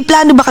dito? May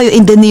plano ba kayo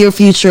in the near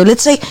future?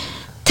 Let's say,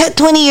 20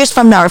 years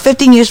from now or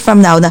 15 years from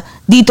now na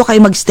dito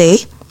kayo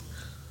magstay?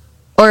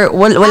 Or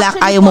wala,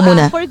 Actually, ayaw mo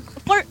muna?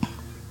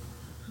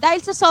 Dahil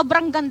sa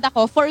sobrang ganda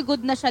ko, for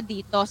good na siya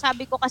dito.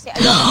 Sabi ko kasi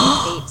ayaw ko ng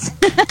States.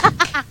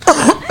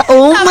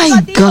 Oh Sabi my ko,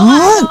 dito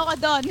God! ako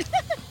doon.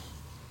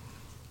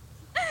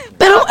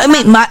 Pero, I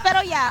mean,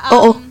 Pero yeah,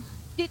 oo.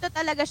 dito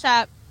talaga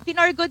siya.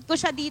 For good ko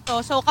siya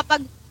dito. So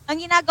kapag, ang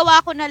ginagawa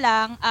ko na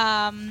lang,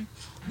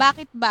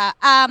 bakit ba?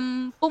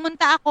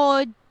 Pumunta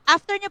ako,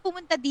 after niya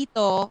pumunta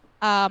dito,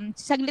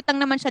 saglit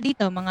lang naman siya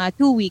dito, mga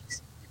 2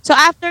 weeks. So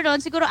after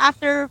nun, siguro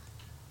after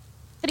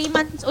 3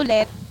 months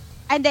ulit,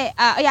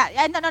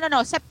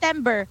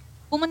 September,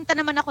 pumunta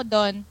naman ako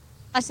doon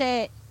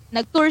kasi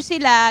nag-tour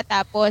sila,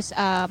 tapos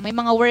may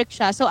mga work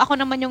siya. So ako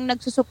naman yung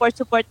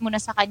nagsusupport muna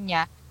sa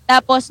kanya.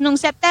 Tapos nung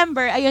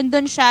September, ayun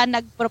doon siya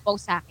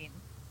nag-propose sa akin.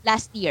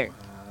 Last year.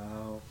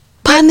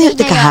 Paano yung,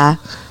 teka ha?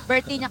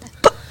 Birthday niya.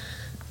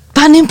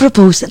 Paano yung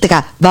proposal?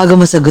 Teka, bago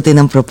mo sagutin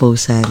ang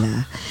proposal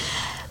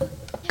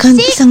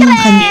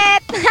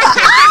Secret!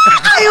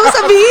 Ayaw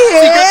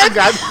sabihin! Secret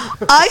agad?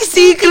 Ay,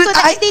 secret!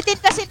 Hindi din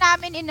kasi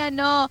namin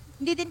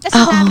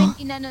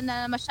inano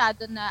na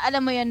masyado na, alam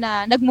mo yun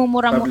na,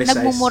 nagmumurang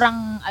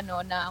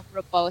na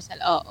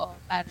proposal. Oo.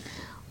 Para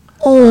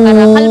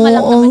kalma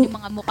lang naman yung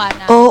mga mukha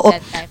na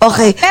that time.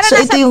 Okay. Pero so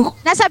ito yung...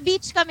 Nasa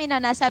beach kami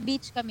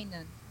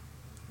nun.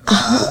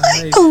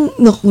 Ay,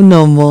 naku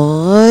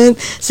naman.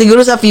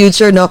 Siguro sa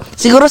future, no?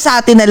 Siguro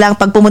sa atin na lang,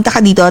 pag pumunta ka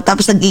dito,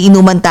 tapos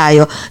nag-iinuman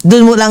tayo,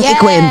 dun mo lang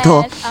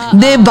ikwento.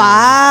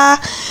 Diba?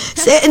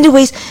 So,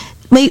 anyways,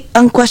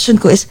 ang question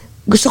ko is,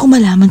 gusto ko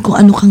malaman kung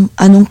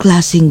anong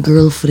klaseng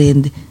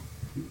girlfriend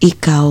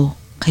ikaw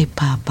kay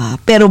Papa.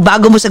 Pero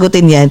bago mo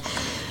sagutin yan,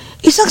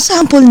 isang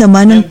sample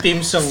naman ng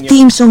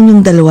team song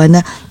yung dalawa na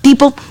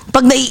tipong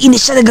pag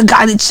naiinis siya,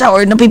 nagagalit siya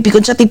or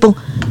napipikon siya, tipong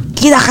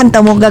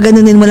kinakanta mo,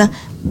 gaganunin mo lang,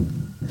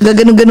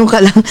 gaganon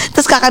ka lang,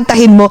 tapos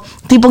kakantahin mo,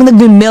 tipong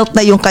nagme-melt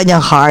na yung kanyang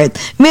heart.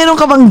 Meron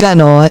ka bang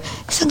ganon?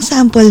 Isang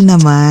sample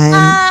naman.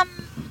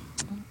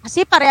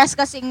 Kasi parehas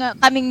kasing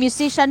kaming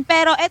musician,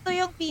 pero ito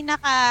yung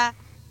pinaka,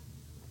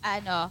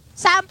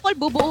 sample,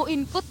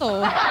 bubuuin ko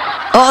to.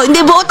 Oh,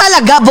 hindi, buo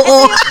talaga,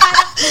 buo.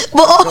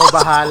 Buo. Ikaw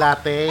bahala,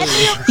 te.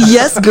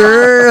 Yes,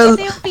 girl.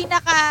 Ito yung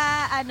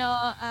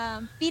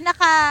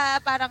pinaka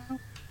parang,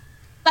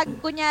 pag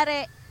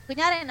kunyari,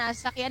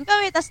 nasakyan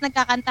kami, tapos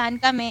nagkakantahan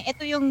kami,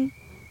 ito yung,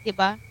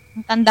 diba?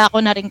 Ang tanda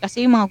ko na rin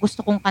kasi yung mga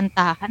gusto kong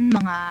kantahan,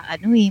 mga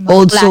mga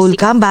Old classic. soul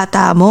ka, ang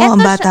bata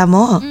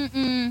mo.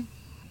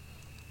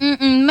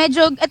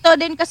 Medyo, ito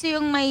din kasi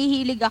yung may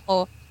hilig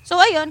ako. So,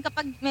 ayun,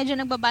 kapag medyo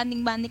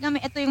nagbabanding-banding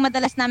kami, ito yung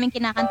madalas namin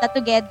kinakanta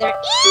together.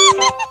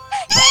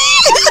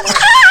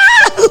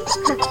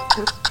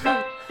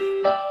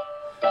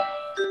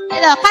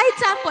 Kahit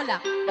sample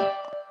lang.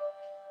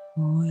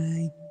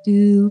 Why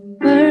do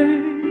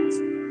birds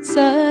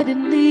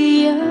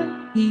suddenly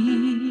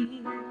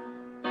appear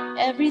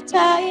every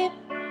time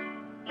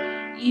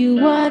you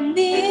are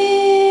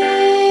near?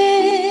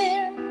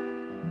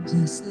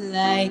 Just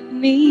like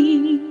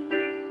me,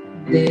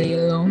 they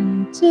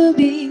long to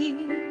be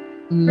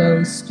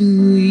close to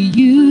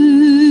you.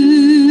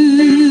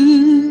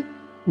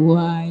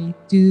 Why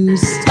do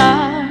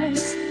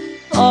stars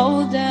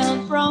fall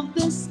down from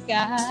the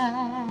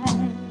sky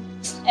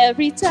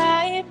every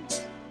time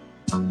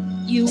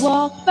you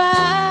walk by?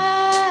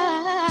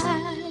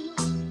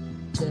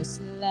 Just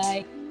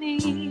like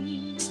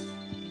me,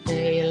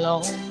 they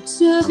long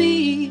to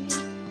be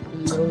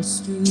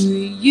close to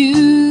you.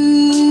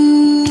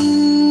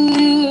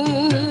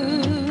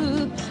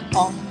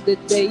 On the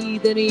day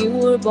that you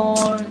were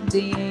born,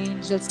 the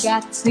angels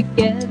got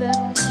together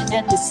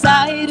and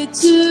decided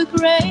to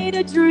create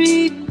a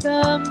dream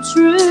come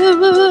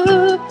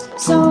true.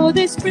 So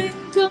they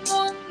sprinkled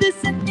moon this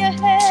in your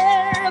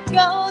hair, a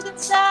golden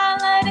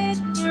starlight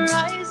in your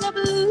eyes of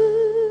blue.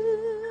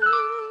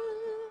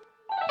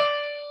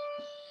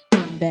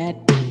 That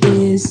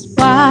is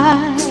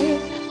why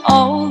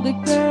all the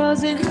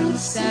girls in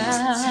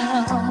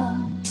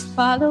town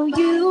follow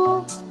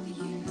you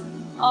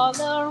all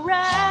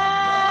around.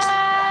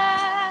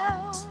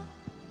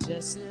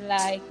 Just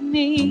like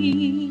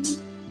me,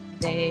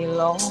 they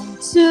long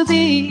to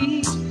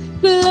be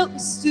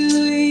close to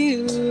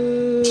you.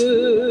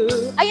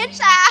 Ayan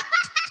siya!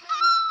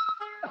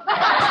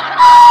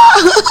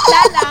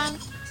 Wala lang.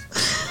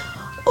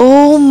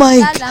 my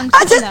Wala lang,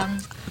 joke lang.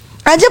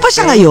 Andiyan pa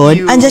siya Thank ngayon?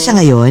 you. Andiyan siya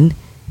ngayon?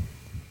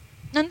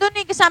 Nandun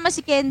eh, kasama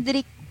si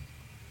Kendrick.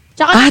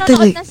 Tsaka Ah,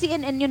 nanonood talaga. ng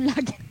CNN yun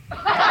lagi.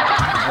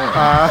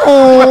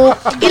 Oh,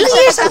 ilang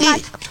years ang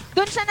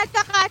Doon siya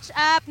nagka-catch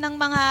up ng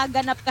mga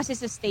ganap kasi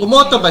sa stage.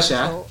 Bumoto ba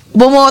siya?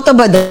 bumoto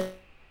ba?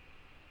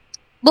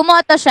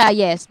 Bumoto siya,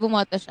 yes.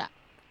 Bumoto siya.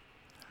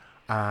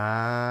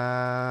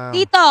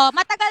 Dito,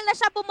 matagal na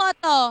siya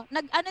bumoto.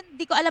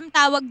 Di ko alam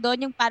tawag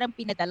doon, yung parang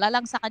pinadala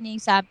lang sa kanya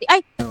yung something. Ay,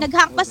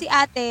 naghang pa si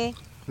ate.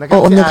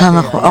 Oo, naghang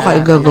ako. Okay,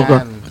 go.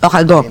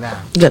 Okay, go.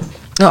 Good.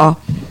 Oo.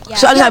 Yeah.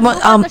 So, alam mo,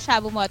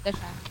 bumoto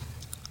siya.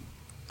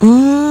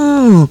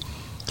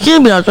 Sino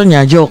binoto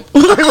niya? Joke.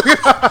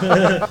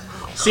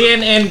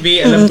 CNNB,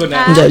 alam ko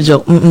na. Hindi,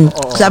 joke.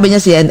 Sabi niya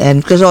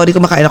CNN. Kasi sorry,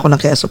 kumakain ako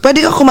ng keso.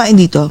 Pwede ka kumain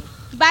dito.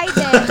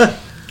 Biden.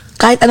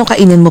 Kahit anong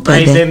kainin mo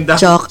pwede. Biden daw.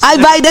 Joke. Ay,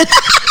 Biden.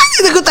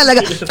 Sinagot talaga.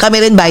 Kami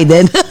rin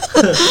Biden.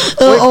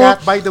 Wait, Oo.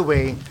 Kat, by the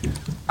way,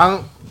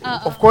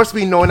 of course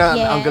we know na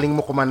Yes. ang galing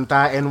mo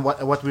kumanta and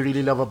what we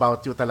really love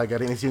about you talaga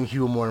rin is yung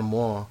humor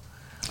mo.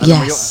 Mo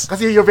Yes.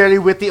 kasi you're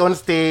very witty on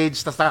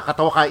stage, tas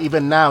nakakatawa ka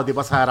even now, di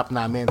ba, sa harap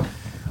namin.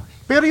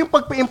 Pero yung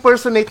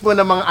pag-impersonate mo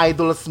ng mga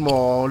idols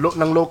mo,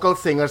 ng local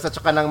singers at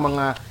saka ng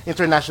mga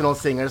international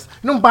singers,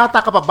 nung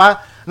bata ka pa ba,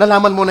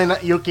 nalaman mo na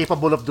you're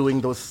capable of doing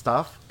those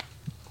stuff?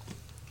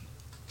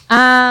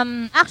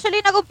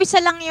 Actually, nag-umpisa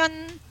lang yun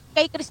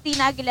kay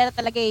Christina Aguilera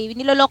talaga eh.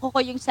 Niloloko ko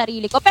yung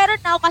sarili ko. Pero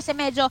now kasi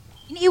medyo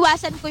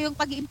iniiwasan ko yung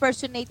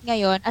pag-impersonate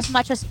ngayon as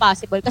much as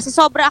possible. Kasi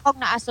sobra akong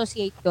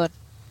na-associate doon.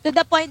 To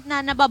the point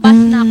na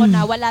nababash na ako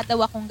na wala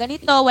daw akong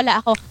ganito,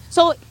 wala ako.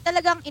 So,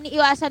 talagang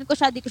iniiwasan ko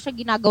siya, di ko siya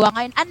ginagawa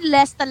ngayon.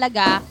 Unless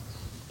talaga,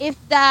 if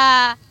the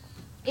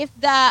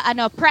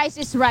price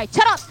is right.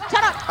 Charot!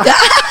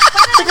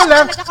 Teka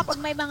lang. Talaga kapag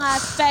may mga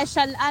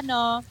special,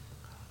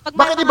 pag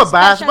may Bakit mga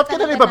ibabash? special Ba't ka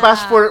na talaga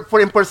ibabash na- for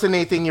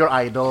impersonating your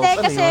idols? Hindi,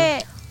 Ano kasi,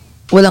 yun?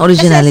 Walang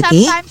originality?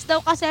 Kasi sometimes daw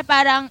kasi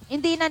parang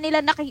hindi na nila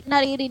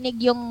naririnig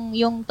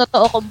yung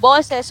totoo kong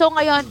boses. So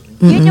ngayon,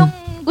 yun yung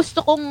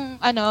gusto kong,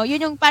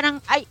 yun yung parang,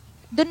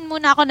 dun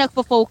muna ako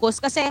nagfo-focus.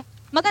 Kasi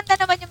maganda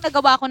naman yung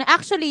nagawa ko na.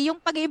 Actually, yung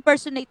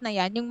pag-impersonate na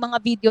yan, yung mga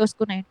videos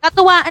ko na yun,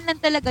 katuwaan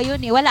lang talaga yun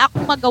eh. Wala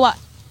akong magawa.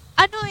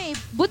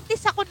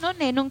 Buntis ako nun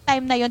eh, nung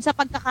time na yun, sa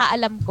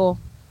pagkakaalam ko.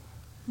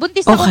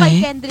 Buntis ako Okay. kay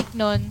Kendrick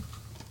nun.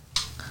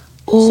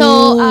 Oh. So,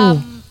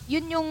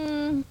 yun yung,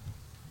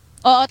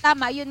 oo,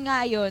 tama, yun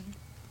nga yun.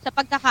 Sa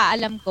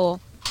pagkakaalam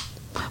ko.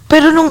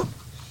 Pero nung,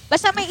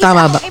 Basta may isa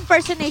Tama akong ba?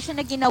 impersonation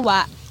na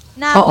ginawa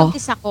na Oo.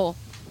 buntis ako.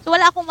 So,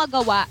 wala akong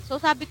magawa. So,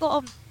 sabi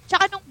ko,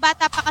 tsaka nung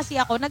bata pa kasi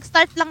ako,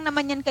 nag-start lang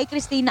naman yan kay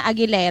Christina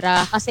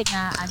Aguilera. Kasi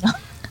nga,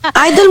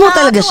 idol mo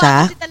talaga nakakatuwa siya?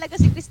 kasi talaga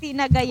si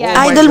Christina Gayan.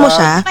 Oh my Idol mo God.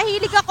 siya?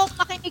 Mahilig akong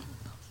makinig.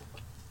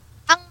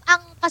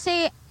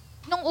 Kasi,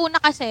 nung una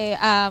kasi,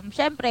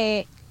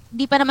 syempre,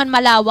 di pa naman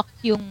malawak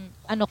yung,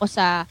 ko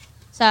sa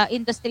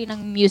industry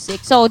ng music.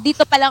 So,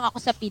 dito pa lang ako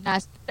sa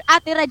Pinas.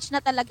 Ate Reg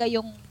na talaga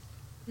yung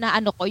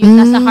yung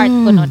nasa heart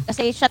ko nun.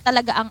 Kasi siya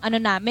talaga ang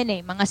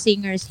namin mga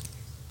singers.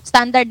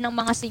 Standard ng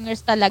mga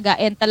singers talaga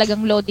and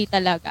talagang Lodi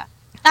talaga.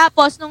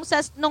 Tapos,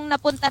 nung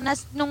napunta na,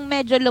 nung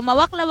medyo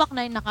lumawak-lawak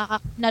na yung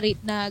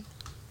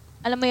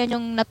alam mo yun,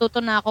 yung natuto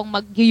na akong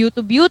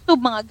mag-YouTube,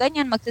 mga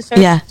ganyan,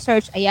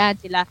 mag-search, ayan,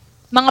 sila.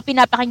 Mga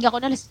pinapakinggan ko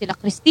na sila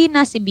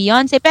Christina, si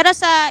Beyonce. Pero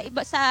sa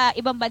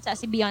ibang bansa,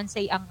 si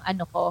Beyonce ang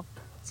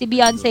si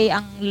Beyonce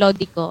ang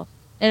Lodi ko.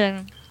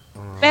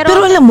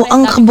 Pero alam mo,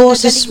 ang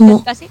kaboses mo,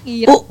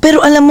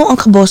 pero alam mo, ang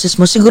kaboses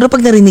mo, siguro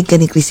pag narinig ka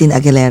ni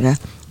Christina Aguilera,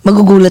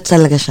 magugulat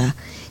talaga siya.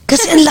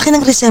 Kasi ang laki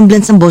ng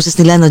resemblance ng boses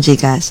nila, no,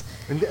 J-Cas?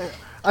 Hindi,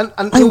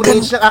 yung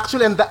range niya,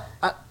 actually,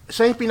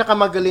 siya yung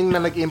pinakamagaling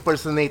na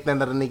nag-impersonate na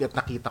narinig at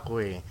nakita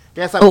ko eh.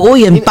 Kaya Oo,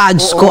 yan,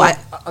 Pads ko, ang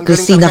galing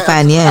Christina talaga,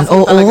 fan yan. as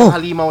in talagang Oo.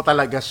 halimaw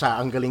talaga siya,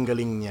 ang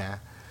galing-galing niya.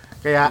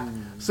 Kaya,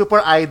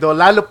 super idol.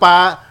 Lalo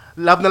pa,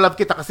 love na love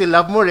kita kasi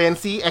love mo rin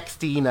si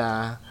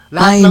Xtina.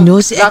 I know,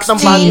 si lahat ng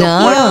body of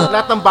Xtina. work,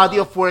 lahat ng body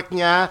of work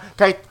niya,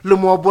 kahit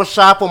lumobo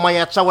siya,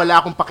 pumayat siya,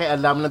 wala akong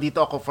pakialam, nandito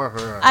ako for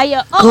her.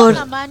 Oo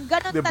naman,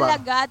 ganun Diba?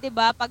 talaga, 'di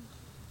ba? Pag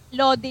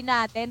Lodi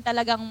natin,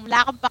 talagang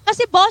wala kang pa.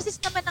 Kasi boses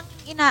naman ang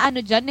inaano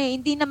dyan eh.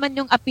 Hindi naman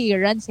yung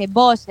appearance eh,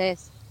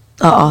 boses.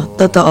 Oo,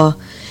 totoo.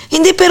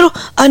 Hindi, pero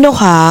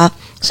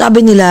sabi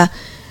nila,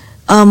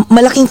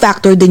 malaking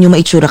factor din yung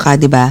maitsura ka,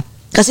 di ba?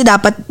 Kasi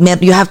dapat,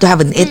 you have to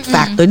have an it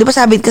factor. Di ba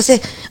sabi, kasi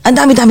ang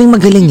dami-daming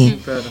magaling eh.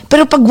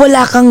 Pero pag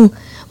wala kang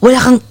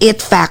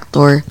it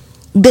factor,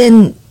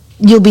 then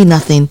you'll be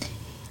nothing.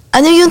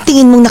 Ano yung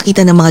tingin mong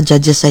nakita ng mga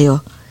judges sa'yo?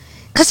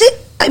 Kasi,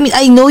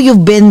 I know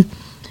you've been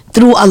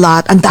through a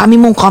lot, ang dami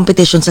mong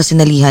competition sa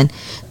sinalihan,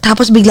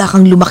 tapos bigla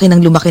kang lumaki ng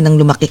lumaki ng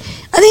lumaki.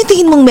 Ano yung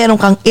tingin mong meron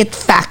kang it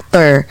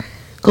factor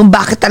kung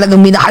bakit talagang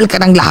minahal ka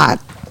ng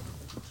lahat?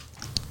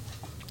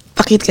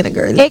 Pakit ka na,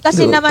 girl.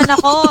 Kasi Go. naman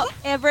ako,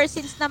 ever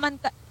since naman,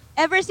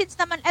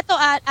 eto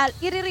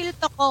i-real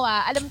talk ko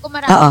alam ko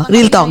marami Oo, mga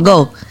real talk, Pinoy go.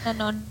 na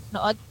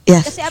nanonood.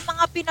 Yes. Kasi ang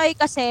mga Pinoy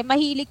kasi,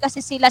 mahilig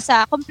kasi sila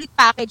sa complete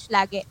package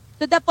lagi.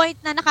 To the point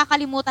na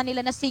nakakalimutan nila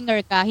na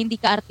singer ka, hindi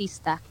ka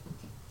artista.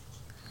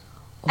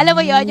 Alam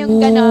mo yon yung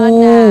gano'n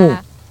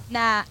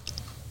na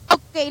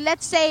okay,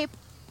 let's say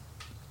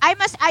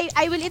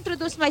I will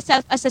introduce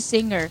myself as a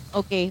singer,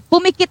 okay?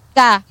 Pumikit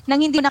ka nang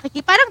hindi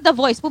nakikita, parang The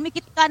Voice,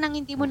 pumikit ka nang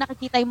hindi mo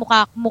nakikita yung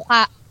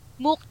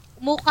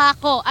mukha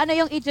ko. Ano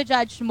yung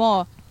i-judge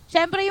mo?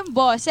 Siyempre yung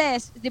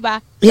boses, di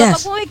ba? So Yes.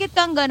 pag pumikit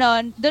kang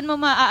ganon, doon mo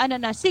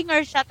maaano na,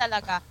 singer siya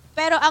talaga.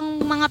 Pero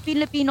ang mga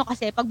Pilipino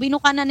kasi, pag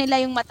binuka na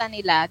nila yung mata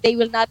nila, they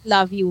will not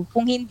love you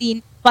kung hindi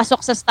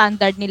pasok sa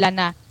standard nila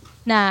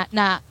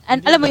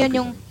alam mo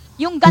yun,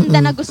 yung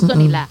ganda na gusto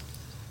nila.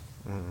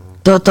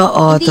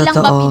 Totoo, Hindi lang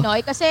ba totoo.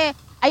 Pinoy? Kasi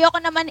ayoko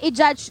naman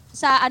i-judge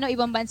sa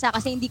ibang bansa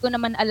kasi hindi ko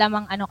naman alam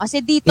ang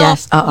Kasi dito,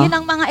 Yes, oo. yun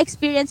ang mga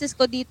experiences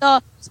ko dito.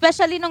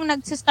 Especially nung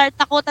nag-start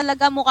ako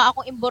talaga, mukha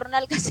akong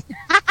imbornal kasi.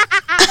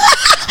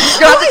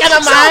 Grabe ka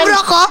naman!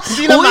 Sobra ka!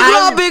 Hindi Uy, naman.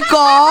 grabe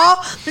ka!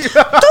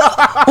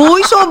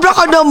 Uy, sobra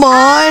ka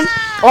naman!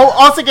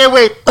 Sige,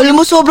 wait. Alam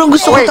mo, sobrang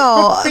gusto ko Wait, to.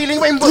 kung feeling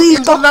mo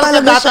Real talk imbornal ka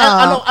talaga dati, siya.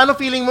 ano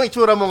feeling mo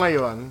itsura mo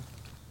ngayon?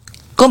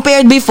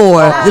 Compared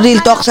before,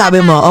 real talk sabi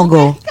mo,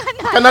 go.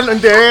 Kanal,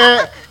 hindi.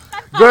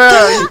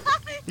 Girl,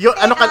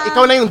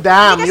 ikaw na yung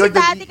dam. Hindi kasi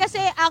dati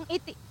kasi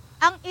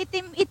ang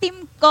itim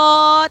ko,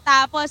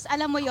 tapos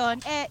alam mo yon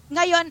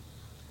ngayon,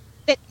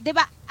 di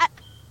ba,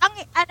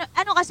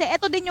 kasi,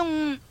 ito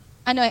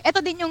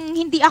din yung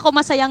hindi ako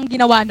masayang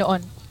ginawa noon.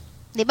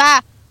 Di ba?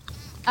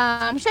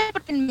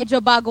 Syempre, medyo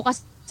bago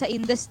kasi sa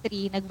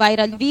industry,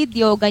 nag-viral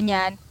video,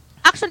 ganyan.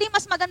 Actually,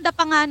 mas maganda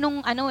pa nga nung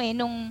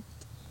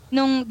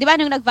di ba,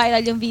 nung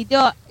nag-viral yung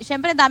video,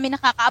 syempre, dami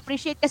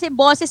nakaka-appreciate kasi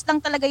boses lang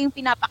talaga yung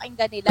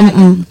pinapakinggan nila.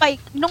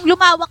 Nung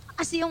lumawak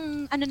kasi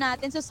yung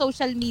natin sa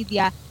social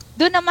media,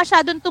 doon na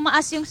masyadong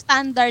tumaas yung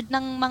standard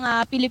ng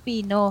mga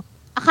Pilipino.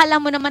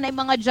 Akala mo naman ay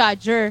mga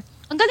judger.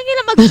 Ang galing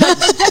nila mag-judge.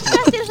 Mag-judge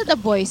kasi sila sa The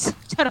Voice.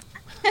 Charot.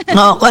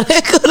 Oo,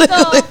 correct.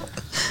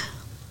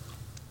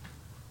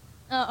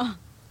 Oo.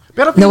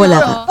 Pero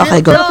Nawala. Okay,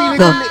 go. Pero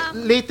feeling Go. ko,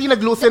 lately,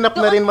 nag-loosen up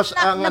na rin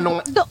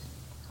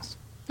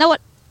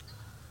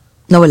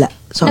Nawala.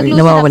 Sorry,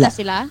 nag-loosen up nawawala. na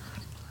sila?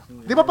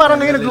 Di ba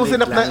parang ngayon nag-loosen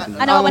up na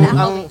Nawawala.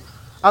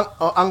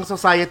 ang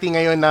society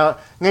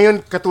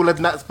ngayon katulad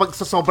na pag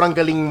sa sobrang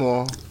galing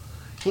mo,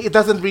 it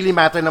doesn't really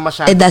matter na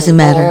masyado. It doesn't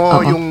matter.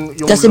 Oo. Yung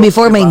Kasi looks,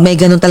 before, diba? may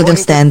ganun talagang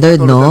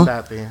standard, Katulad no? ng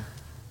dati.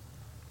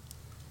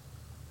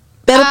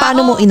 Pero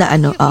paano mo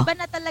inaano? Yung iba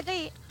na talaga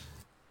eh.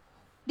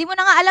 Di mo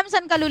na nga alam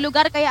saan ka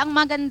lulugar, kaya ang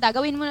maganda,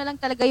 gawin mo na lang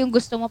talaga yung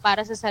gusto mo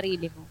para sa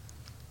sarili mo.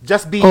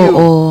 Just be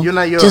Oo. you. Yun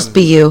na yun. Just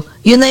be you.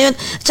 Yun na yun.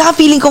 Tsaka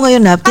feeling ko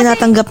ngayon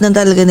tinatanggap na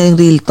talaga na yung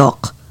real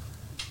talk.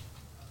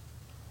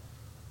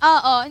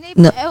 Oo.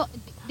 No.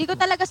 Di ko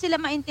talaga sila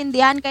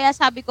maintindihan, kaya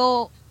sabi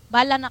ko,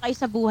 bahala na kayo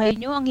sa buhay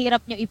nyo, ang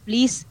hirap nyo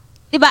i-please.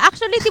 Diba?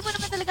 Actually, di mo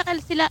naman talaga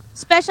sila,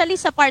 especially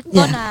sa part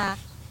ko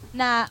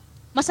na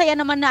masaya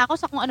naman na ako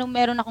sa kung anong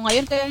meron ako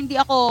ngayon, kaya hindi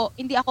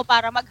ako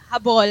para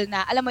maghabol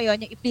na, alam mo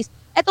yon yung i-please.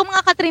 Etong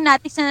mga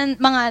katrinatics na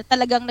mga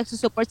talagang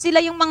nagsusupport,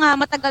 sila yung mga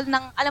matagal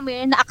ng, alam mo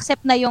yun,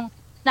 na-accept na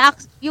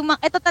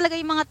ito talaga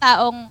yung mga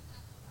taong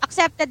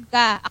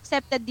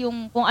accepted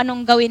yung kung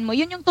anong gawin mo.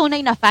 Yun yung tunay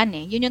na fan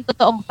eh. Yun yung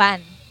totoong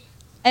fan.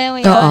 Alam mo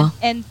yun? Oo.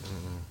 And,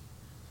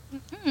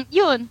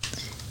 yun.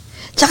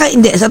 Tsaka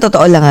hindi, sa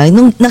totoo lang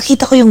nung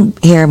nakita ko yung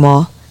hair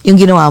mo, yung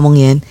ginawa mong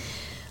yan,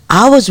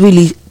 I was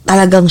really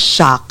talagang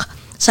shocked.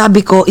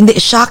 Sabi ko, hindi,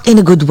 shocked in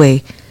a good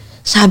way.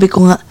 Sabi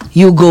ko nga,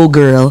 you go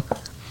girl.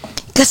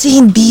 Kasi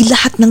hindi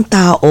lahat ng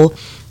tao,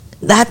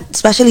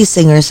 especially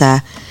singers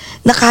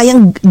na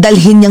kayang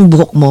dalhin yung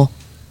buhok mo.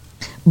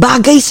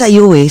 Bagay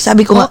sa'yo eh.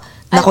 Sabi ko nga,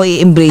 nako,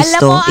 i-embrace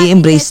to.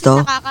 I-embrace to.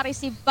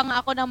 Nakaka-receive pa nga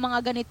ako ng mga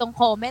ganitong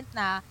comment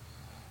na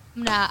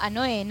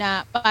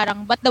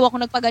parang, ba't daw ako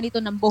nagpaganito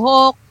ng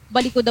buhok?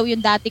 Balik ko daw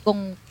yung dati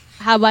kong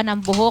haba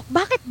ng buhok.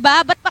 Bakit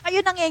ba? Ba't pa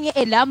kayo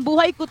nangingialam?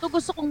 Buhay ko to,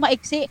 gusto kong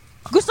maiksi.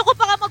 Gusto ko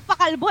pa nga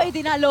magpakalbo,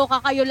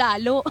 dinaloka kayo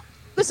lalo.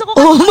 Gusto ko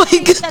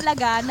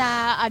talaga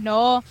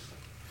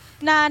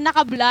na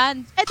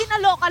naka-blonde.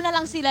 Dinaloka na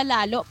lang sila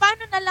lalo.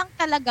 Paano na lang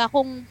talaga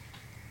kung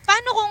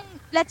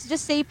let's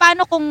just say,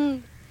 paano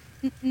kung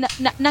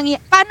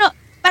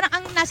parang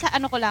ang nasa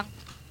ko lang,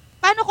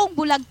 paano kung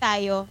bulag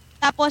tayo?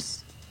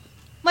 Tapos,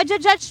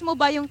 ma-judge mo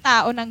ba yung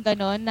tao ng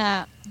gano'n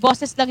na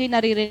boses lang yung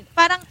naririnig?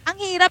 Parang, ang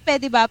hirap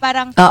di ba?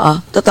 Parang, Oo,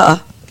 totoo.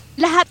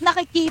 lahat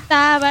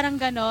nakikita, parang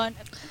gano'n.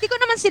 Hindi ko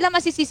naman sila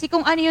masisisi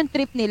kung ano yung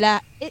trip nila.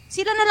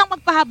 Sila na lang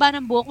magpahaba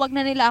ng buhok, wag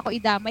na nila ako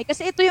idamay.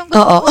 Kasi ito yung gusto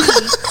Oo. ko.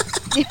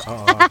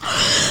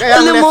 Kaya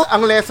Alam mo-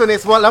 ang lesson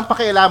is, walang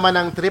pakialaman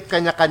ng trip,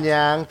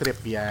 kanya-kanyang trip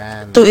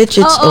yan. To each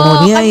its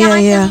own. Yeah.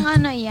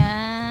 kanya-kanyang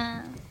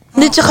yan.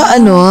 Hindi, tsaka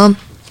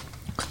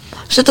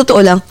sa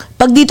totoo lang,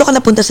 pag dito ka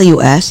napunta sa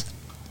US,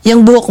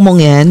 yung buhok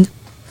mong yan,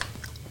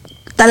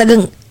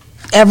 talagang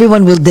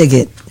everyone will dig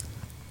it.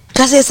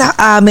 Kasi sa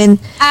amin,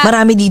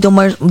 marami dito,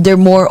 they're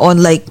more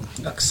on like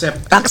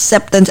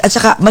acceptance. At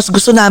saka, mas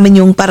gusto namin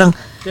yung parang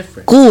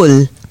Different.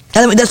 cool.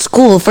 Alam mo, that's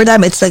cool. For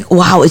them, it's like,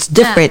 wow, it's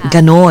different.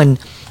 Ganon.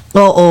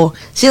 Oo.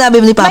 Sinabi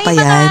mo ni Papa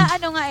May yan.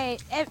 mga,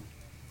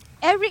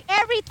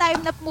 every time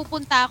na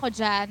pumupunta ako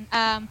dyan,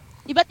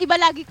 iba't iba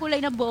lagi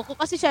kulay ng buhok ko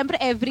kasi syempre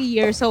every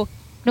year. So,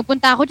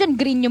 Nagpunta ako dyan,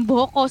 green yung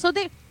buhok ko. So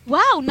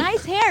wow,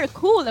 nice hair,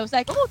 cool. I was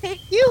like, oh, thank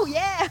you,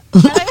 yeah.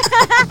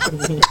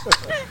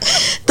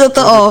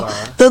 Totoo.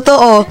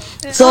 Totoo.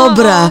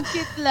 Sobra. Oo,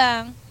 cute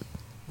lang.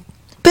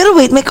 Pero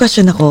wait, may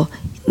question ako.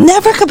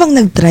 Never ka bang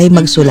nag-try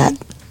magsulat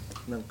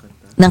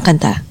ng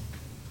kanta?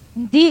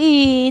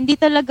 Hindi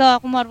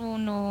talaga ako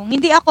marunong.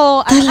 Hindi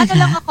ako, ano Talaga?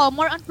 lang ako,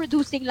 more on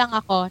producing lang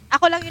ako.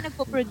 Ako lang yung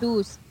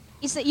nagpo-produce.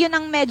 Yun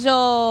ang medyo,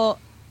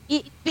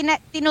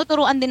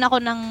 tinuturuan din ako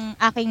ng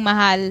aking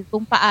mahal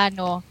kung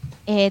paano.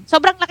 And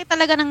sobrang laki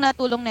talaga ng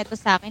natulong nito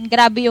sa akin.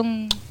 Grabe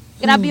yung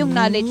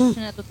knowledge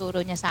na natuturo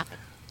niya sa akin.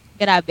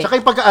 Grabe. Tsaka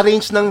yung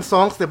pag-arrange ng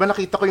songs, di ba?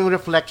 Nakita ko yung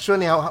reflection,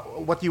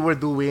 what you were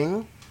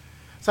doing.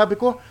 Sabi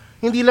ko,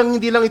 hindi lang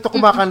ito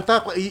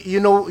kumakanta.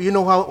 You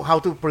know how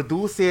to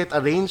produce it,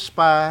 arrange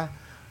pa.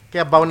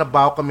 Kaya baw na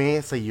baw kami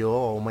sa iyo.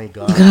 Oh my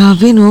God.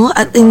 Grabe, no?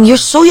 And you're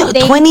so young,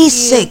 Thank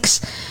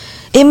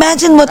 26.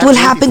 Imagine what will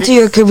happen to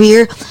your 26.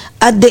 career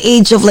at the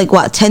age of 10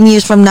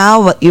 years from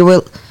now? You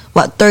will,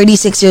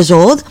 36 years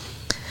old?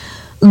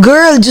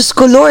 Girl, just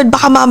ko Lord,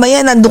 baka mamaya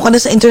nandun ka na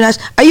sa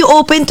international. Are you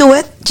open to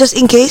it? Just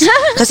in case?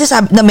 Kasi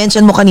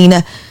na-mention mo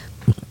kanina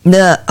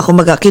na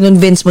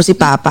kinonvince mo si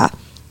Papa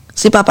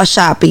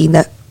Shapi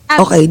na,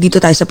 okay, dito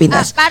tayo sa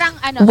Pinas. Parang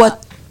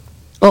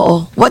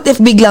What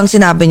if biglang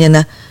sinabi niya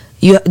na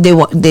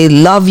they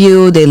love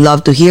you, they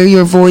love to hear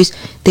your voice,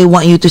 they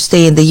want you to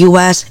stay in the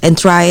US and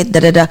try it,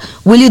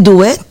 Will you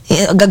do it?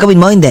 Gagawin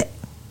mo, hindi?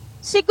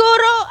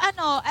 siguro,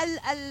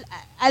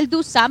 I'll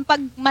do some pag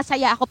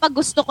masaya ako, pag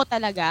gusto ko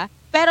talaga.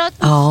 Pero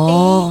to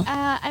stay,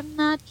 I'm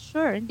not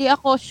sure. Hindi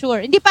ako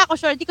sure. Hindi pa ako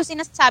sure. Hindi ko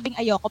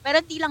sinasabing ayoko. Pero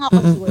hindi lang ako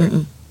sure.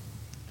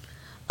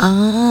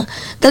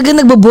 Talaga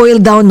nagbo-boil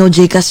down, no,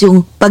 Jcas,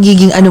 yung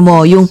pagiging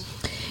mo, yung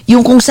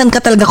kung saan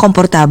ka talaga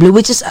komportable,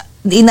 which is,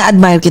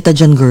 ina-admire kita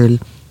dyan, girl.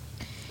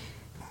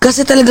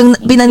 Kasi talagang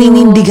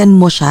pinaninindigan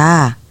mo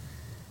siya.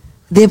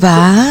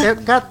 Diba?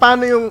 Kat,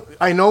 paano yung,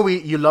 I know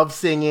you love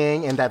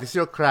singing and that is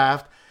your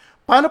craft.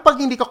 Paano pag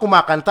hindi ka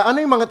kumakanta? Ano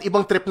yung mga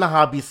ibang trip na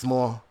hobbies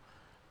mo?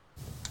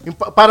 Yung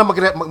para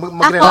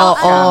mag-relax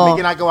ka, may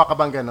ginagawa ka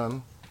bang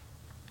ganon?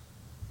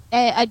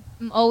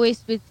 I'm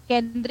always with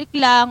Kendrick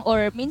lang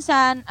or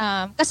minsan,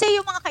 kasi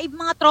yung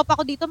mga tropa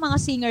ko dito, mga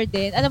singer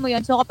din. Alam mo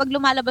yun, so kapag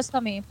lumalabas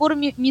kami, puro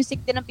music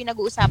din ang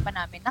pinag-uusapan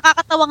namin.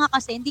 Nakakatawa nga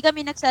kasi, hindi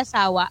kami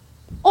nagsasawa.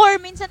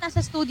 Or minsan nasa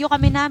studio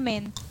kami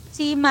namin.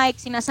 Si Mike,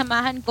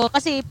 sinasamahan ko.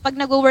 Kasi pag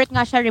nag-work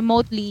nga siya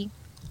remotely,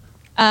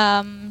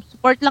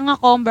 support lang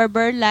ako,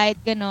 Berber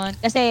Light, ganon.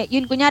 Kasi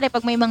yun, kunyari,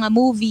 pag may mga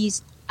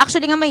movies,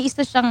 actually nga may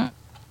isa siyang,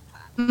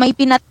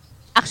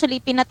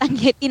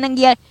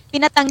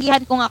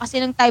 pinatanggihan ko nga kasi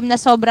nung time na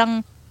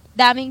sobrang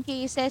daming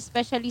cases,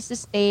 especially sa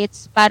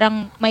States,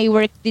 parang may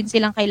work din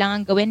silang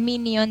kailangan gawin.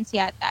 Minions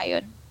yata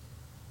yun.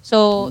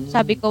 So,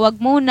 sabi ko,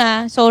 wag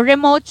muna. So,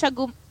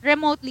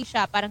 remotely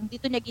siya. Parang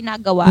dito niya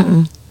ginagawa.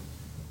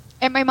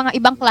 Eh, may mga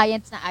ibang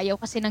clients na ayaw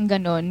kasi ng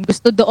ganun.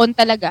 Gusto doon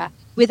talaga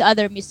with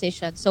other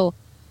musicians. So,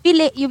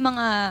 pili yung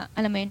mga,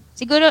 alam mo yun,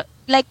 siguro,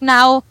 like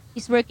now,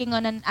 he's working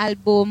on an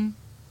album.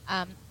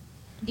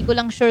 Hindi ko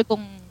lang sure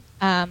kung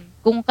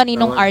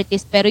kaninong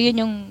artist, pero yun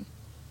yung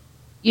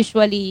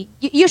usually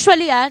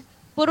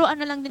puro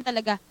ano lang din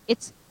talaga.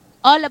 It's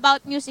all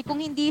about music. Kung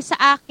hindi sa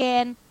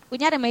akin,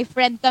 kunyari may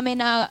friend kami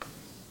na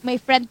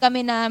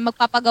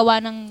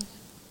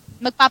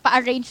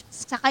magpapa-arrange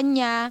sa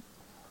kanya.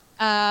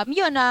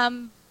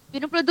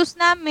 Pinoproduce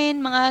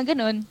namin, mga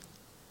ganun.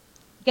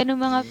 Ganun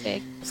mga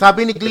peg.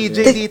 Sabi ni Glee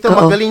J dito,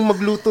 magaling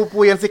magluto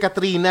po yan si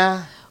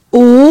Katrina.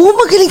 Oo,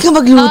 magaling ka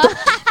magluto.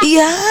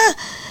 Yeah.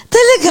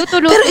 Talaga.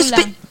 Luto-luto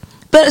lang.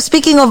 Pero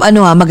speaking of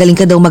magaling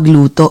ka daw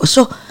magluto.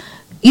 So,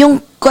 yung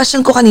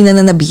question ko kanina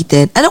na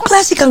nabitin, anong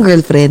klase kang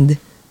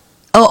girlfriend?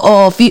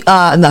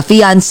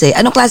 Fiancé.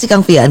 Anong klase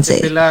kang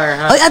fiancé? Ate Pilar,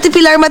 ha? Oy, Ate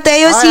Pilar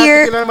Mateos Hi,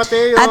 here. Ate Pilar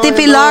Mateo. Ate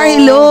Pilar,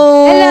 hello.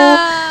 Hello!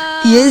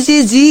 Yes.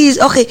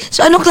 Okay.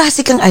 So, anong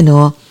klase kang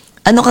Ano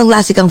kang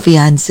klase kang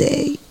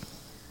fiancé?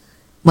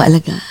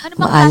 Maalaga. Ano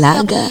bang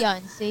Maalaga. klase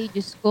ang fiancé?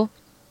 Diyos ko.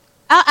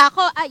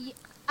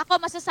 Ako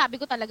masasabi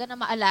ko talaga na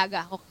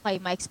maalaga ako kay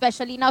Mike.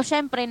 Especially now,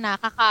 syempre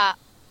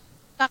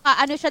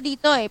ano siya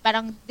dito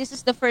parang this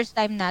is the first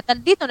time na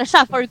dito na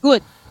siya for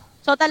good.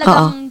 So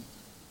talagang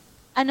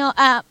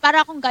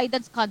para akong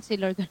guidance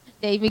counselor.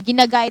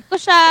 Gina-guide ko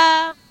siya.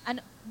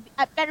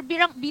 Pero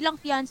bilang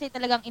fiancé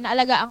talagang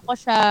inaalagaan ko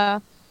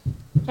siya.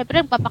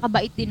 Syempre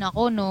papakabait din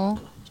ako,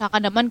 no? Tsaka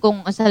naman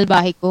kung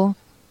asalbahe ko.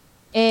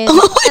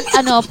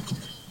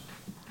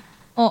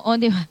 Oo,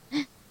 di ba?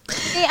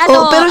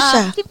 Pero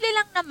siya. Simple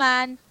lang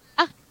naman.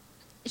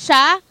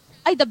 Siya,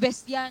 ay the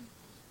best yan.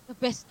 The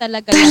best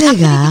talaga. Talaga?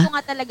 Actually, hindi ko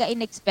nga talaga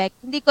in-expect.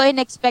 Hindi ko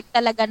in-expect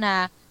talaga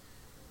na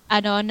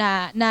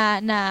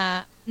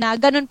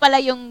ganun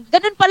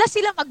pala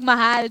sila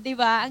magmahal, di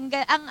ba?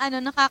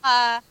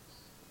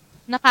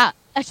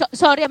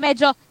 Sorry,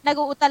 medyo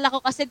nag-uutal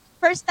ako kasi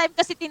first time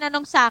kasi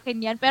tinanong sa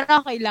akin yan, pero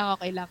okay lang.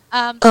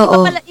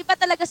 Iba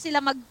talaga sila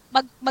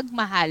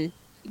magmahal.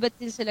 Iba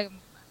din sila.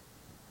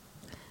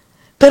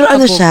 Pero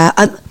siya,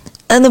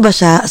 ano ba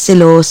siya?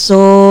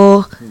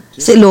 Seloso?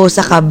 Selosa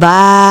ka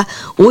ba?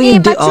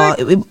 Uy, hindi.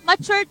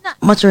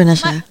 Mature na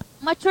siya.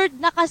 Matured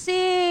na kasi.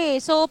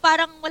 So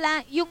parang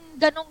wala yung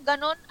ganon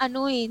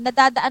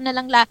nadadaan na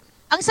lang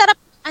ang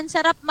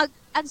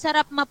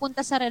sarap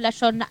mapunta sa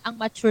relasyon na ang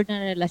mature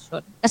na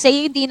relasyon.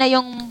 Kasi hindi na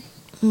yung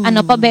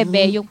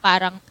pabebe, yung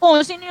parang,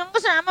 sino yung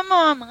kasama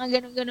mo?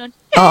 Mga ganon.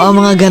 Oo,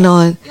 mga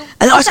ganon.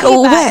 Ano, oras ka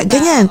uuwi?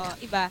 Ganyan.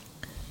 Iba.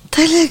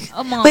 Talag.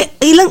 Mga, Wait,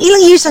 ilang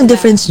years ang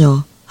difference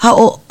nyo?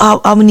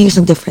 How many years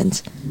ang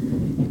difference?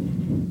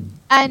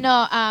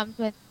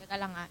 teka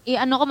lang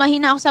ko,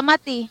 mahina ako sa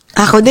math eh.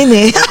 Ako din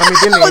eh. Kami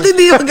din eh. Ako din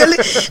eh.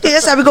 Magaling. Kaya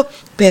sabi ko,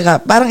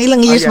 parang ilang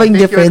years ba yung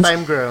Take your difference?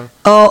 time, girl.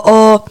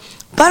 Oo.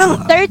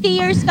 Parang, 30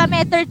 years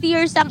kami, 30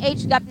 years ang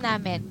age gap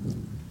namin.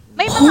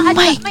 May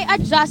mga may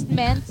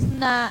adjustments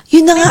na...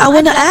 Yun na nga, I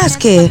wanna ask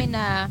eh.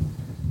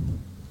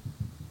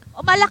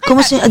 Malaki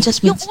Kumusta yung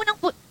adjustments?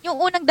 Yung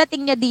unang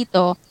dating niya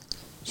dito,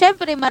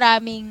 syempre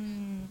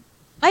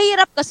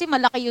mahirap kasi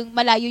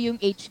malayo yung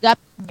age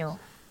gap nyo.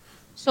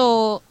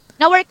 So,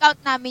 na-workout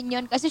namin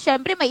yun kasi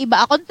syempre may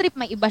iba akong trip,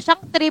 may iba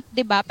siyang trip,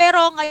 'di ba?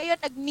 Pero ngayon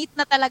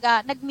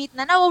nag-meet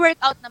na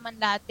na-workout naman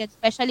lahat yan,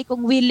 especially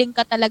kung willing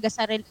ka talaga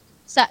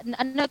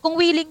kung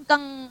willing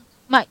kang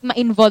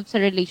ma-involve sa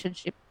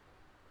relationship.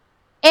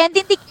 And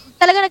hindi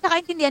talaga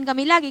nagkakaintindihan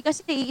kami lagi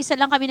kasi isa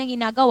lang kami nang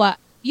ginagawa.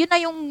 Yun na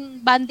yung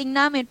bonding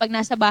namin pag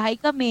nasa bahay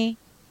kami.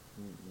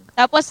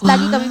 Tapos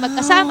lagi kami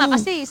magkasama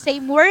kasi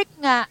same work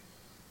nga.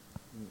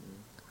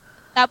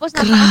 Tapos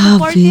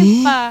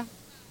napaka-supportive pa.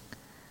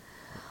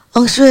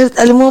 ang swerte,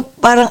 alam mo,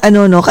 parang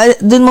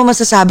doon mo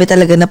masasabi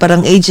talaga na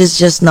parang age is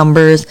just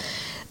numbers.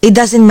 It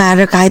doesn't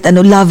matter kahit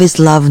love is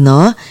love,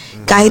 no?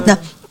 Kahit na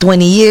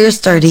 20 years,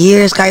 30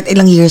 years, kahit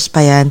ilang years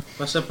pa yan.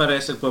 Basta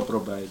parehas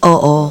nagpo-provide.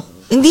 Oo.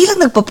 Hindi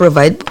lang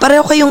nagpo-provide.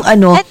 Pareho kayong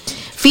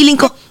feeling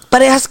ko,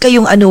 parehas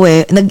kayong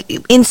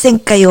in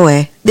sync kayo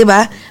eh. 'Di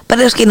ba?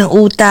 Parehas kayo ng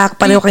utak,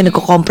 pareho kayo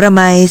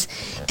nagko-compromise.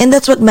 And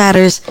that's what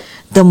matters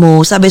the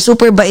most. Sabi,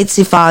 super bait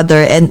si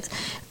father and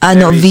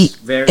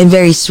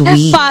very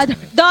sweet. Father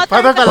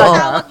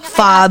talaga.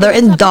 Father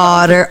and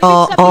daughter.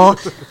 Oo.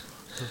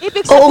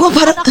 Ibig Oo nga, sabihin,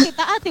 parang- anak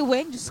kita, Ate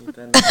Wen. Diyos ko.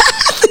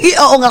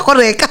 Oo nga,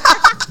 correct.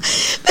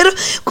 Pero,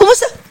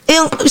 kumusta,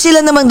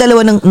 sila namang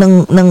dalawa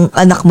ng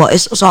anak mo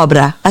is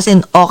sobra. As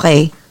in,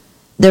 okay.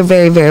 They're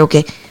very, very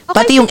okay.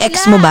 Pati yung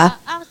ex mo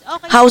ba?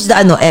 Okay How's the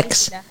sila, okay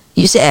ex? sila.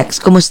 Yung si ex,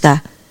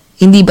 kumusta?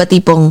 Hindi ba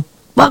tipong,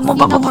 wag mo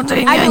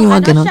papapuntayin yan, yung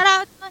mga ganun? shout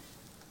out man.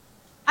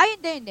 Ay,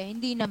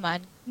 hindi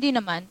naman. Hindi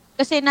naman.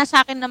 Kasi nasa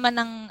akin naman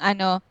ng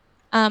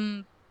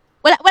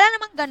wala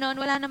namang ganon,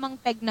 wala namang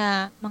peg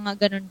na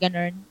mga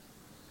ganon.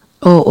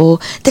 Oo.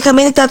 Teka,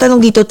 may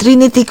nagtatanong dito,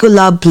 Trinity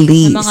Collab,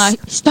 please. Na mga,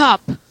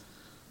 stop!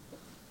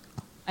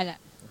 Wala.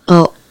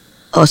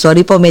 Oh,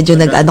 sorry po, medyo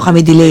kami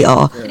delay,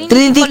 oo.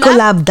 Trinity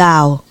Collab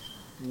daw.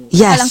 Walang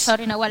Yes.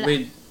 sorry na wala.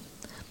 With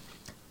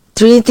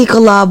Trinity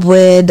Collab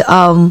with,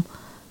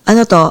 ano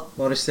to?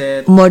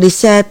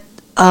 Morissette,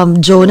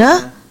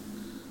 Jonah?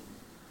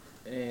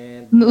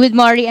 And With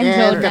Maury and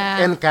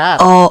Jonah. And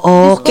Kat.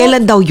 Oo, Diyos ko.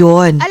 kailan daw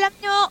yun? Alam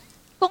nyo,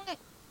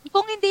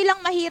 kung hindi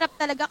lang mahirap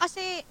talaga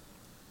kasi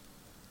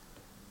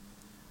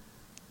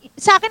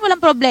sa akin walang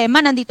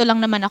problema, nandito lang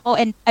naman ako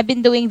and I've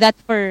been doing that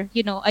for,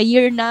 a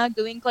year na,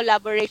 doing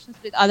collaborations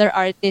with other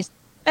artists.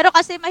 Pero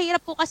kasi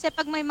mahirap po kasi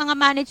pag may mga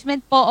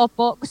management po,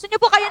 gusto nyo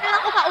po kayo na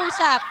lang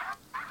kumausap.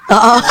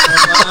 Oo.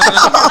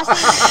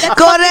 That's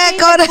Correct.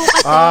 complicated po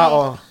kasi.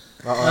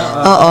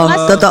 Oo,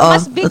 totoo.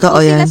 Mas big Totoo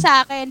po sila yan. sa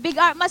akin.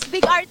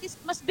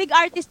 Mas big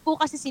artist po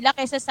kasi sila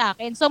kaysa sa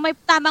akin. So may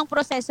tamang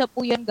proseso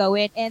po 'yun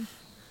gawin. And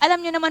alam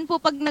niyo naman po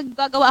pag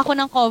naggagawa ako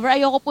ng cover,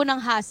 ayoko po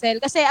ng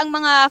hassle kasi ang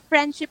mga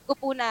friendship ko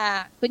po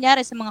na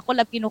kunyari sa mga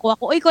collab kinukuha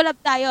ko, collab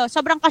tayo.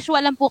 Sobrang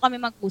casual lang po kami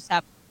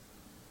mag-usap.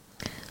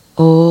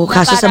 Oh,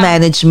 Na kaso sa parang,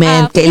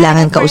 management, kunyari,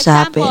 kailangan for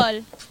kausapin. example,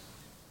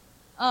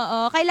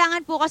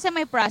 kailangan po kasi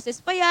may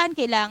process pa yan.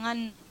 Kailangan,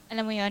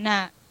 alam mo yun,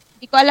 na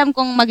hindi ko alam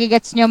kung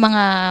magigets nyo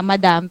mga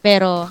madam,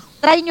 pero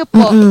try nyo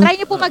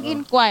po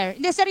mag-inquire.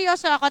 Hindi,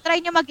 seryoso ako, try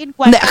nyo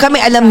mag-inquire. Hindi, kami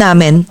alam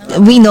namin.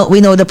 We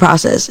know the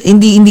process.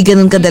 Hindi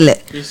ganun kadali.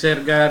 si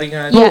Sir Gary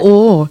nga. Yeah.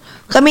 Oo.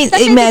 Kami,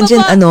 Kasi imagine,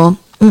 di ba po,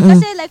 mm-mm.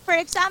 Kasi like, for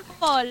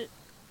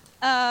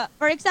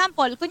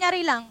example,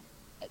 kunyari lang,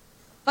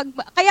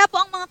 kaya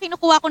po ang mga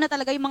kinukuha ko na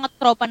talaga, yung mga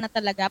tropa na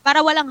talaga, para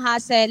walang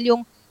hassle,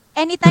 yung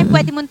anytime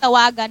pwede mong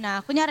tawagan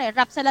na, kunyari,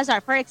 Rap Salazar,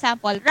 for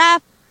example,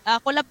 Rap,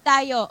 collab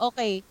tayo,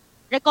 okay,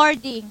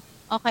 recording,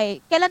 okay,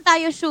 kailan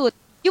tayo shoot?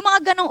 Yung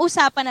mga ganong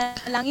usapan na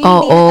lang, yung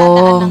hindi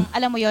natadaan ng,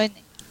 alam mo yun,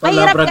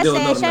 mahirap Wala kasi, honor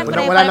na. syempre,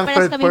 Wala nang parehas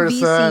third kami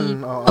busy. person.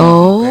 Oh.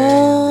 Oo.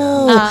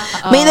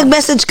 May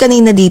nag-message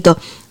kanina dito.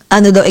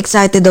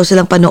 Excited daw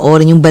silang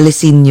panoorin yung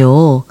balisin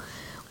nyo.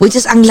 Which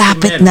is, ang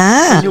lapit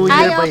na. New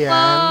Year ba Ayaw yan? po.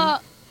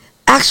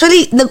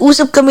 Actually,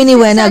 nag-usap kami ni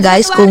Wena, Sa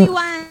guys, kung...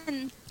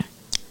 January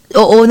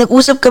 1. Oo,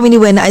 nag-usap kami ni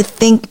Wena. I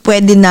think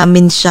pwede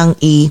namin siyang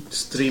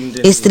Stream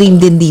din.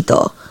 din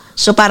dito.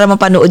 So, para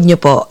mapanood nyo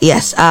po,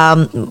 yes,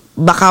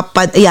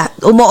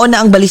 umuo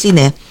na ang balisin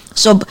eh.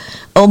 So,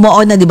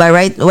 umuo na, di ba,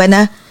 right,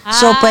 Wena?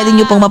 So, pwede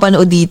nyo pong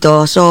mapanood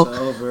dito. So,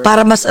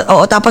 para mas,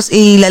 tapos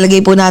ilalagay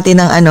po natin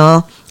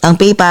ang ang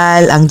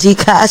PayPal, ang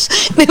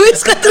GCash, ni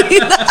Miss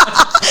Katrina.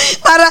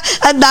 Para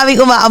ang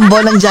daming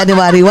umaambon ng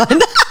January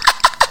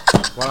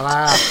 1.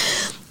 Wala.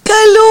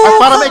 Kaloka.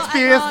 At para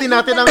ma-experience din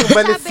natin ang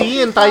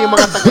balisin tayo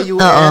mga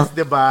taga-US,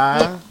 di ba?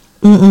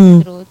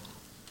 Truth.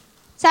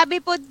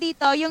 Sabi po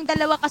dito, yung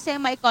dalawa kasi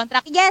may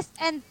contract. Yes,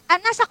 and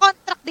nasa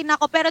contract din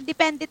ako, pero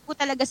dependent po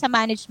talaga sa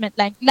management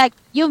line. Like,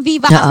 yung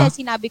Viva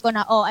kasi sinabi ko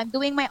na, I'm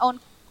doing my own,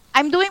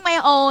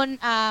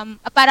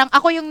 parang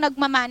ako yung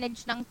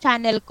nagmamanage ng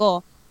channel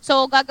ko.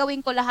 So,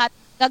 gagawin ko lahat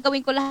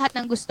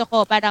ng gusto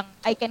ko. Parang,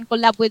 I can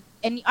collab with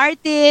any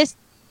artist.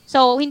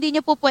 So, hindi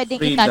nyo po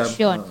pwedeng i-touch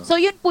yun. So,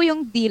 yun po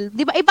yung deal.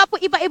 Di ba?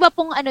 Iba-iba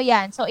pong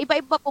yan. So,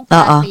 iba-iba pong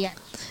klase yan.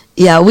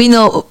 Yeah, we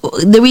know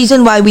the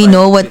reason why we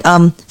know what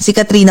si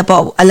Katrina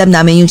po, alam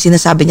namin yung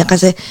sinasabi niya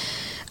kasi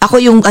ako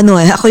yung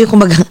ako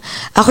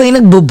yung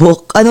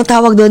nagbubok. Anong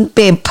tawag doon?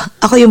 Pimp.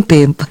 Ako yung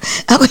pimp.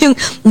 Ako yung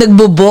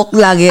nagbubok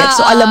lagi.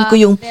 So alam ko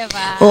yung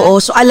diba?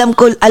 so alam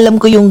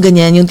ko yung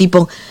ganyan, yung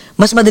tipong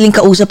mas madaling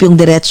kausap yung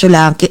diretso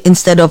lang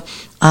instead of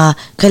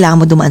kailangan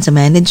mo dumaan sa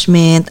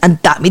management. Ang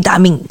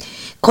dami-daming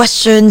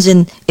questions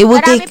and it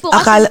would Marami take po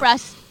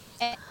kasi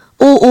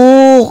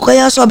Oo,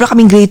 kaya sobra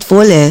kaming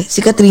grateful eh. Si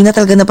Katrina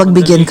talaga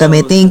napagbigyan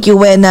kami. Thank you,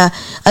 Wena.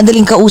 Ang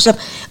daling kausap.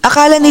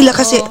 Akala nila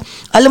kasi,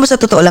 alam mo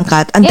sa totoo lang,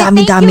 Kat, ang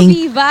dami-daming...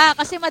 Thank you, Viva.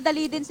 Kasi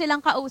madali din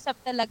silang kausap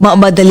talaga.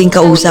 Madaling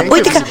kausap.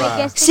 Uy, teka,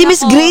 si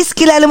Miss ako. Grace,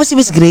 kilala mo si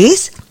Miss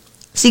Grace?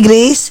 Si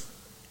Grace?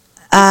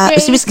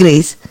 Si Miss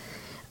Grace?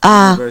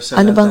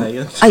 Universal Ano bang... ata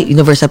yun. Ay,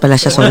 Universal pala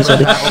siya. Sorry.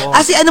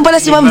 Si ano pala,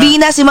 si Ma'am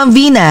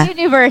Vina.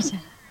 Universe.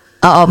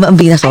 Oo, Ma'am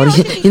Vina, sorry.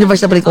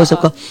 Universal pala yung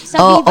kausap ko.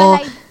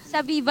 Sa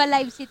Viva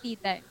Live si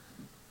Tita.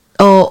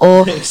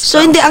 Oo.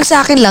 So, hindi, ang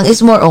sa akin lang is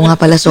more, nga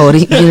pala,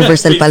 sorry,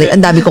 Universal pala. Ang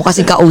dami ko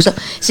kasing kausap.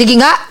 Sige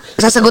nga,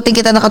 sasagutin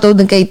kita na katulad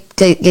ng kay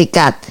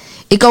Kat.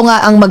 Ikaw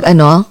nga ang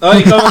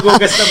ikaw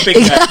maghugas ng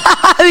pinggan.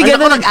 May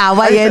gano'n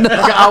nag-away eh.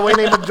 Nag-aaway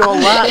na yung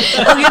mag-jowa.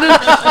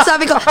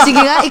 Sabi ko, sige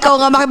nga, ikaw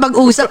nga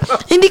makipag-usap.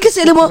 Hindi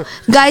kasi, alam mo,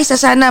 guys,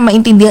 sana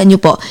maintindihan nyo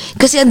po.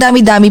 Kasi ang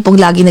dami-dami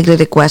pong lagi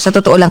nagre-request. Sa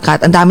totoo lang,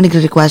 Kat, ang dami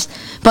nagre-request.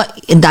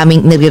 Ang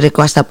daming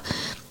nagre-request na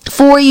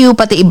for you,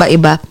 pati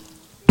iba-iba.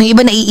 Yung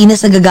iba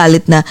naiinas,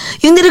 nagagalit na.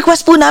 Yung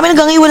ni-request po namin,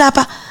 hanggang ngayon wala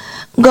pa.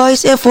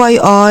 Guys,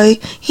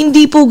 FYI,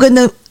 hindi po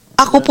ganun.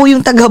 Ako po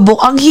yung taga-book.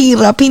 Ang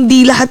hirap.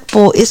 Hindi lahat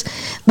po is,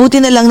 buti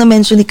na lang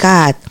na-mention ni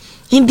Kat.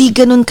 Hindi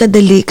ganun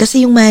kadali.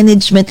 Kasi yung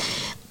management,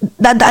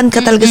 dadaan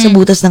ka talaga sa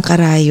butas ng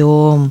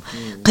karayom.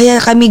 Kaya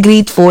kami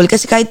grateful.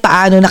 Kasi kahit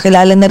paano,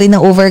 nakilala na rin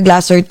ng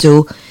Overglass or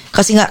 2.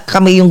 Kasi nga,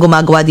 kami yung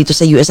gumagawa dito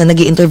sa US na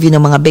nag-i-interview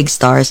ng mga big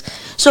stars.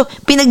 So,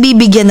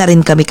 pinagbibigyan na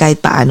rin kami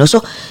kahit paano. So,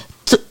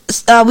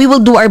 we will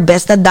do our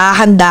best na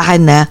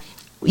dahan-dahan na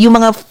yung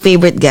mga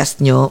favorite guest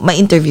nyo,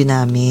 ma-interview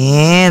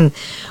namin.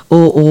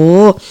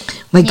 Oo.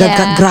 My God,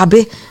 Kat,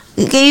 grabe.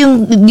 Kaya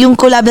yung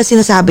collab na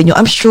sinasabi nyo,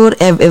 I'm sure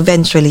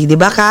eventually, di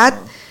ba, Kat?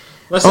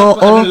 Basta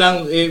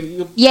lang,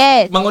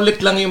 Yes. mangulit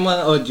lang yung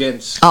mga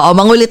audience. Oo,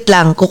 mangulit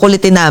lang.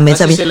 Kukulitin namin.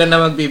 Kasi sila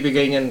na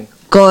magbibigay niyan.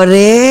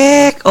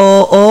 Correct.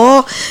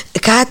 Oo.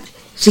 Kat,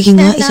 sige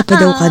nga, isa pa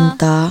daw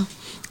kanta.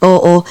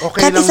 Oo.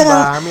 Okay Kat, lang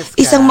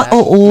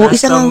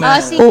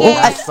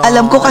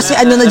alam ko kasi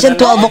na dyan,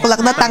 12 o'clock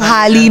na,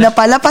 tanghali na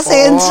pala.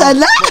 Pasensya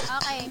na.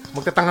 Okay.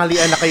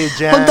 Magtatanghalian na kayo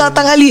dyan.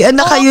 Magtatanghalian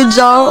na kayo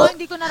dyan.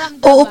 Hindi ko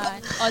naramdaman.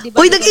 Diba,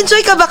 uy,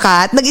 nag-enjoy ka ba,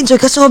 Kat? Nag-enjoy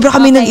ka? Sobra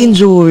kami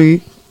nag-enjoy.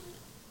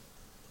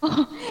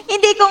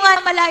 Hindi ko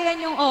nga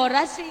malayan yung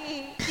oras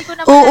eh. Hindi ko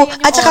na malayan yung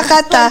oras. At saka,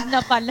 Kat, 12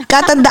 na pala.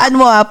 katandaan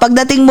mo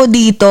pagdating mo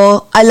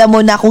dito, alam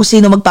mo na kung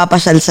sino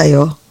magpapasyal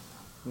sa'yo.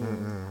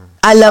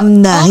 Alam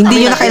na.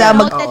 Hindi nyo na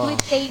kailangan Noted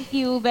with thank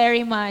you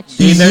very much.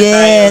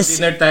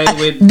 Dinner tayo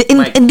with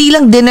Mike. Hindi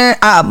lang dinner.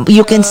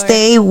 You can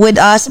stay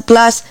with us.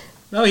 Plus,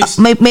 No, he's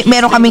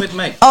meron kaming... with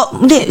Mike.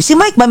 Hindi. Si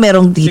Mike ba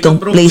merong ditong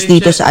place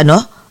dito sa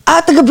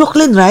taga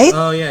Brooklyn, right?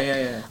 Oh,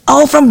 yeah.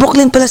 Oh, from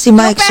Brooklyn pala si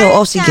Mike.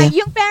 So, sige.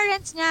 Yung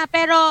parents niya,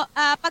 pero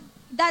pag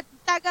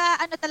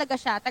talaga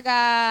siya, taga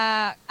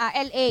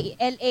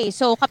LA.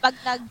 So kapag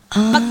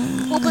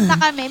pupunta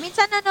kami,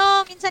 minsan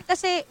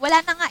kasi wala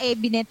na nga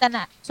binenta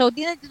na. So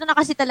dito na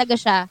kasi talaga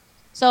siya.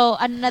 So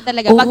na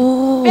talaga.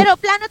 Pero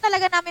plano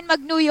talaga namin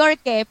mag-New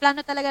York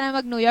Plano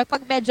mag-New York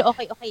pag medyo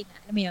okay na.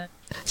 Alam mo yun?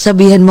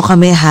 Sabihan mo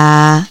kami,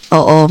 ha?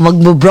 Oo,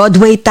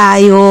 mag-Broadway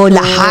tayo.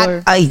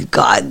 Lahat. Ay,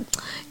 God.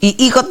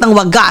 Iikot ng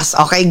wagas.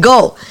 Okay,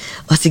 go.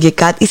 O sige,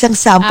 Kat, isang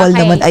sample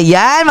naman.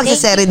 Ayan,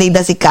 magsaserenade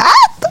na si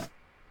Kat.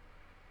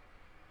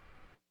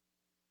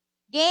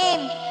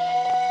 Game!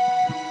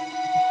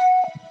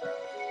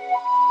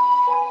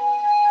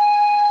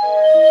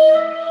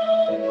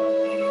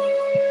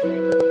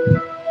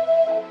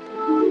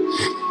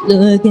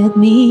 Look at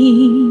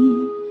me.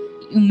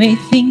 You may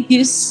think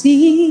you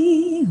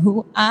see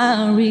who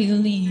I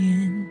really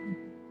am,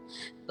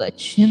 but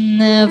you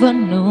never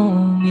know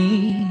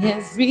me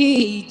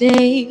every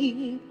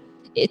day.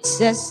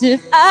 It's as if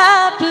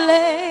I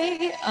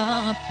play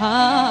a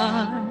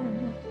part.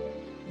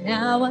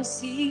 Now I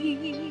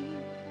see.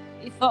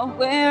 If If I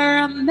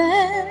wear a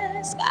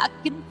mask, I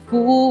can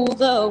fool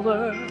the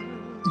world,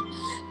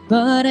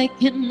 but I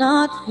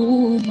cannot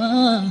fool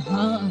my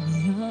heart.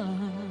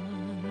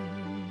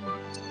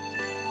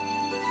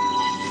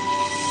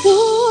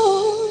 Who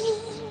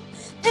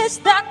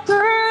is that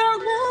girl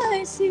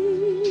I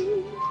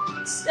see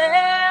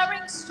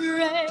staring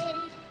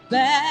straight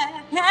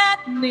back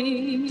at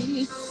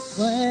me?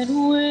 When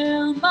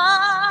will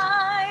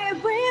my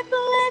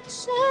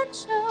reflection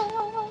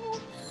show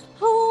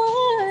who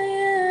I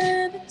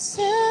am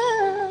inside?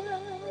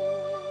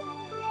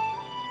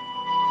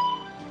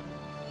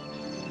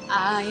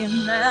 I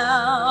am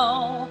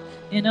now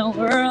in a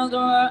world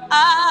where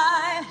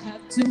I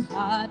have to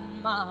hide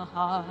my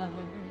heart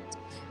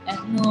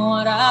and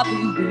what I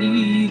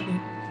believe in,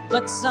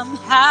 but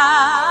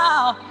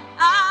somehow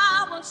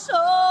I will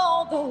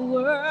show the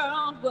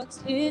world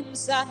what's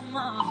inside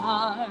my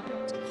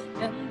heart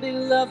and be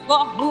loved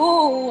for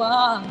who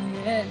I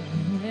am.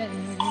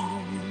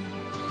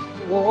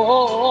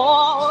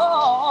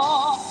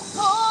 Oh,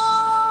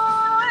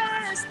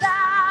 is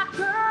that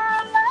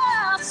girl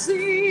I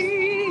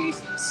see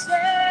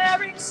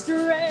staring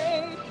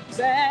straight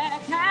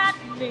back at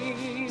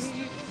me?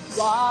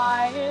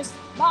 Why is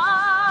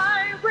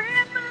my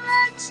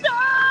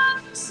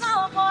reflection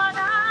someone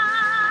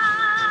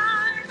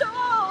I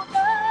don't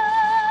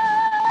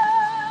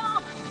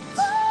know?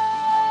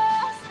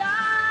 Must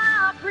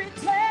I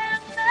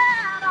pretend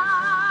that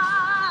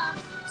I'm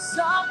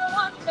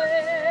someone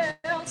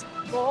else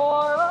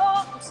for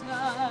all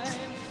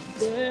time?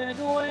 Then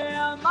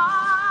will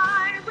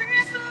my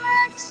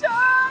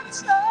reflection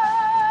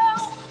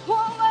show who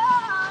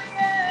I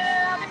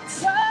am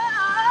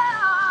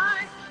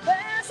inside?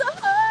 There's a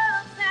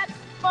heart that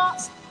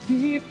must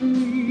be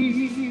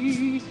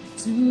free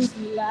to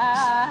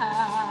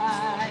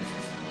fly.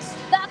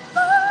 That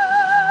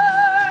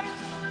burn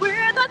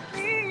without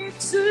me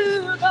to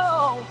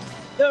know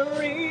the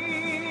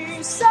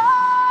reason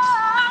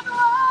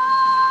why.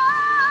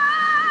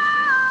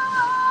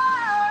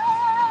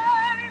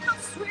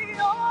 Must we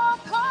all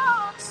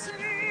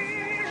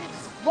conceive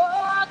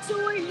what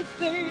we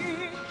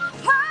think,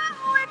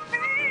 how it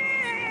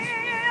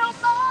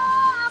feels?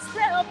 Must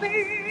there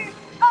be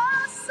a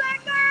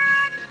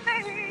second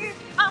me?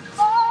 I'm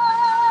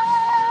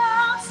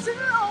forced to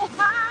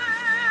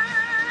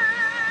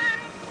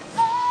hide.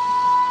 I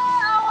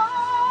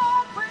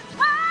won't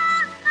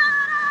pretend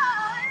that I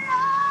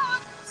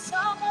am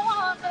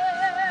someone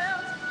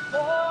else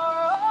for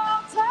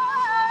all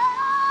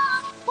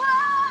time.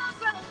 What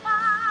will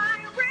my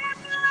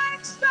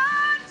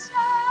reflection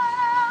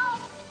show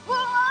who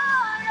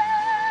I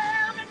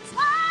am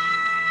inside?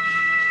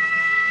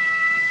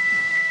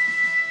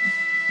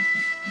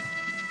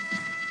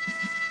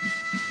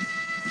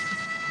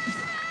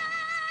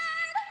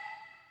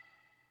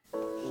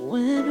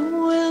 When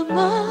will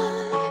my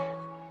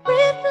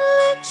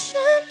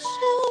reflection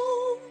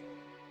show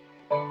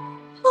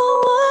who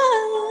I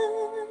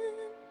am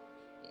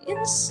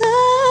inside?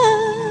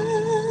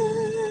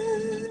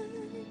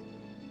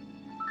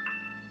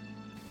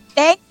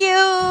 Thank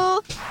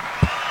you!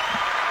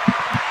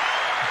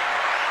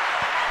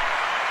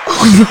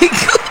 Oh my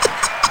God.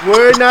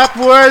 We're not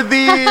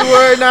worthy!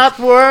 We're not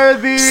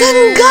worthy!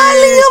 Saan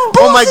galing ang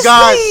boses Oh my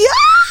God! na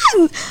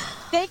yan?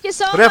 Thank you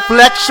so much!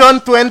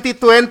 Reflection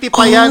 2020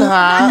 pa yan,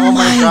 ha? Oh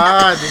my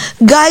God!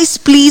 Guys,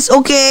 please,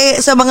 okay,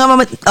 sa mga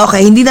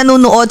okay, hindi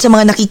nanonood, sa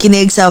mga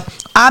nakikinig sa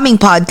aming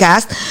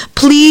podcast,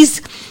 please,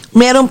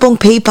 meron pong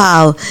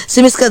PayPal. Si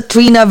Miss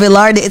Katrina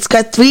Velarde. It's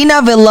Katrina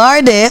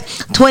Velarde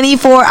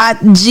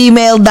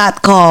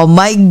 24@gmail.com.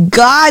 My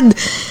God!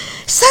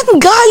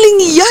 Saan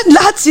galing yan?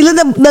 Lahat sila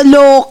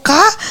naloka?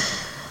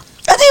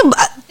 Ano yung...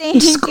 Thank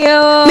Diyos ko. you.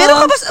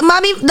 Meron ka ba,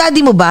 mami, daddy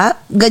mo ba?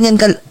 Ganyan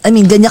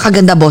ganyan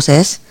kaganda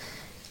boses?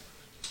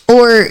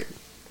 Or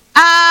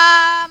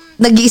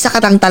nag-iisa ka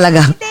lang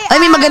talaga?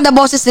 Hindi, Maganda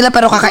boses nila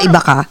pero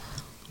kakaiba ka.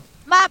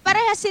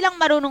 Parehas silang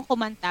marunong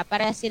kumanta.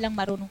 Parehas silang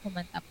marunong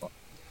kumanta po.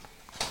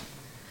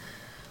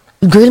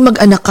 Girl,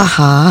 mag-anak ka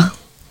ha?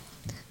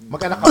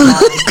 Mag-anak ka ba?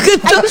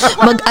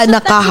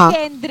 Mag-anak ka ha? Si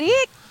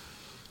Kendrick.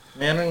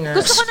 Meron nga.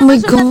 Gusto ko Oh my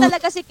naman sundan God.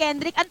 talaga si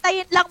Kendrick.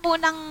 Antayin lang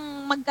munang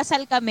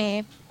magkasal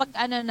kami. Pag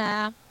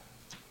na.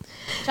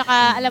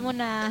 Tsaka alam mo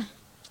na.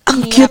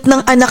 Ang cute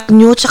ng anak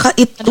nyo, tsaka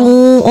ito,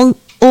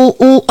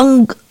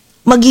 ang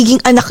magiging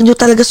anak nyo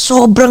talaga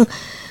sobrang,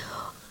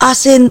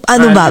 as in,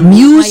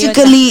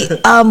 musically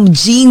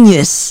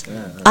genius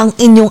ang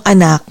inyong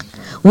anak.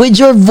 With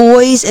your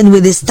voice and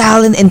with his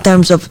talent in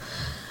terms of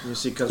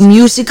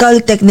musical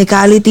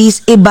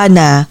technicalities, iba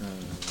na.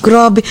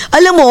 Grabe.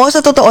 Alam mo,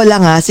 sa totoo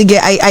lang sige,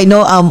 I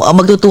know,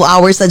 magto 2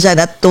 hours na dyan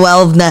at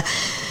 12 na,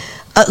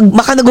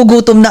 maka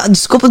nagugutom na.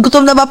 Diyos ko,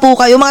 gutom na ba po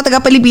kayo? Mga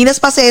taga-Pilipinas,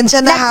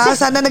 pasensya na ha.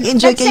 Sana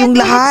nag-enjoy kayong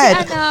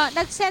lahat.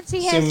 Nag-send si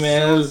Si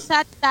Mel. Jesus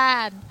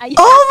Satan.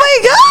 Oh my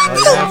God!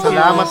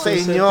 Salamat sa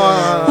inyo.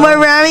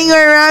 Maraming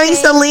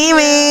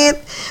salamat.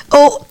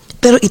 Oh,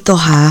 pero ito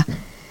ha,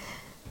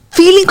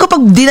 feeling ko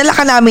pag dinala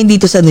ka namin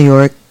dito sa New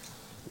York,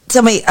 sa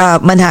may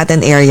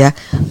Manhattan area,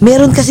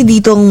 meron kasi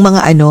ditong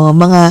mga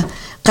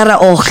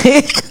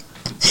karaoke.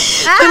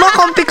 May mga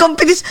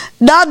competition.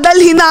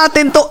 Dadalhin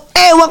natin to.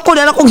 Ewan ko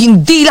na lang kung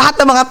hindi lahat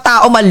ng mga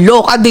tao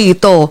maloka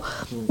dito.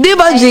 Di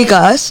ba,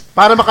 Jcas?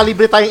 Para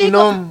makalibre tayong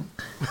inom.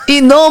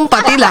 Inom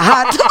pati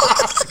lahat.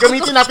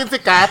 Gamitin natin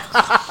si Kat.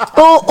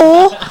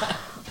 Oo.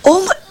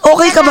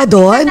 Okay ka ba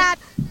doon?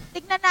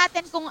 Tignan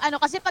natin kung ano.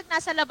 Kasi pag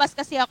nasa labas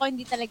kasi ako,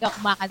 hindi talaga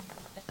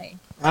kumakanta eh.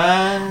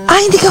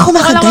 Hindi ka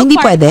kumakanta? Hindi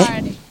pwede?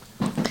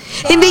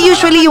 Hindi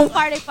usually yung...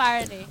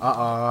 Party.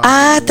 Oo.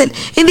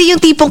 Hindi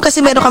yung tipong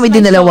kasi meron kami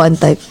dinala one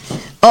time.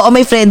 Oo,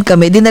 may friend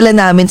kami. Dinala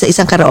namin sa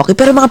isang karaoke.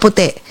 Pero mga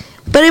puti.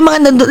 Pero yung mga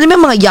nandun,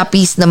 yung mga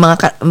yuppies na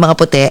mga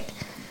puti.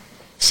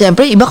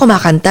 Siyempre, iba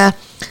kumakanta.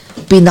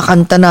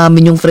 Pinakanta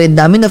namin yung friend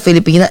namin na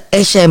Filipina.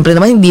 Siyempre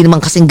naman, hindi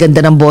naman kasing ganda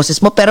ng boses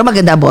mo. Pero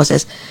maganda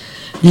boses.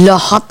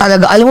 Lahat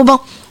talaga. Alam mo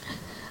bang,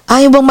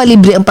 ayaw bang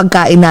malibre ang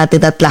pagkain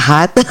natin at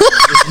lahat?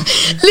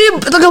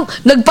 Talagang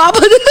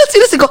nagpapadala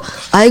sila ko.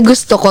 Ay,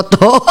 gusto ko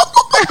to.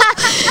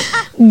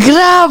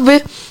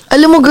 Grabe.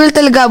 Alam mo, girl,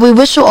 talaga, we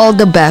wish you all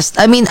the best.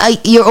 I mean,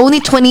 you're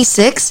only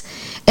 26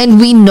 and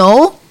we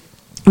know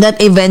that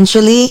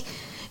eventually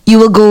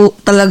you will go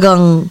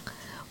talagang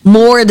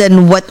more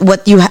than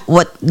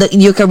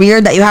your career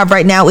that you have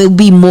right now. It will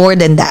be more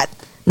than that.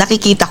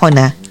 Nakikita ko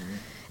na.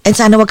 And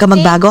sana wag ka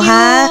magbago,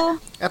 ha?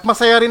 At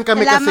masaya rin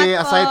kami Salamat kasi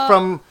po. aside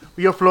from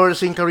your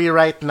flourishing career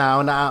right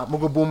now na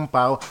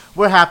mugubumpaw,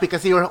 we're happy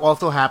kasi you're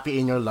also happy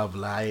in your love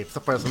life,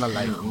 sa personal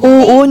life mo.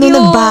 Oo, Thank you.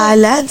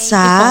 nag-balance, Thank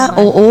you ha? so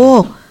much.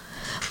 Oo.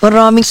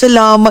 Maraming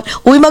salamat.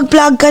 Uy,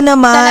 mag-plug ka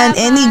naman.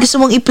 Salamat. Any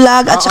gusto mong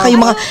i-plug at saka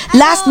yung mga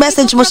last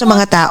message mo sa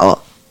mga tao.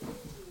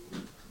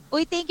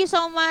 Uy, thank you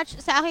so much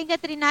sa aking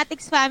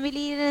Katrinatics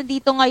family na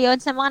nandito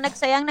ngayon. Sa mga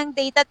nagsayang ng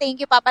data,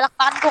 thank you.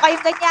 Papalakpakan ko kayong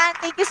ganyan.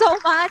 Thank you so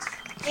much.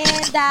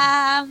 And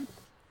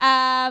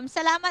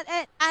salamat.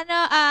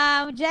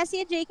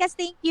 Jessie and Jcas,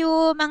 thank you.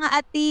 Mga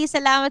ati,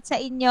 salamat sa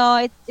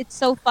inyo. It's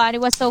so fun. It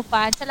was so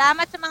fun.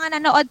 Salamat sa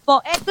mga nanood po.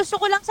 And gusto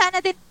ko lang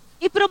sana din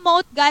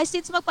i-promote, guys,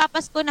 since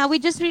magpapasko na,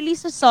 we just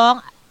released a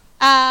song.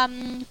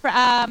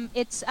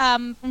 It's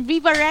from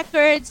Viva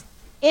Records.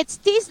 It's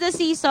Tis the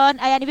Season.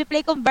 Ayan,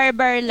 i-play kong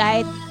Berber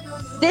Light.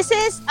 This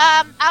is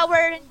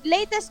our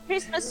latest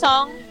Christmas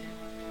song,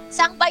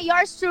 sung by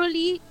yours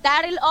truly,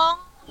 Daryl Ong,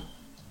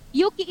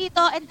 Yuki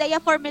Ito, and Dea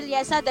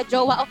Formiliesa, the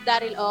jowa of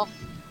Daryl Ong.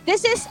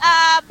 This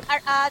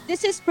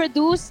is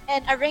produced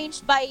and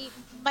arranged by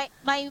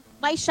my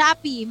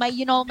Shopee,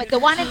 the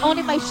one and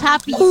only my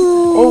Shopee.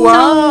 Oh,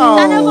 wow!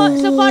 So, sana po,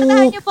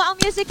 supportahan niyo po ang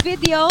music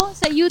video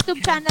sa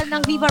YouTube channel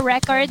ng Viva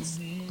Records.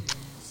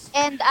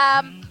 And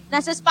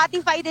nasa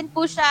Spotify din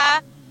po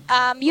siya,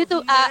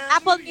 YouTube,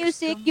 Apple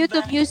Music,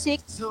 YouTube Music,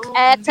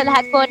 at sa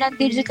lahat po ng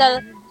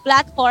digital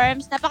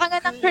platforms.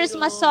 Napakagandang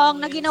Christmas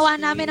song na ginawa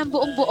namin ng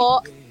buong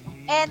buo.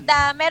 And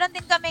meron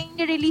din kaming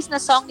ni-release na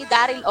song ni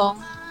Daryl Ong.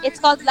 It's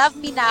called Love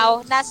Me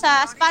Now.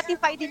 Nasa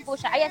Spotify din po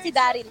siya. Ayan si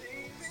Daryl.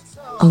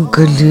 Ang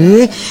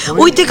galing.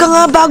 Uy, teka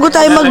nga, bago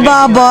tayo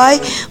magbabay,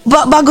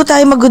 bago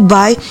tayo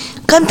mag-goodbye,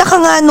 kanta ka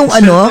nga nung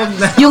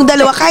yung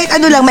dalawa, kahit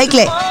ano lang,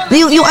 maikli.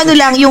 Yung ano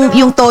lang,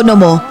 yung tono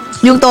mo.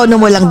 Yung tono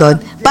mo lang doon.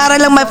 Para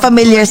lang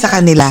ma-familiar sa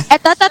kanila.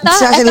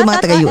 Especially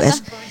mga taga-US.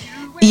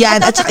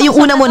 Yan, at saka yung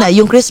una mo na,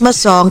 yung Christmas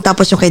song,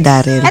 tapos yung kay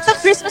Daryl. Ito,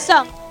 Christmas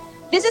song.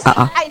 This is...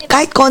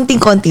 Kahit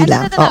konting-konti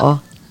lang.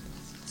 Oo.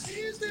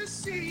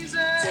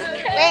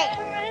 Wait.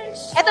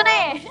 Ito na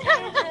eh.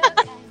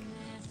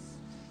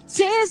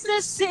 'Tis the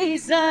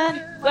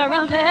season where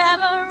our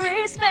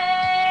memories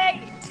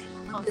made.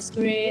 On this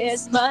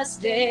Christmas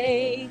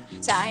day,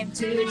 time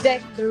to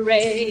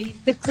decorate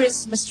the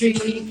Christmas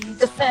tree.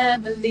 The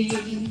family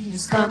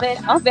is coming.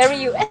 Oh,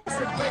 very US.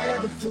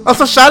 Oh,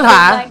 social,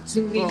 ha? Like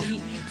to eat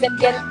and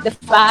get the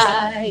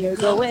fire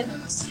going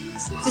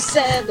to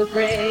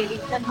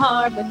celebrate and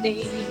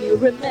harmony,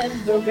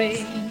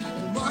 remembering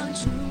one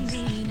true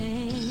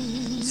meaning.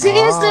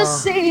 'Tis the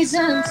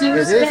season to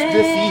It is the spend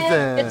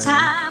season. the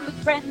time with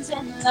friends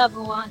and loved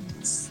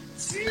ones.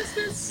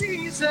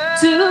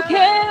 To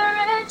care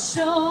and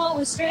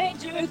show a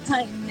stranger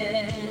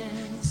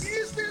kindness.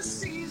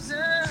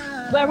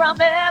 Where our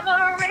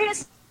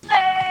memories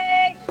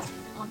play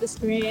on this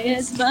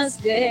Christmas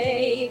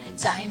day.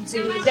 Time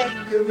to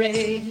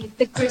decorate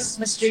the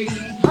Christmas tree.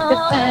 The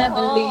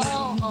family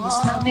is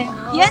coming.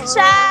 Yan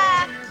siya!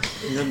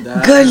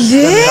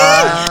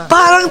 Galing!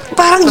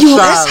 Parang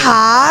US,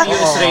 ha?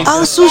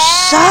 Ang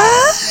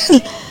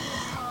sosyal!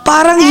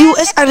 Parang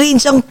US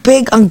arrange ang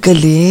peg. Ang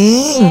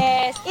galing!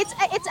 Yes,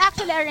 it's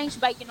actually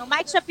arranged by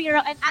Mike Shapiro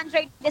and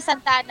Andre De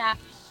Santana,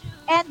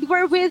 and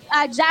we're with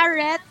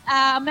Jarrett,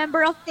 a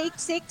member of Take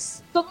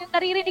 6. Kung yung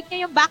naririnig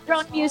niyo yung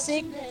background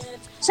music,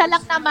 siya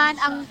lang naman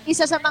ang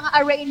isa sa mga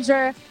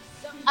arranger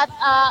at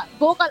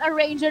vocal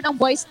arranger ng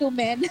Boyz II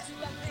Men.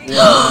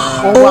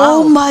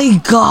 Oh my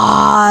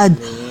God!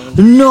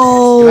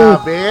 No!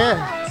 Grabe.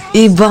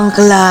 Ibang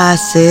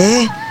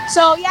klase.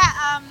 So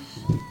yeah,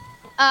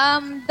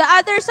 the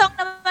other song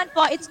naman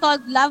po, it's called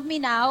Love Me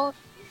Now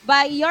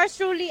by yours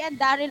truly and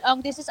Daryl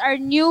Ong. This is our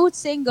new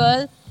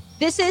single.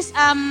 This is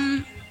a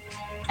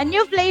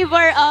new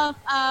flavor of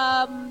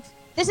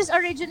this is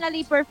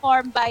originally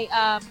performed by,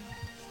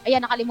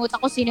 ayan, nakalimutan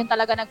ko sino yung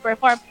talaga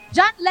nag-perform.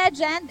 John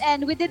Legend,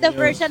 and we did the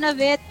version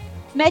of it.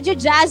 Medyo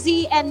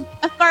jazzy, and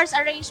of course,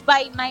 arranged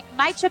by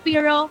Mike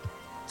Shapiro.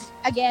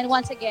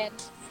 Once again.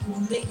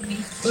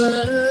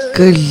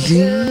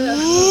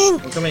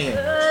 Galing! Huwag ka maingay.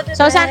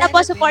 So, sana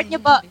po, support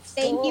nyo po.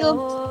 Thank you.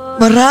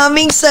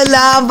 Maraming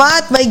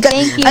salamat. My God.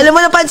 Thank you. Alam mo,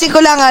 napansin ko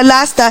lang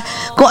last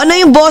kung ano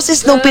yung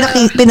boses nung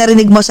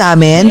pinarinig mo sa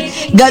amin,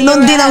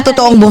 ganun din ang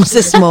totoong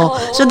boses mo.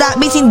 So that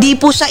means hindi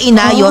po siya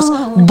inayos,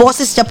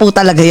 boses niya po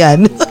talaga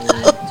yan.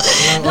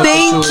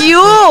 Thank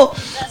you!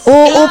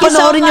 Oo,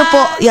 panoorin niyo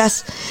po.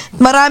 Yes.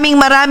 Maraming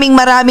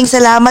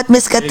salamat,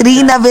 Miss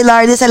Katrina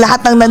Velarde, sa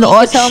lahat ng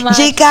nanood. Thank you so much.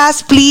 JCast,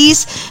 please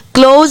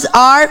close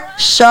our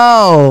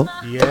show.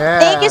 Yeah.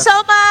 Thank you so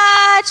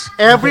much.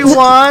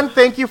 Everyone,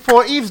 thank you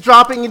for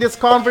eavesdropping in this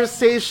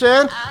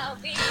conversation.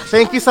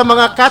 Thank you sa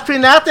mga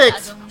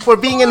Katrinatics for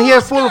being in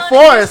here full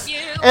force.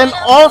 And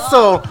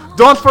also,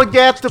 don't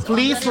forget to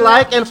please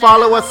like and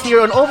follow us here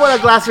on Over a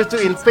Glass or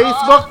Two in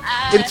Facebook,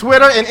 in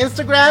Twitter, and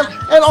Instagram.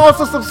 And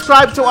also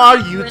subscribe to our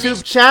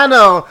YouTube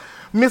channel.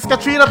 Miss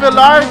Katrina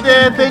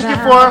Velarde, thank you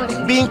for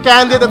being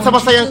candid at sa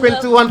masayang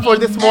kwentuhan for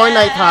this more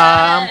night,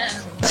 ha?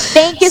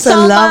 Thank you so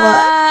Salamat.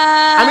 much.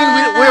 I mean,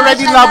 we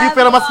already love you,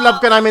 pero mas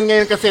love ka namin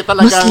ngayon kasi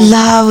talagang Mas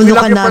love we ka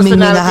love your namin,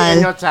 personality minahal. and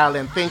your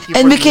talent. Thank you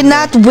And for we being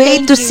cannot here.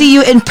 wait to see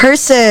you in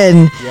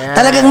person. Yes.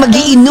 Talagang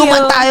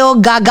magiinuman Thank you. tayo,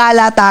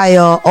 gagala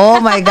tayo.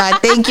 Oh my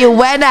God. Thank you,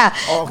 Wena.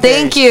 Okay.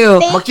 Thank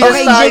you. Mag-cheers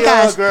Okay, tayo,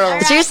 Jcas. girl.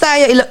 Cheers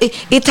tayo.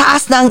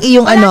 Itaas ng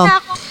iyong Wala ano. na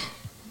akong,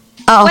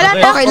 Oo, wala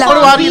na okay akong lang.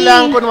 Kunwari coffee.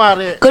 lang,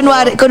 kunwari.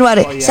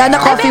 Kunwari. Oh, yeah. Sana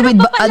coffee with,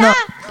 meron pa pala.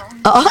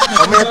 ano. Oo.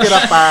 O, may tira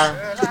pa.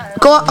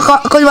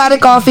 Kunwari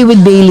coffee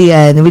with Bailey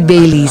yan. With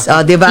Baileys.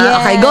 Oh, diba? Yes.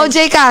 Okay, go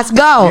Jcas.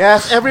 Go.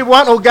 Yes,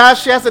 everyone, oh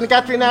gosh, yes, and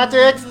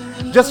Katrinatics,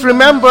 just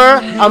remember,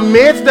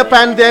 amidst the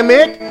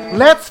pandemic,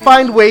 let's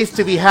find ways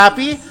to be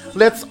happy.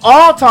 Let's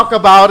all talk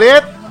about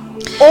it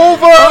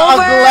over a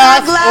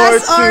glass or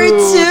two.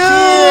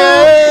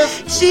 Cheers!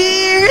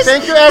 Cheers!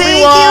 Thank you,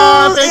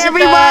 everyone. Thank you, Thank you,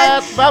 everyone.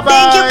 Kat. Bye-bye.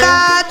 Thank you,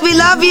 Kat. We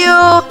love you.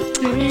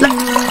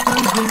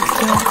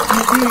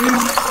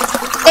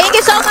 Thank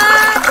you so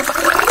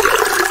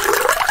much.